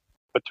happening, but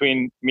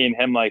between me and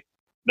him, like,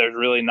 there's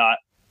really not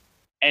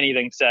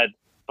anything said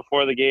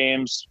before the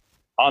games,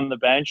 on the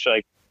bench.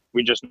 Like,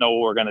 we just know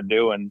what we're going to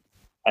do and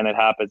it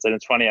happens. And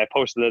it's funny, I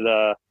posted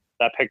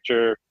that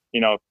picture,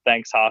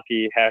 thanks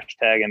hockey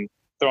hashtag, and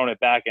throwing it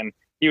back, and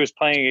he was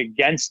playing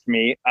against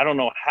me. I don't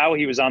know how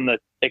he was on the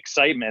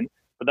excitement,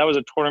 but that was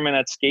a tournament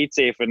at Skate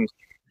Safe, and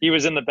he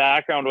was in the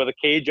background with a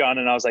cage on,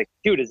 and I was like,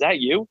 dude, is that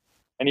you?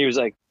 And he was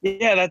like,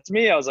 yeah, that's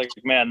me. I was like,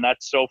 man,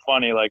 that's so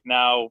funny. Like,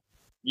 now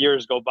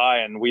years go by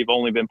and we've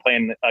only been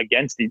playing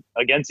against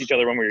each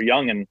other when we were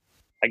young. And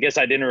I guess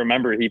I didn't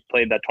remember he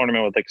played that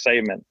tournament with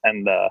excitement,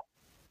 and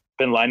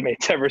been line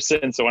mates ever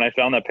since. So when I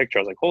found that picture,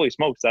 I was like, holy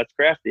smokes, that's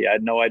Crafty. I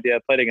had no idea I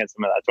played against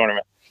him at that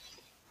tournament.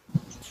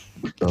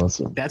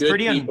 Awesome. That's Good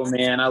pretty people,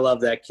 man. I love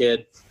that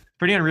kid.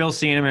 Pretty unreal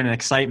seeing him in an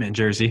excitement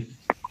jersey.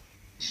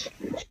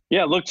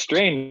 Yeah, it looked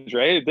strange,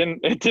 right?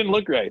 It didn't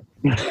look right.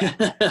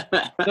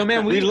 So,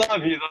 man, we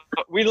love you.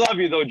 We love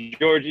you, though,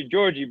 Georgie.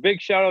 Georgie, big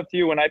shout out to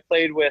you when I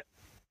played with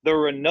the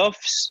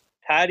Renuffs,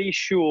 Patty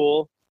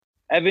Schul,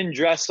 Evan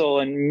Dressel,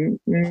 and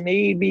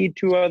maybe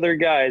 2 other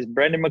guys.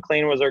 Brendan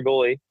McLean was our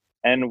goalie.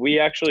 And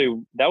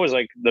that was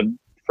like the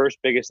first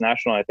biggest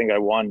national I think I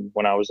won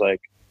when I was like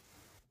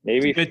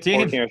maybe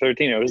 14 or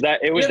 13. It was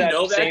that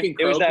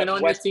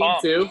on West your team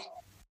Palm too?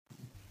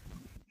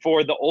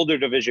 For the older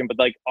division, but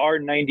like our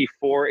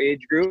 94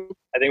 age group,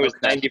 I think it was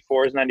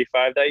 94s,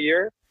 95 that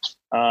year.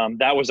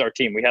 That was our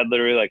team. We had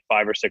literally like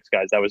 5 or 6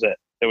 guys. That was it.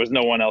 There was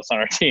no one else on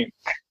our team.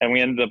 And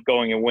we ended up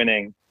going and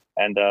winning.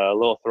 And a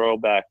little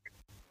throwback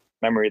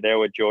memory there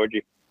with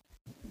Georgie.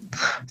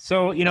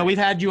 So, we've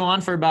had you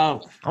on for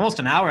about almost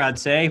an hour, I'd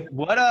say.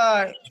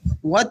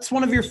 What's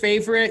one of your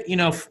favorite,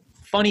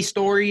 funny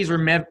stories or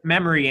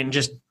memory in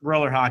just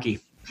roller hockey?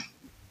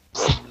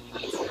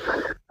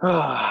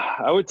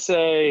 I would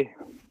say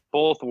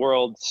both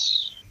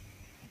worlds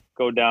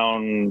go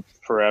down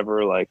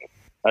forever, like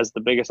as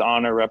the biggest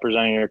honor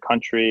representing your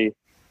country,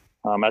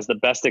 as the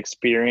best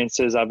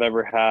experiences I've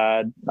ever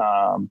had,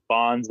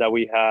 bonds that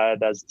we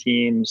had as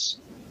teams,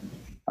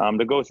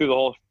 to go through the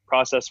whole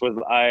process with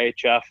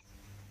IHF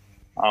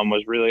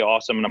was really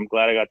awesome. And I'm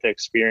glad I got to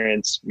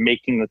experience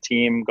making the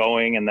team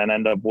going and then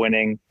end up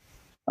winning,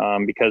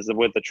 because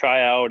with the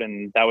tryout,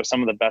 and that was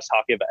some of the best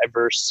hockey I've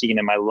ever seen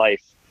in my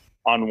life,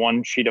 on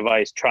one sheet of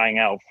ice, trying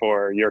out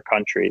for your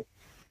country.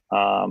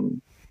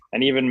 And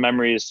even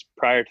memories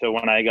prior to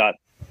when I got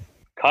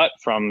cut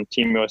from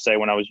Team USA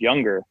when I was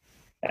younger.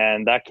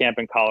 And that camp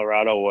in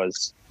Colorado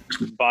was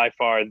by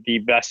far the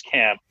best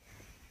camp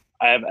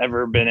I have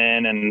ever been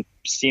in, and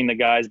seen the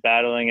guys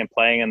battling and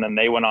playing, and then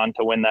they went on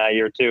to win that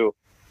year too.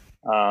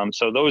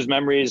 So those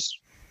memories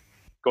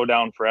go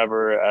down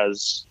forever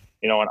as,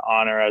 an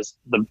honor, as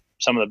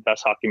some of the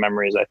best hockey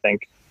memories I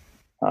think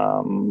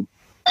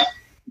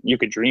you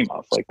could dream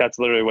of. Like, that's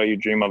literally what you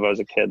dream of as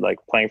a kid, like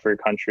playing for your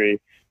country,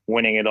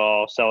 winning it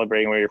all,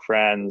 celebrating with your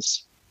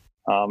friends.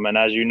 And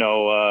as you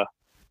know,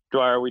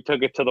 Dwyer, we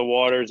took it to the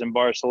waters in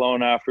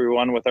Barcelona after we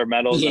won with our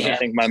medals. Yeah. And I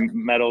think my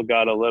medal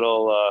got a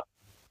little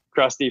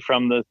crusty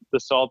from the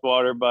salt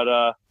water,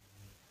 but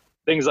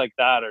things like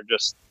that are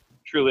just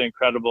truly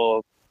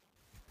incredible.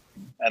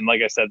 And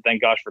like I said,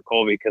 thank gosh for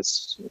Colby,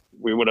 because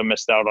we would have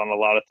missed out on a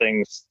lot of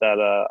things that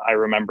I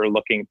remember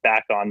looking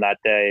back on that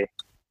day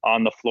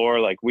on the floor.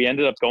 Like we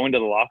ended up going to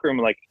the locker room,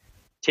 like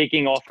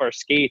taking off our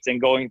skates and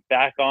going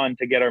back on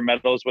to get our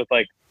medals with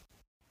like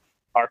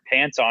our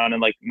pants on,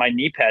 and like my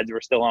knee pads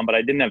were still on, but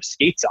I didn't have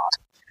skates on.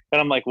 And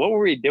I'm like, what were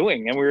we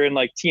doing? And we were in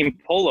like team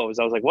polos.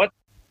 I was like, what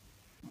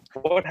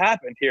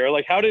happened here?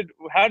 Like, how did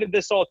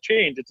this all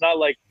change? It's not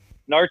like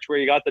Narch where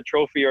you got the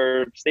trophy,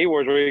 or State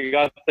Wars where you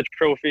got the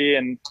trophy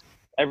and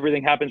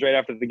everything happens right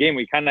after the game.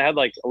 We kind of had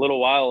like a little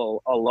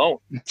while alone.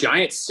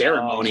 Giant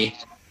ceremony.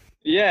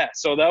 Yeah.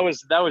 So that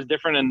was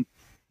different. And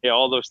yeah,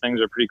 all those things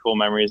are pretty cool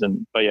memories.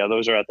 But yeah,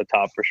 those are at the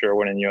top for sure,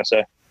 winning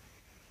USA.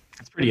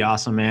 It's pretty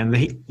awesome, man.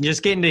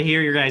 Just getting to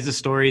hear your guys'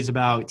 stories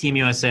about Team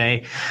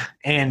USA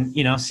and,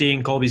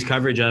 seeing Colby's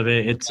coverage of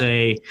it. It's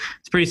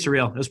pretty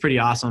surreal. It was pretty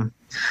awesome.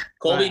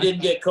 Colby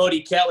didn't get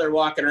Cody Kettler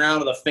walking around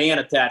with a fan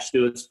attached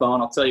to his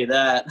phone. I'll tell you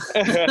that.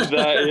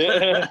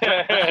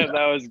 That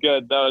was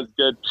good.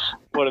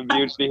 What a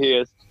beauty he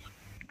is.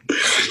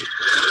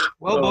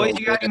 Well, boys,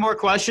 you got any more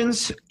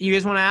questions you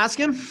guys want to ask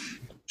him?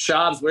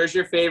 Shabs, where's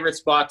your favorite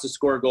spot to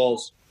score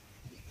goals?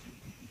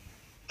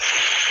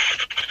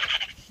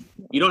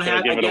 You don't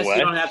have. I guess you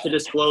don't have to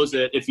disclose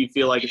it if you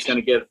feel like it's going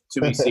to give too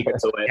many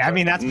secrets away. Yeah, I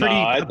mean, that's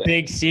a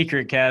big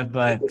secret, Kev.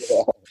 But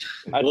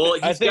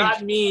he's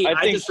got me.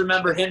 I just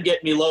remember him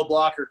getting me low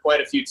blocker quite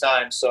a few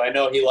times, so I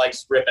know he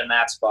likes ripping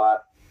that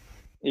spot.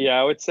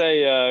 Yeah, I would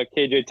say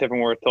KJ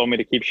Tiffenworth told me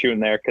to keep shooting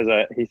there because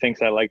he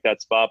thinks I like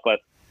that spot. But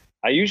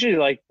I usually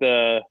like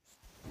the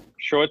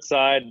short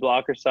side,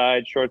 blocker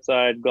side, short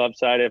side, glove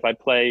side. If I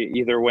play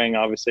either wing,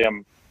 obviously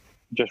I'm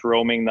just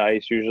roaming the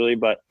ice usually,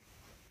 but.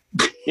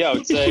 Yeah, I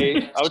would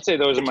say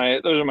those are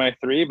my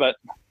three, but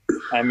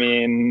I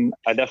mean,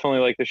 I definitely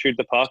like to shoot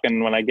the puck,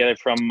 and when I get it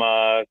from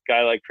a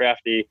guy like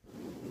Crafty,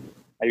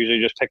 I usually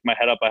just pick my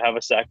head up. I have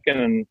a second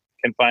and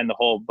can find the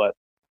hole, but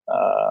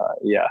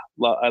yeah,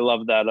 I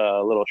love that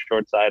little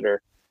short side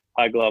or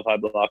high glove, high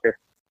blocker.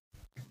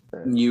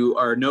 You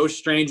are no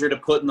stranger to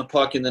putting the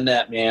puck in the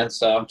net, man.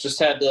 So just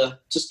had to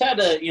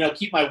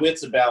keep my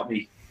wits about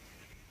me.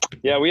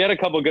 Yeah, we had a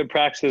couple good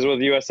practices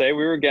with USA.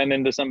 We were getting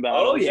into some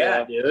battles. Oh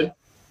yeah, dude.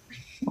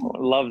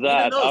 Love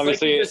that.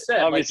 Obviously, it's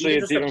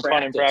even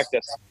fun in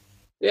practice.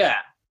 Yeah,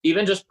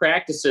 even just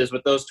practices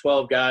with those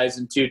 12 guys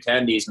and 2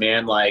 tendies,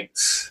 man. Like,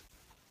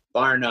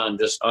 bar none,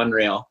 just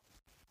unreal.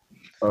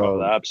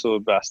 The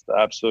absolute best. The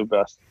absolute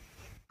best.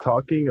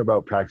 Talking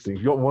about practicing,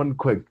 you got one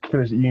quick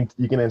finish.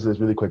 You can answer this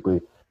really quickly.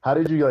 How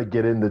did you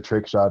get into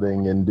trick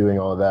shotting and doing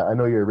all of that? I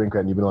know you're a rink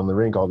rat and you've been on the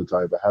rink all the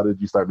time, but how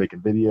did you start making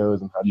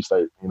videos and how did you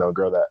start,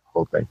 grow that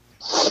whole thing?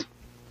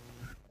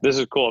 This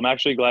is cool. I'm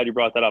actually glad you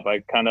brought that up. I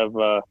kind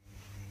of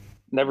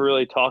never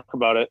really talked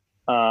about it.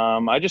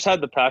 I just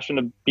had the passion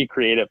to be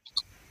creative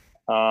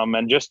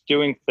and just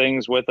doing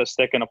things with a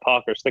stick and a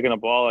puck or stick and a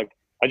ball. Like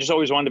I just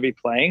always wanted to be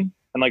playing.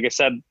 And like I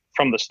said,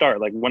 from the start,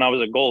 like when I was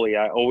a goalie,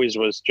 I always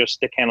was just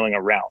stick handling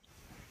around.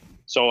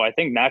 So I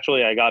think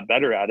naturally I got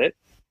better at it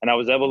and I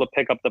was able to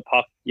pick up the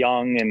puck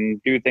young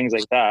and do things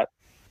like that.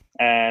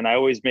 And I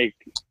always make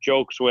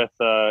jokes with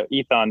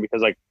Ethan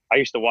because like I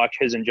used to watch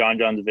his and John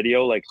John's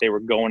video, like they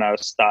were going out of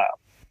style.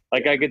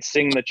 Like I could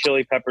sing the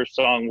Chili Peppers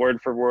song word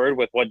for word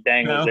with what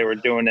dangles they were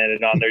doing in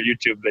it on their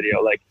YouTube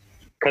video, like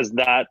because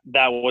that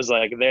was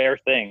like their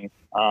thing.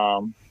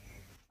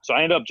 So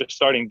I ended up just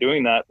starting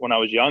doing that when I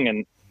was young,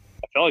 and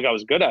I felt like I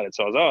was good at it.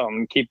 So I was, I'm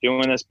gonna keep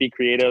doing this, be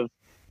creative.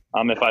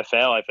 If I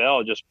fail, I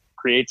fail. Just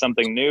create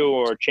something new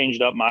or change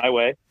it up my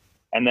way.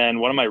 And then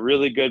one of my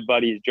really good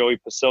buddies, Joey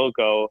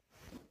Pasilko,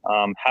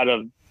 had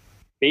a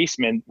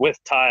basement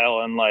with tile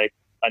and like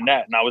a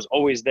net, and I was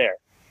always there.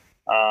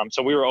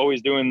 So we were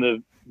always doing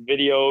the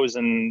videos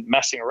and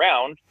messing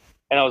around,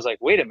 and I was like,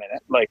 wait a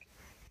minute, like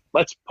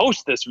let's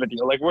post this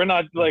video. Like we're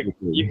not like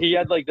he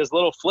had like this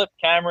little flip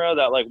camera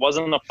that like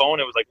wasn't a phone,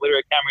 it was like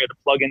literally a camera you had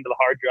to plug into the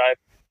hard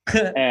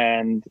drive.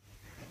 And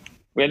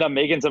we ended up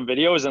making some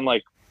videos, and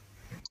like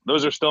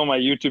those are still on my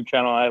YouTube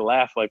channel. I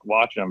laugh like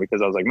watching them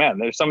because I was like, man,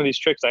 there's some of these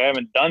tricks I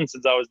haven't done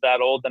since I was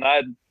that old, and I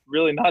had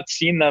really not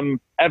seen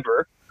them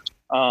ever.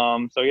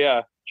 So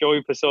yeah,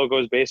 Joey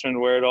Pasilko's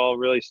basement where it all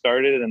really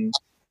started, and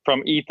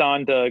from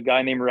Ethan to a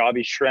guy named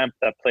Robbie Schremp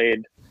that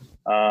played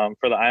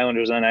for the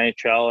Islanders in the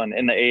NHL, and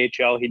in the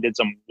AHL he did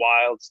some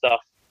wild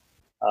stuff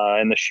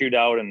in the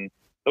shootout, and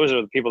those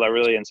are the people that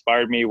really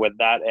inspired me with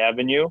that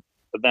avenue.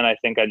 But then I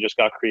think I just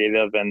got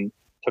creative and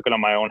took it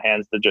on my own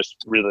hands to just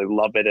really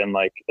love it, and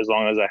like as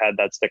long as I had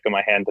that stick in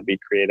my hand to be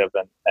creative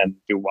and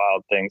do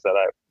wild things that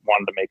I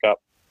wanted to make up.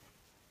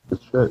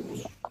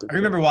 I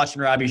remember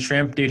watching Robbie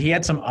Schremp, dude. He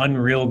had some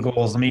unreal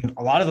goals. I mean,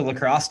 a lot of the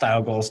lacrosse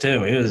style goals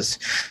too.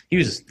 He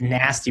was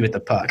nasty with the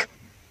puck.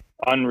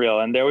 Unreal.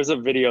 And there was a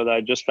video that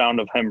I just found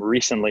of him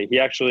recently. He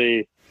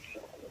actually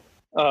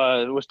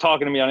was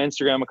talking to me on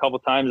Instagram a couple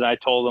of times, and I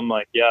told him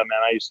like, yeah, man,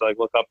 I used to like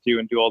look up to you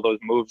and do all those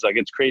moves. Like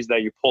it's crazy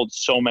that you pulled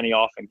so many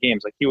off in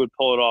games. Like he would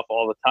pull it off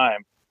all the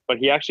time. But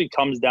he actually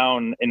comes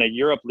down in a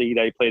Europe league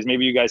that he plays.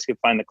 Maybe you guys could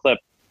find the clip.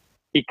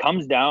 he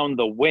comes down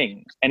the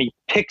wing and he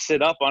picks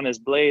it up on his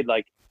blade,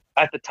 like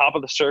at the top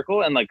of the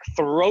circle, and like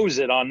throws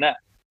it on net,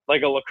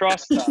 like a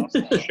lacrosse style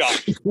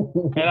shot.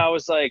 And I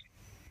was like,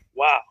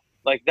 wow,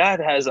 like that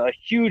has a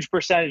huge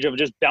percentage of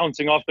just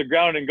bouncing off the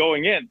ground and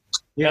going in.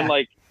 Yeah. And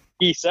like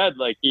he said,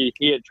 like he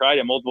had tried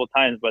it multiple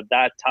times, but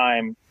that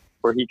time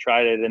where he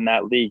tried it in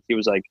that league, he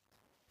was like,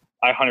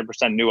 I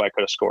 100% knew I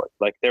could have scored.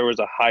 Like there was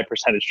a high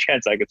percentage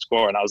chance I could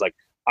score. And I was like,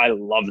 I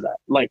love that.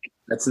 Like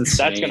That's insane.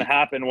 that's going to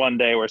happen one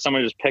day where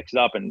someone just picks it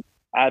up and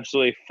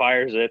absolutely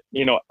fires it,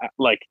 you know,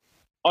 like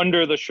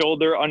under the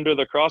shoulder, under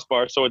the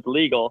crossbar. So it's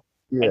legal.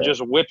 Yeah. And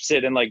just whips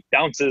it and like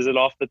bounces it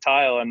off the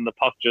tile and the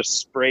puck just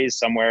sprays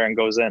somewhere and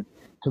goes in.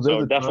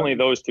 So definitely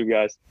those two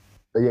guys.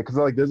 Yeah, because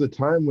like there's a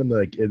time when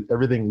like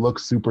everything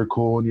looks super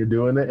cool and you're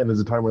doing it, and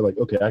there's a time where like,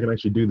 okay, I can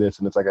actually do this,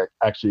 and it's like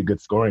actually a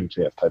good scoring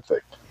chance type thing.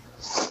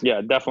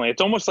 Yeah, definitely.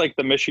 It's almost like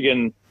the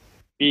Michigan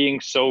being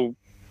so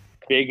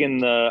big in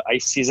the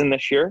ice season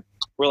this year.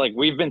 We're like,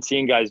 we've been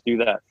seeing guys do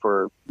that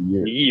for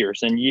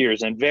years and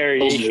years, and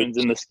variations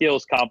in the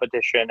skills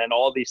competition and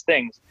all these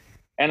things.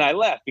 And I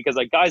left because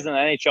like guys in the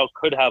NHL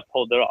could have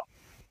pulled it off.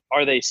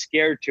 Are they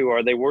scared to?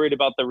 Are they worried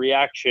about the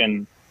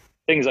reaction?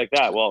 Things like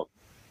that. Well,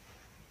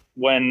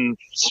 when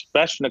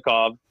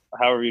Svechnikov,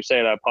 however you say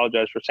it, I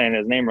apologize for saying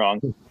his name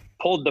wrong,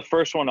 pulled the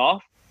first one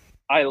off,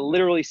 I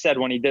literally said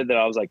when he did that,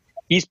 I was like,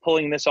 he's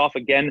pulling this off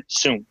again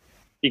soon,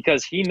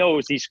 because he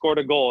knows he scored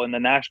a goal in the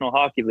National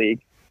Hockey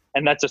League,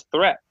 and that's a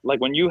threat. Like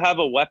when you have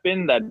a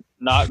weapon that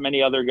not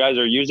many other guys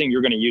are using,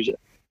 you're going to use it.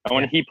 And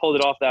when he pulled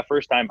it off that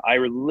first time, I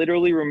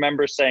literally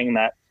remember saying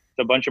that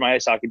to a bunch of my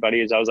ice hockey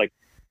buddies. I was like,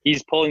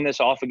 he's pulling this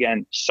off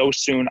again so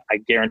soon, I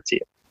guarantee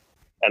it.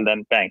 And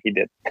then bang, he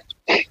did.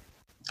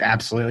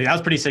 Absolutely. That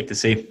was pretty sick to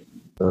see.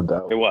 No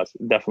doubt. It was.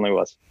 It definitely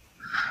was.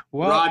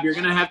 Well, Rob, you're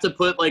gonna have to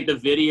put like the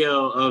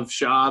video of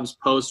Schaub's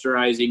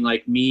posterizing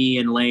like me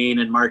and Lane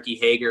and Marky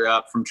Hager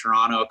up from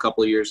Toronto a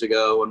couple of years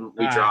ago when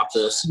we dropped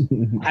this.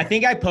 I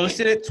think I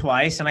posted it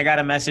twice, and I got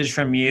a message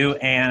from you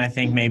and I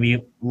think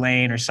maybe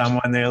Lane or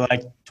someone. They're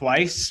like,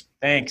 twice?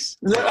 Thanks.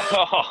 Good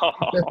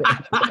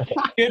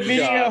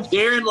video.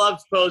 Darren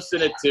loves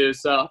posting it too,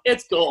 so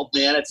it's gold,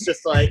 man. It's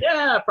just like,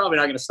 yeah, probably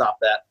not gonna stop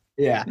that.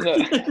 Yeah.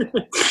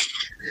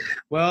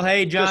 Well,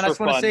 hey, John, I just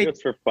want to say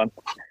just for fun.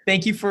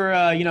 thank you for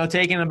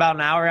taking about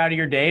an hour out of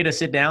your day to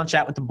sit down,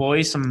 chat with the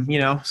boys, some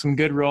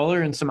good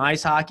roller and some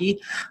ice hockey.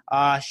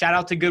 Shout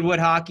out to Goodwood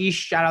Hockey,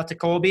 shout out to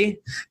Colby,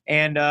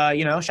 and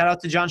shout out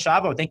to John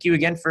Shavo. Thank you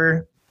again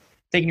for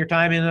taking your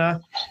time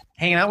and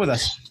hanging out with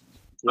us.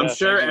 I'm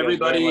sure thank you guys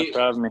very everybody much for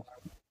having me.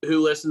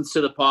 who listens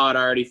to the pod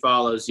already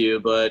follows you,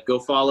 but go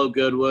follow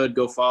Goodwood,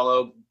 go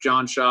follow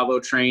John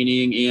Shavo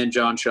Training and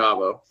John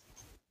Shavo.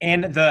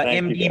 And the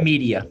Thank you, MD guys.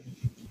 Media.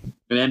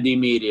 And MD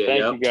Media. Thank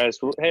Yep. you guys.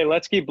 Hey,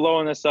 let's keep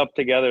blowing this up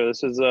together.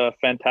 This is a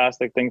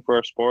fantastic thing for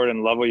our sport,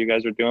 and love what you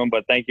guys are doing.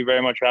 But thank you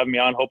very much for having me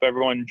on. Hope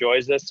everyone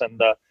enjoys this,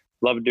 and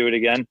love to do it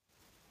again.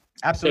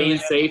 Absolutely.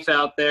 Staying safe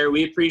out there.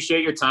 We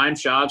appreciate your time,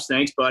 Schaubs.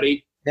 Thanks,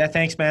 buddy. Yeah,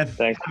 thanks, man.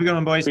 Thanks. Have a good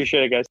one, boys.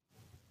 Appreciate it,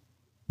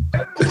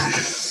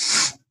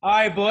 guys. All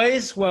right,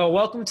 boys. Well,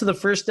 welcome to the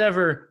first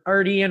ever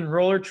RDN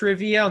roller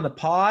trivia on the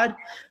pod.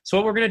 So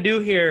what we're going to do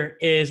here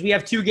is we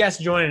have two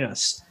guests joining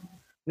us.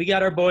 We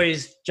got our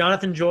boys,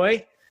 Jonathan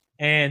Joy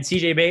and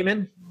CJ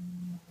Bateman.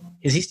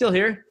 Is he still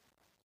here?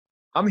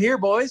 I'm here,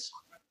 boys.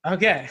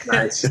 Okay.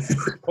 Nice.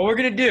 What we're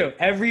going to do,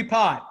 every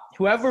pod,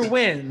 whoever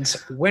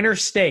wins, winner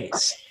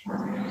stays.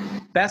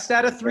 Best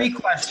out of 3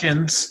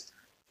 questions,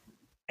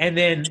 and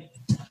then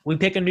we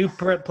pick a new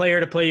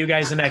player to play you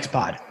guys the next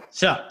pod.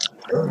 So,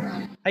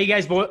 how you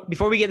guys,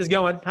 before we get this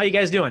going, how you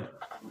guys doing?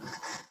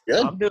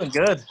 Good. I'm doing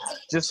good.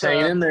 Just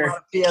hanging in there.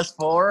 on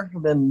PS4.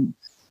 I've been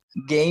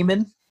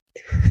gaming.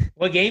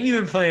 What game you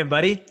been playing,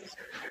 buddy?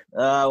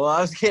 Well, I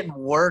was getting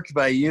worked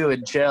by you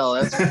and Chell.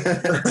 That's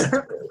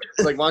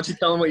Like, why don't you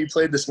tell them what you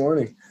played this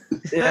morning?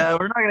 yeah,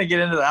 we're not gonna get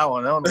into that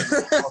one. That one was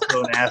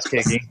also an ass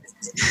kicking.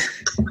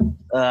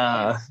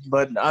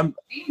 But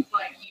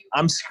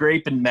I'm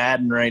scraping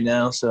Madden right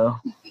now, so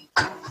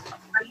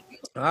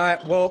All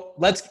right. Well,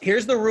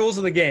 here's the rules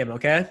of the game,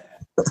 okay?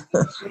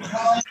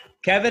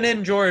 Kevin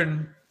and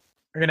Jordan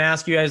are going to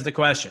ask you guys the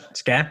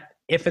questions, okay?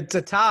 If it's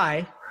a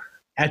tie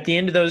at the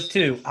end of those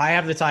 2, I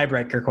have the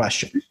tiebreaker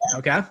question,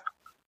 okay?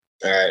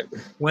 All right.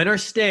 Winner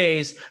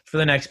stays for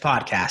the next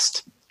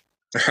podcast.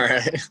 All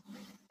right.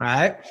 All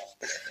right?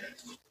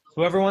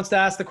 Whoever wants to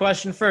ask the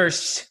question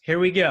first, here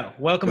we go.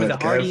 Welcome Go to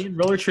ahead, Hardy and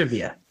Roller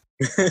Trivia.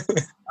 All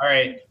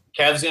right,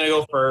 Kev's gonna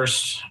go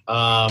first.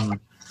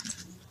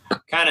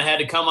 Kind of had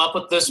to come up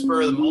with this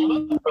for the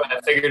moment, but I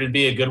figured it'd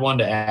be a good one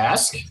to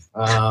ask.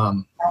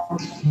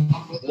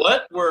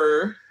 What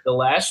were the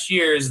last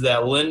years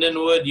that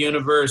Lindenwood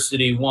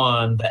University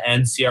won the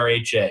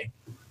NCRHA?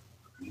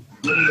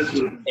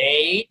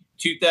 A,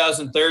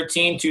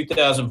 2013,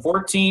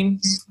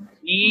 2014.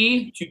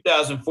 B,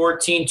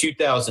 2014,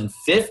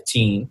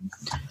 2015.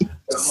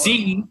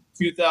 C,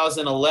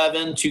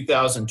 2011,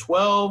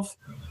 2012.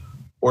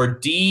 Or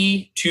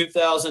D,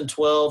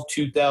 2012,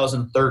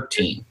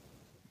 2013.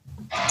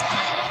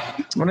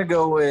 I'm gonna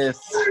go with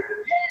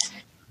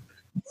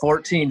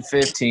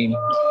 14-15.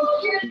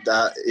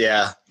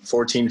 Yeah,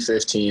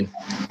 14-15.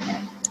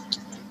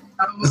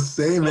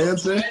 Same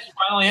answer.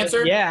 Final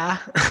answer? Yeah.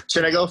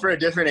 Should I go for a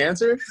different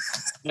answer?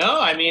 No,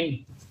 I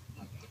mean,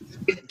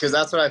 Because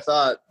that's what I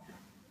thought.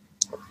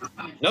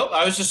 nope.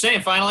 I was just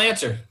saying final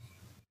answer.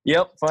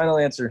 Yep, final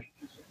answer.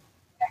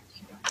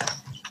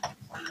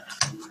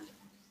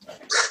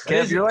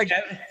 Kev, you're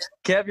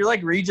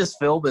like Regis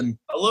Philbin.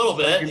 A little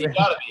bit. You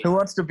gotta be. Who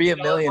wants to be a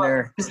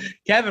millionaire?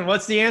 Kevin,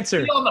 what's the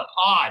answer? Be on the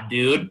pod,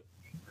 dude.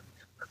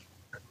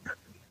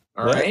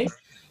 All What? right.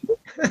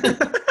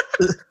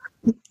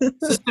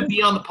 Just to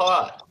be on the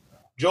pod.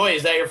 Joy,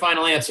 is that your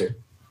final answer?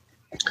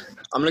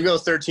 I'm going to go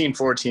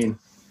 13-14.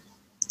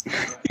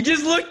 He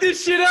just looked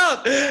this shit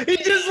up. He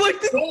just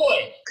looked it.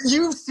 Joy.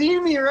 You've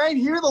seen me right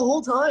here the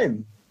whole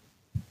time.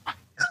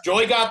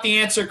 Joy got the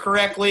answer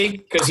correctly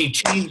because he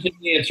changed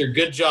the answer.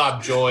 Good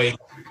job, Joy.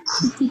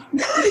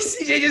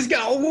 CJ just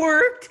got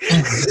worked.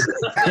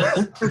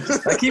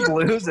 I keep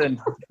losing.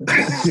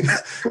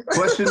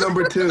 Question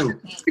number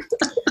 2.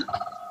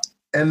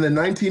 In the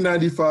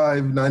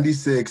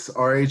 1995-96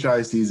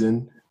 RHI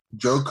season,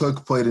 Joe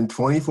Cook played in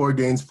 24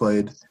 games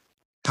played.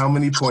 How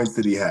many points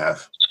did he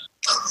have?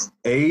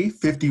 A,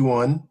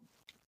 51,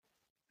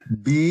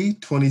 B,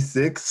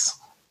 26,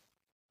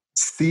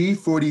 C,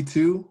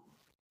 42,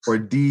 or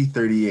D,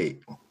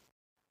 38? I'm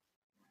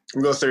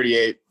going to go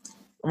 38.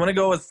 I'm going to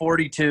go with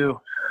 42.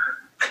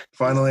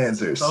 Final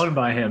answers. Owned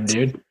by him,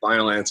 dude.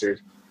 Final answer.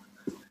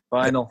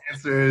 Final.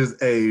 Answer is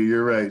A.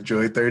 You're right,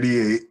 Joy.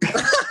 38.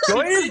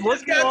 Joy is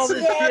looking all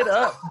this shit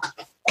up.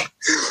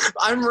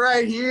 I'm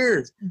right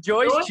here.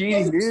 Joy's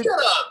cheating, dude.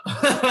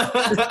 Shut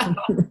up.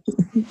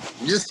 I'm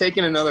just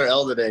taking another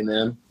L today,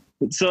 man.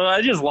 So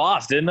I just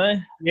lost, didn't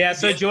I? Yeah,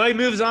 so Joy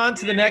moves on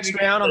to the next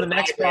round on the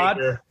next pod.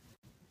 Are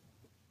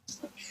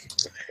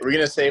we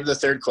going to save the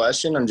third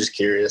question? I'm just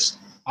curious.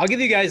 I'll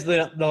give you guys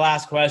the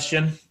last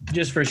question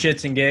just for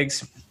shits and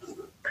gigs.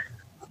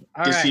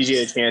 All Give right.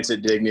 CJ a chance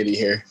at dignity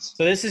here.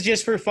 So this is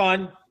just for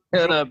fun.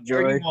 Shut up,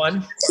 Joy.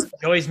 31.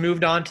 Joy's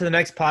moved on to the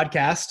next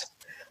podcast.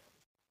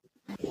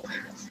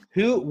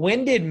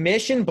 When did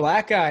Mission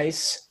Black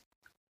Ice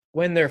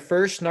win their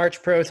first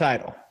Narch Pro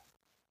title?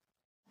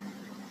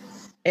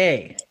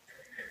 A,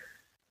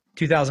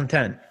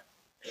 2010.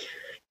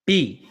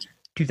 B,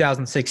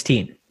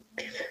 2016.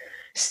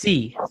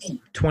 C,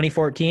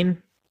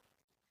 2014.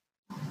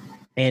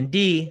 And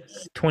D,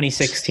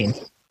 2016.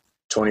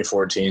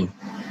 2014.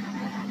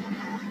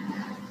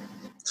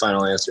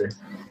 Final answer.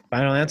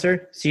 Final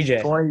answer,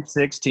 CJ.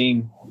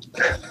 2016.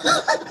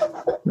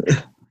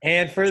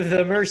 And for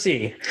the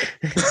Mercy.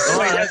 Oh,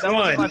 that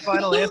wasn't my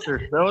final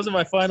answer. That wasn't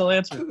my final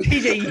answer.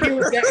 CJ,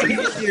 you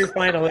get your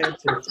final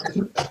answer.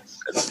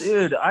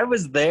 Dude, I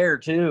was there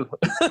too.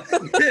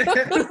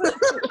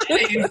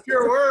 Hey, you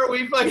sure were.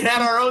 We fucking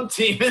had our own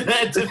team in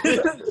that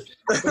division.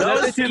 That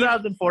was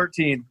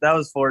 2014. That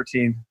was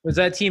 14. Was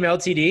that Team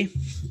LTD?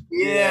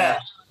 Yeah.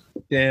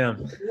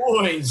 Damn.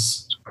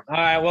 Boys. All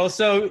right. Well,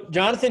 so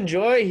Jonathan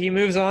Joy, he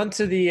moves on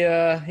to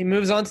the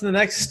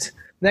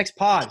next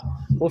pod.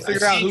 We'll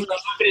figure out who. I'm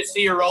happy to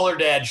see your Roller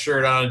Dad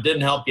shirt on. It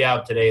didn't help you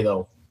out today,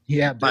 though.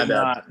 Yeah, My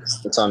bad.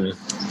 It's on me.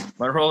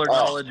 My roller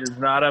knowledge is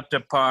not up to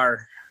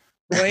par.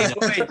 Wait.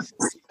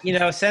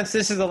 Since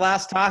this is the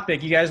last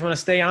topic, you guys want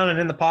to stay on and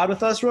in the pod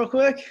with us real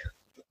quick?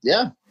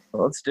 Yeah.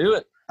 Let's do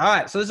it. All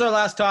right. So this is our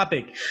last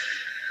topic.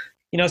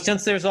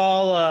 Since there's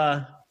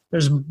 5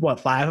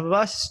 of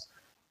us.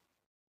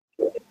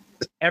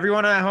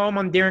 Everyone at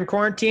home during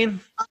quarantine,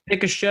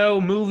 pick a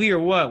show, movie, or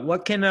what?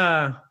 What can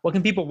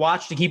people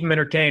watch to keep them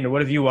entertained, or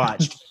what have you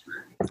watched?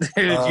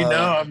 Dude,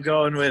 I'm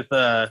going with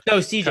No,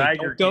 CJ,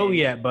 Tiger don't go King.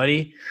 yet,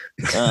 buddy.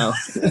 Oh.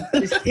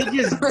 It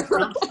just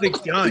jumps the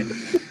gun.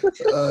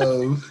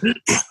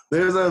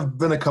 There's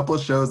been a couple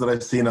of shows that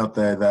I've seen out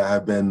there that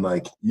have been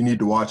like, you need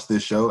to watch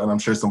this show, and I'm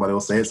sure somebody will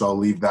say it, so I'll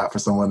leave that for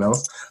someone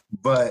else.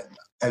 But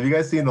have you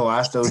guys seen The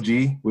Last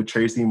OG with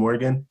Tracy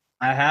Morgan?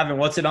 I haven't.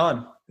 What's it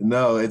on?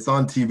 No, it's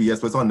on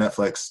TBS, but it's on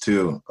Netflix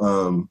too.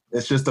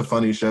 It's just a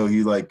funny show.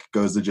 He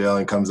goes to jail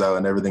and comes out,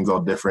 and everything's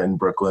all different in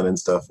Brooklyn and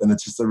stuff. And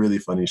it's just a really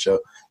funny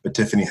show. But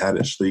Tiffany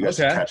Haddish, so you guys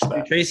should catch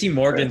that. Tracy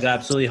Morgan's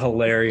absolutely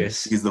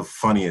hilarious. He's the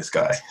funniest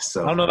guy.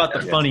 So I don't know about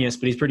the funniest,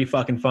 but he's pretty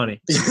fucking funny.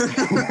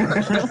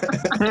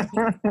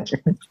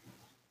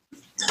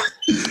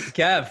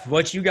 Kev,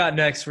 what you got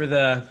next for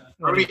the?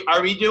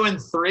 Are we doing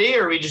 3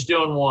 or are we just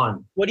doing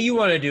 1? What do you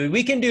want to do?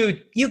 You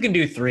can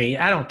do 3.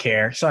 I don't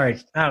care. Sorry.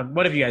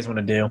 What do you guys want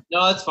to do?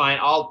 No, that's fine.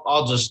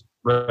 I'll just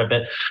rip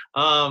it.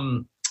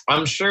 I'm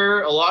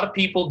sure a lot of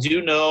people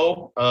do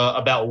know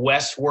about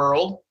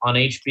Westworld on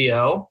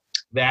HBO.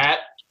 That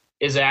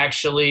is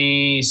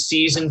actually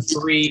season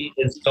 3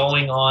 is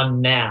going on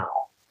now,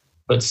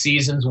 but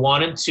seasons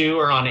 1 and 2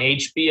 are on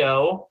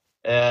HBO.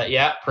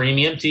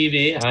 Premium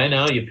TV. I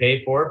know you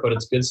pay for it, but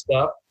it's good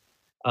stuff.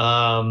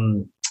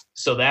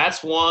 So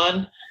that's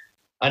one.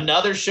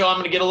 Another show, I'm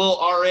going to get a little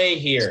RA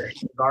here.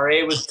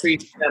 RA was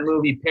preaching that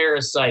movie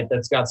Parasite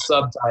that's got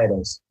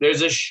subtitles.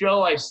 There's a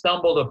show I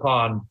stumbled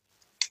upon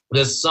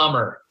this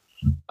summer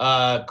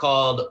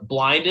called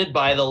Blinded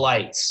by the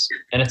Lights,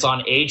 and it's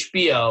on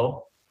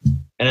HBO,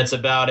 and it's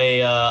about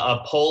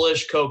a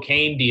Polish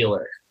cocaine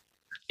dealer.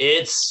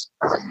 It's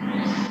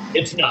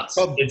nuts.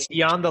 It's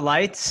Beyond the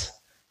Lights.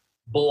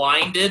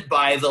 Blinded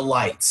by the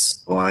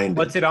Lights. Blind.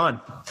 What's it on?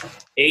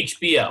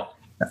 HBO.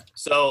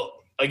 So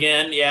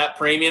again,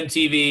 premium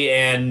TV,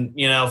 and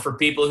for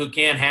people who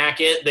can't hack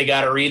it, they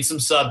got to read some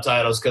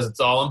subtitles because it's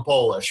all in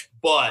Polish.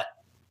 But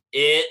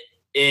it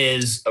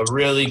is a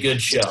really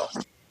good show.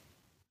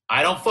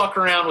 I don't fuck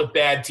around with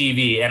bad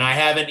TV, and I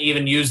haven't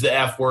even used the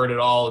F word at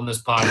all in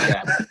this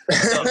podcast.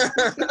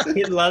 So,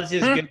 He loves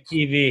his good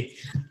TV.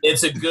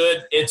 it's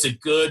a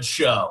good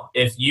show.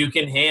 If you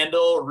can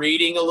handle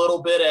reading a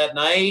little bit at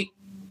night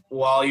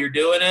while you're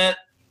doing it,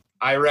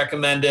 I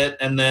recommend it.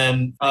 And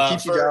then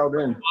Keep you dialed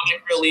in.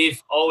 comic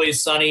relief,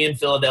 Always Sunny in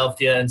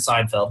Philadelphia and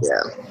Seinfeld.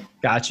 Yeah.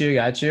 Got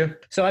you.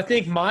 So I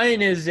think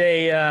mine is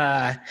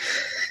I'm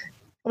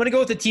going to go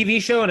with a TV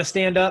show and a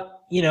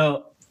stand-up.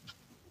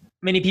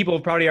 Many people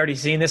have probably already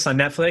seen this on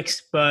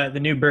Netflix, but the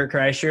new Bert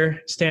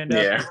Kreischer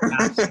stand-up Yeah. is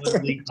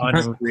absolutely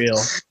unreal.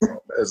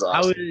 That's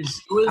awesome.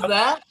 Who is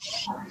that?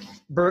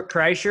 Bert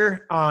Kreischer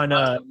on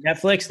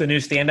Netflix, the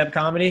new stand-up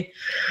comedy.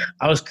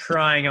 I was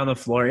crying on the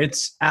floor.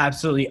 It's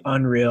absolutely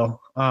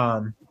unreal.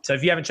 So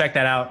if you haven't checked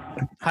that out,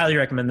 highly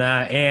recommend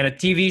that. And a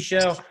TV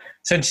show,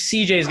 since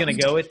CJ is going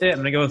to go with it, I'm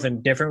going to go with a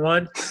different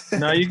one.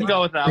 No, you can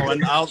go with that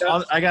one.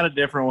 I got a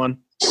different one.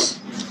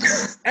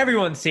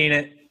 Everyone's seen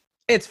it.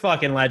 It's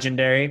fucking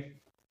legendary.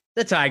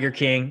 The Tiger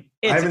King.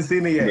 I haven't It's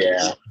seen it yet.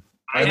 Yeah.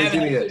 I haven't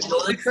seen it yet.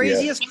 the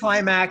craziest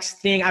climax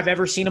thing I've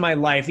ever seen in my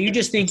life. You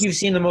just think you've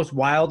seen the most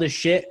wildest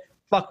shit?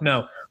 Fuck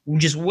no.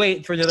 Just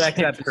wait for the next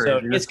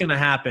episode. It's going to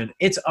happen.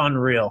 It's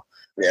unreal.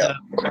 Yeah.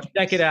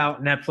 Check it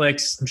out,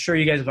 Netflix. I'm sure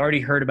you guys have already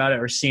heard about it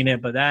or seen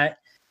it, but that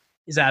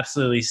is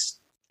absolutely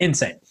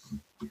insane.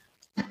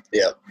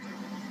 Yep.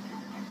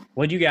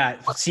 What you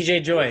got?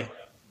 CJ Joy.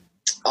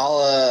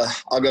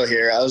 I'll go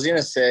here. I was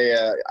gonna say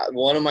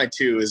one of my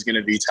two is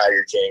gonna be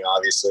Tiger King,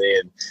 obviously,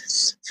 and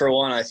for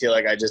one, I feel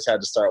like I just had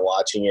to start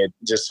watching it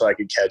just so I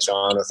could catch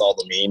on with all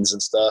the memes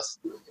and stuff.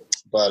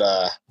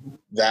 But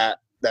that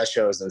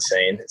show is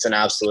insane. It's an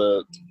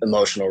absolute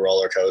emotional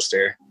roller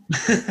coaster.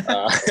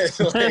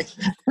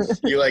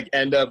 You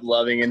end up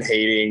loving and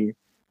hating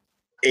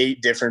 8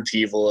 different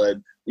people at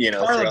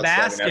Carla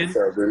throughout 7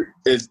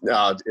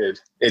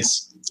 episodes.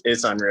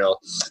 It's unreal.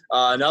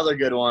 Another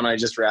good one I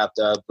just wrapped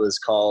up was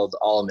called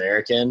All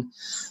American.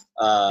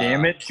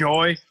 Damn it,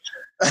 Joy.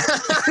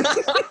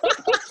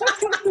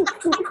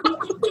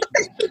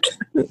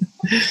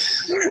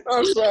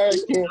 I'm sorry.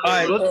 All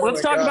right,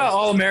 let's talk about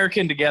All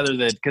American together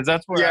then, because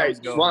that's where I was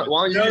going. Why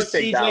don't you just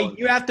take that CJ, one?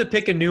 you have to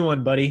pick a new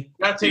one, buddy.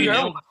 That's who you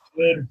know.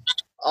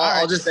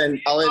 I'll end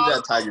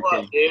that Tiger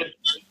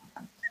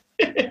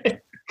King.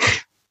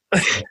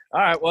 All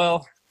right,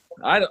 well,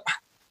 I don't.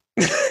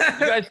 You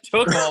guys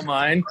took all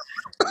mine.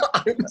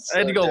 I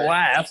had to go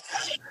last.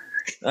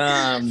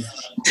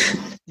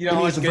 You know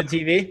what's good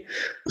TV?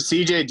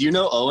 CJ, do you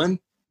know Owen?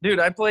 Dude,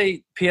 I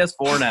play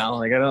PS4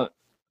 now. I don't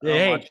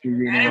Hey. watch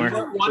TV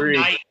anymore. One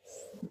night.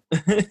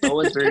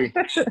 Owen 3.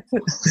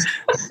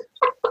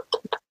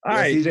 All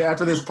right, CJ,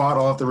 after this pod,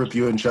 I'll have to rip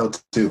you and Shell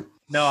too.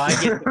 No, I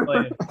get to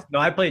play. No,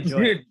 I play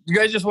Joy. dude, you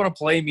guys just want to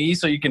play me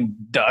so you can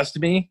dust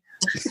me?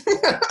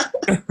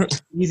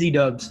 Easy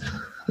dubs.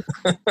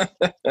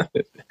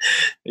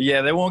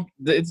 Yeah, they won't.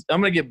 I'm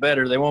gonna get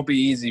better. They won't be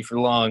easy for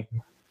long.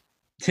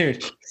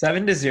 Dude,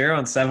 7-0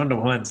 and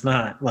 7-1. It's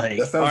not like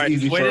That sounds All right,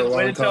 easy way for a to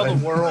long tell the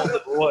time. world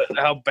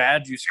how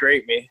bad you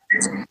scraped me.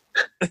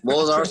 What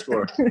was our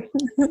score?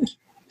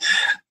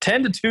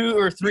 10-2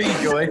 or 3,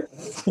 Joy.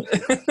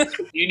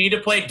 You need to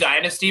play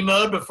Dynasty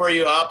mode before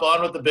you hop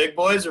on with the big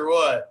boys, or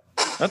what?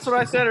 That's what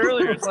I said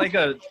earlier. It's like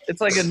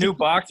a new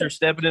boxer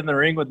stepping in the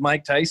ring with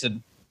Mike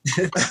Tyson.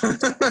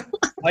 I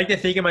like to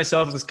think of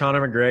myself as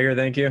Conor McGregor.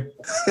 Thank you.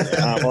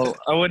 Well,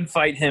 I wouldn't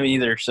fight him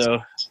either. So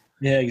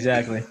Yeah,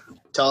 exactly.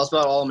 Tell us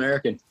about All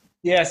American.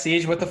 Yeah,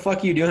 Siege, what the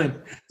fuck are you doing?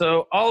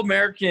 All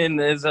American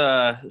is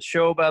a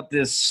show about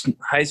this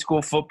high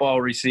school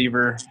football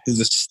receiver who's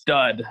a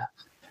stud,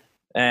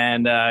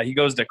 and he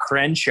goes to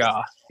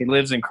Crenshaw. He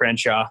lives in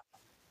Crenshaw,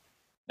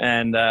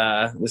 and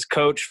this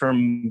coach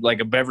from like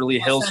a Beverly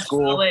Hills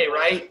school. LA,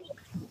 right?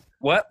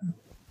 What?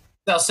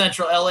 South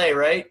Central LA,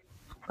 right?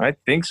 I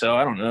think so.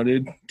 I don't know,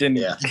 dude.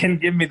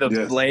 Didn't give me the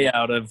Yes.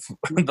 layout of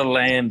the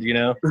land,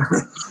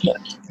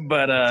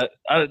 But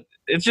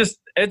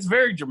it's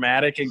very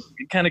dramatic. It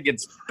kind of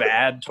gets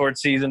bad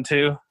towards season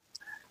 2.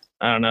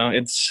 I don't know.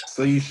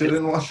 So you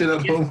shouldn't watch it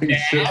at home. You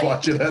should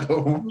watch it at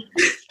home.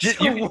 You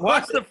can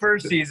watch the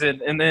first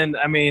season, and then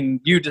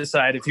you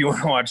decide if you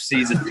want to watch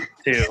season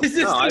 2. This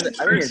is I the think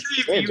first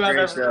it's review a I've great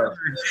ever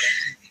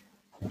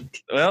show.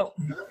 Well,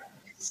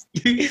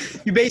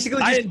 You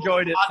basically I just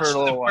enjoyed it for a watched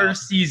little the while.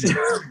 first season.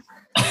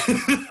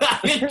 I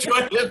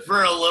enjoyed it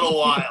for a little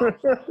while.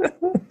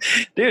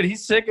 Dude,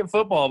 he's sick at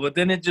football, but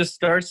then it just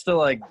starts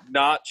to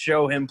not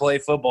show him play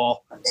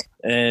football,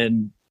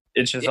 and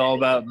it's just all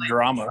about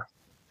drama.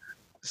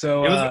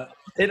 So It was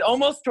It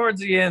almost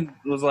towards the end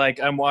was like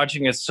I'm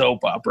watching a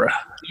soap opera.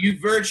 You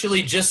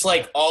virtually just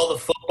like all the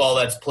football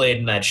that's played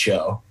in that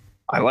show.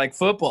 I like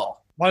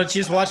football. Why don't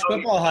you just watch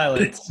football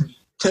highlights?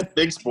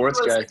 Big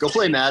sports guy. Go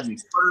play Madden.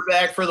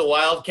 Quarterback for the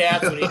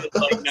Wildcats when he was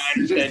like 9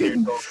 or 10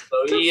 years old.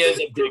 So he is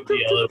a big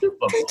deal.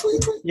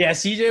 Yeah,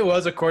 CJ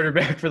was a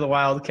quarterback for the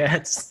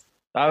Wildcats.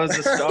 I was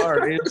a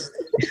star, dude.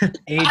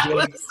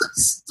 AJ.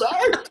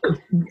 Start.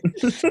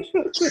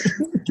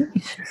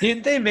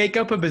 Didn't they make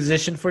up a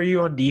position for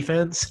you on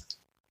defense?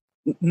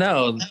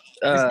 No.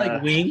 It's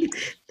like wing.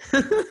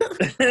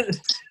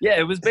 Yeah,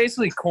 it was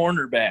basically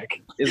cornerback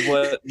is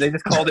what they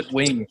just called it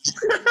wing.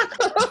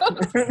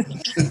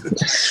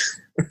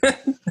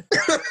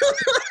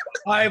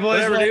 All right,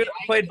 boys. Whatever, dude.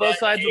 I played both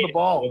sides of the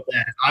ball.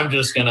 I'm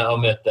just going to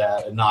omit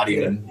that and not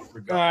even.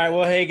 All right.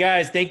 Well, hey,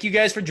 guys. Thank you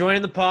guys for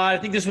joining the pod. I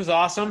think this was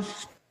awesome.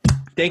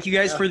 Thank you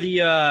guys for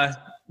the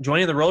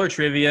joining the roller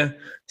trivia.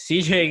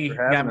 CJ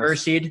got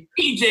mercied.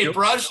 PJ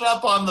brushed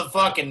up on the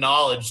fucking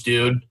knowledge,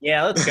 dude.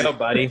 Yeah, let's go,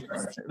 buddy.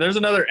 There's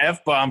another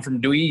F-bomb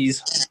from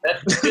Dweez.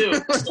 That's two.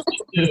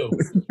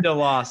 Still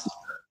lost.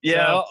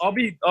 Yeah, So-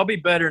 I'll be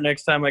better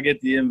next time I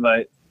get the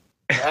invite.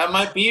 That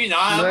might be. No,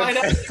 I might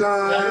have. Next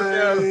time.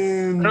 I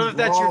don't know if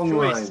that's your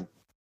choice.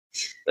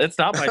 It's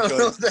not my I don't know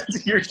choice. if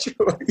that's your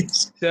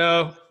choice.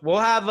 So we'll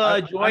have Joy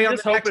I'm on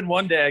just the next, hoping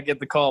one day I get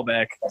the call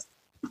back.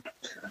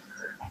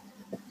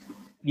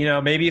 you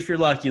know, maybe if you're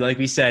lucky, like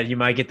we said, you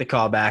might get the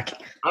call back.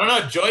 I don't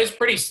know. Joy's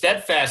pretty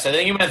steadfast. I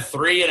think he went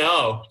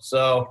 3-0.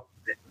 So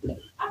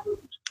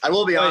I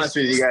will be honest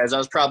with you guys. I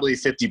was probably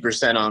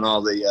 50% on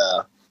all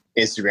the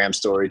Instagram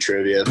story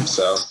trivia.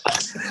 So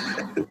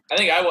I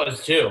think I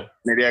was too.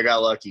 maybe I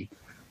got lucky.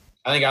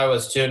 I think I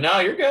was too. No,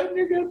 you're good.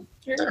 You're good.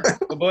 You're good.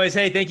 Well, boys,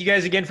 hey, thank you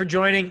guys again for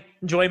joining.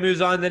 Joy moves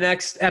on to the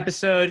next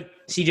episode.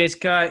 CJ's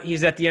cut.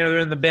 He's at the end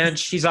of the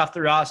bench. He's off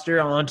the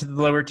roster on to the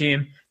lower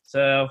team.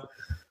 So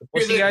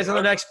we'll see you guys on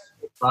the next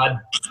Bud.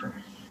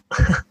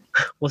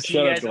 We'll see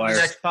you guys on the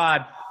next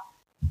pod.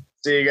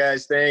 See you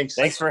guys. Thanks.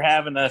 Thanks for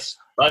having us.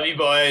 Love you,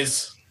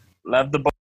 boys. Love the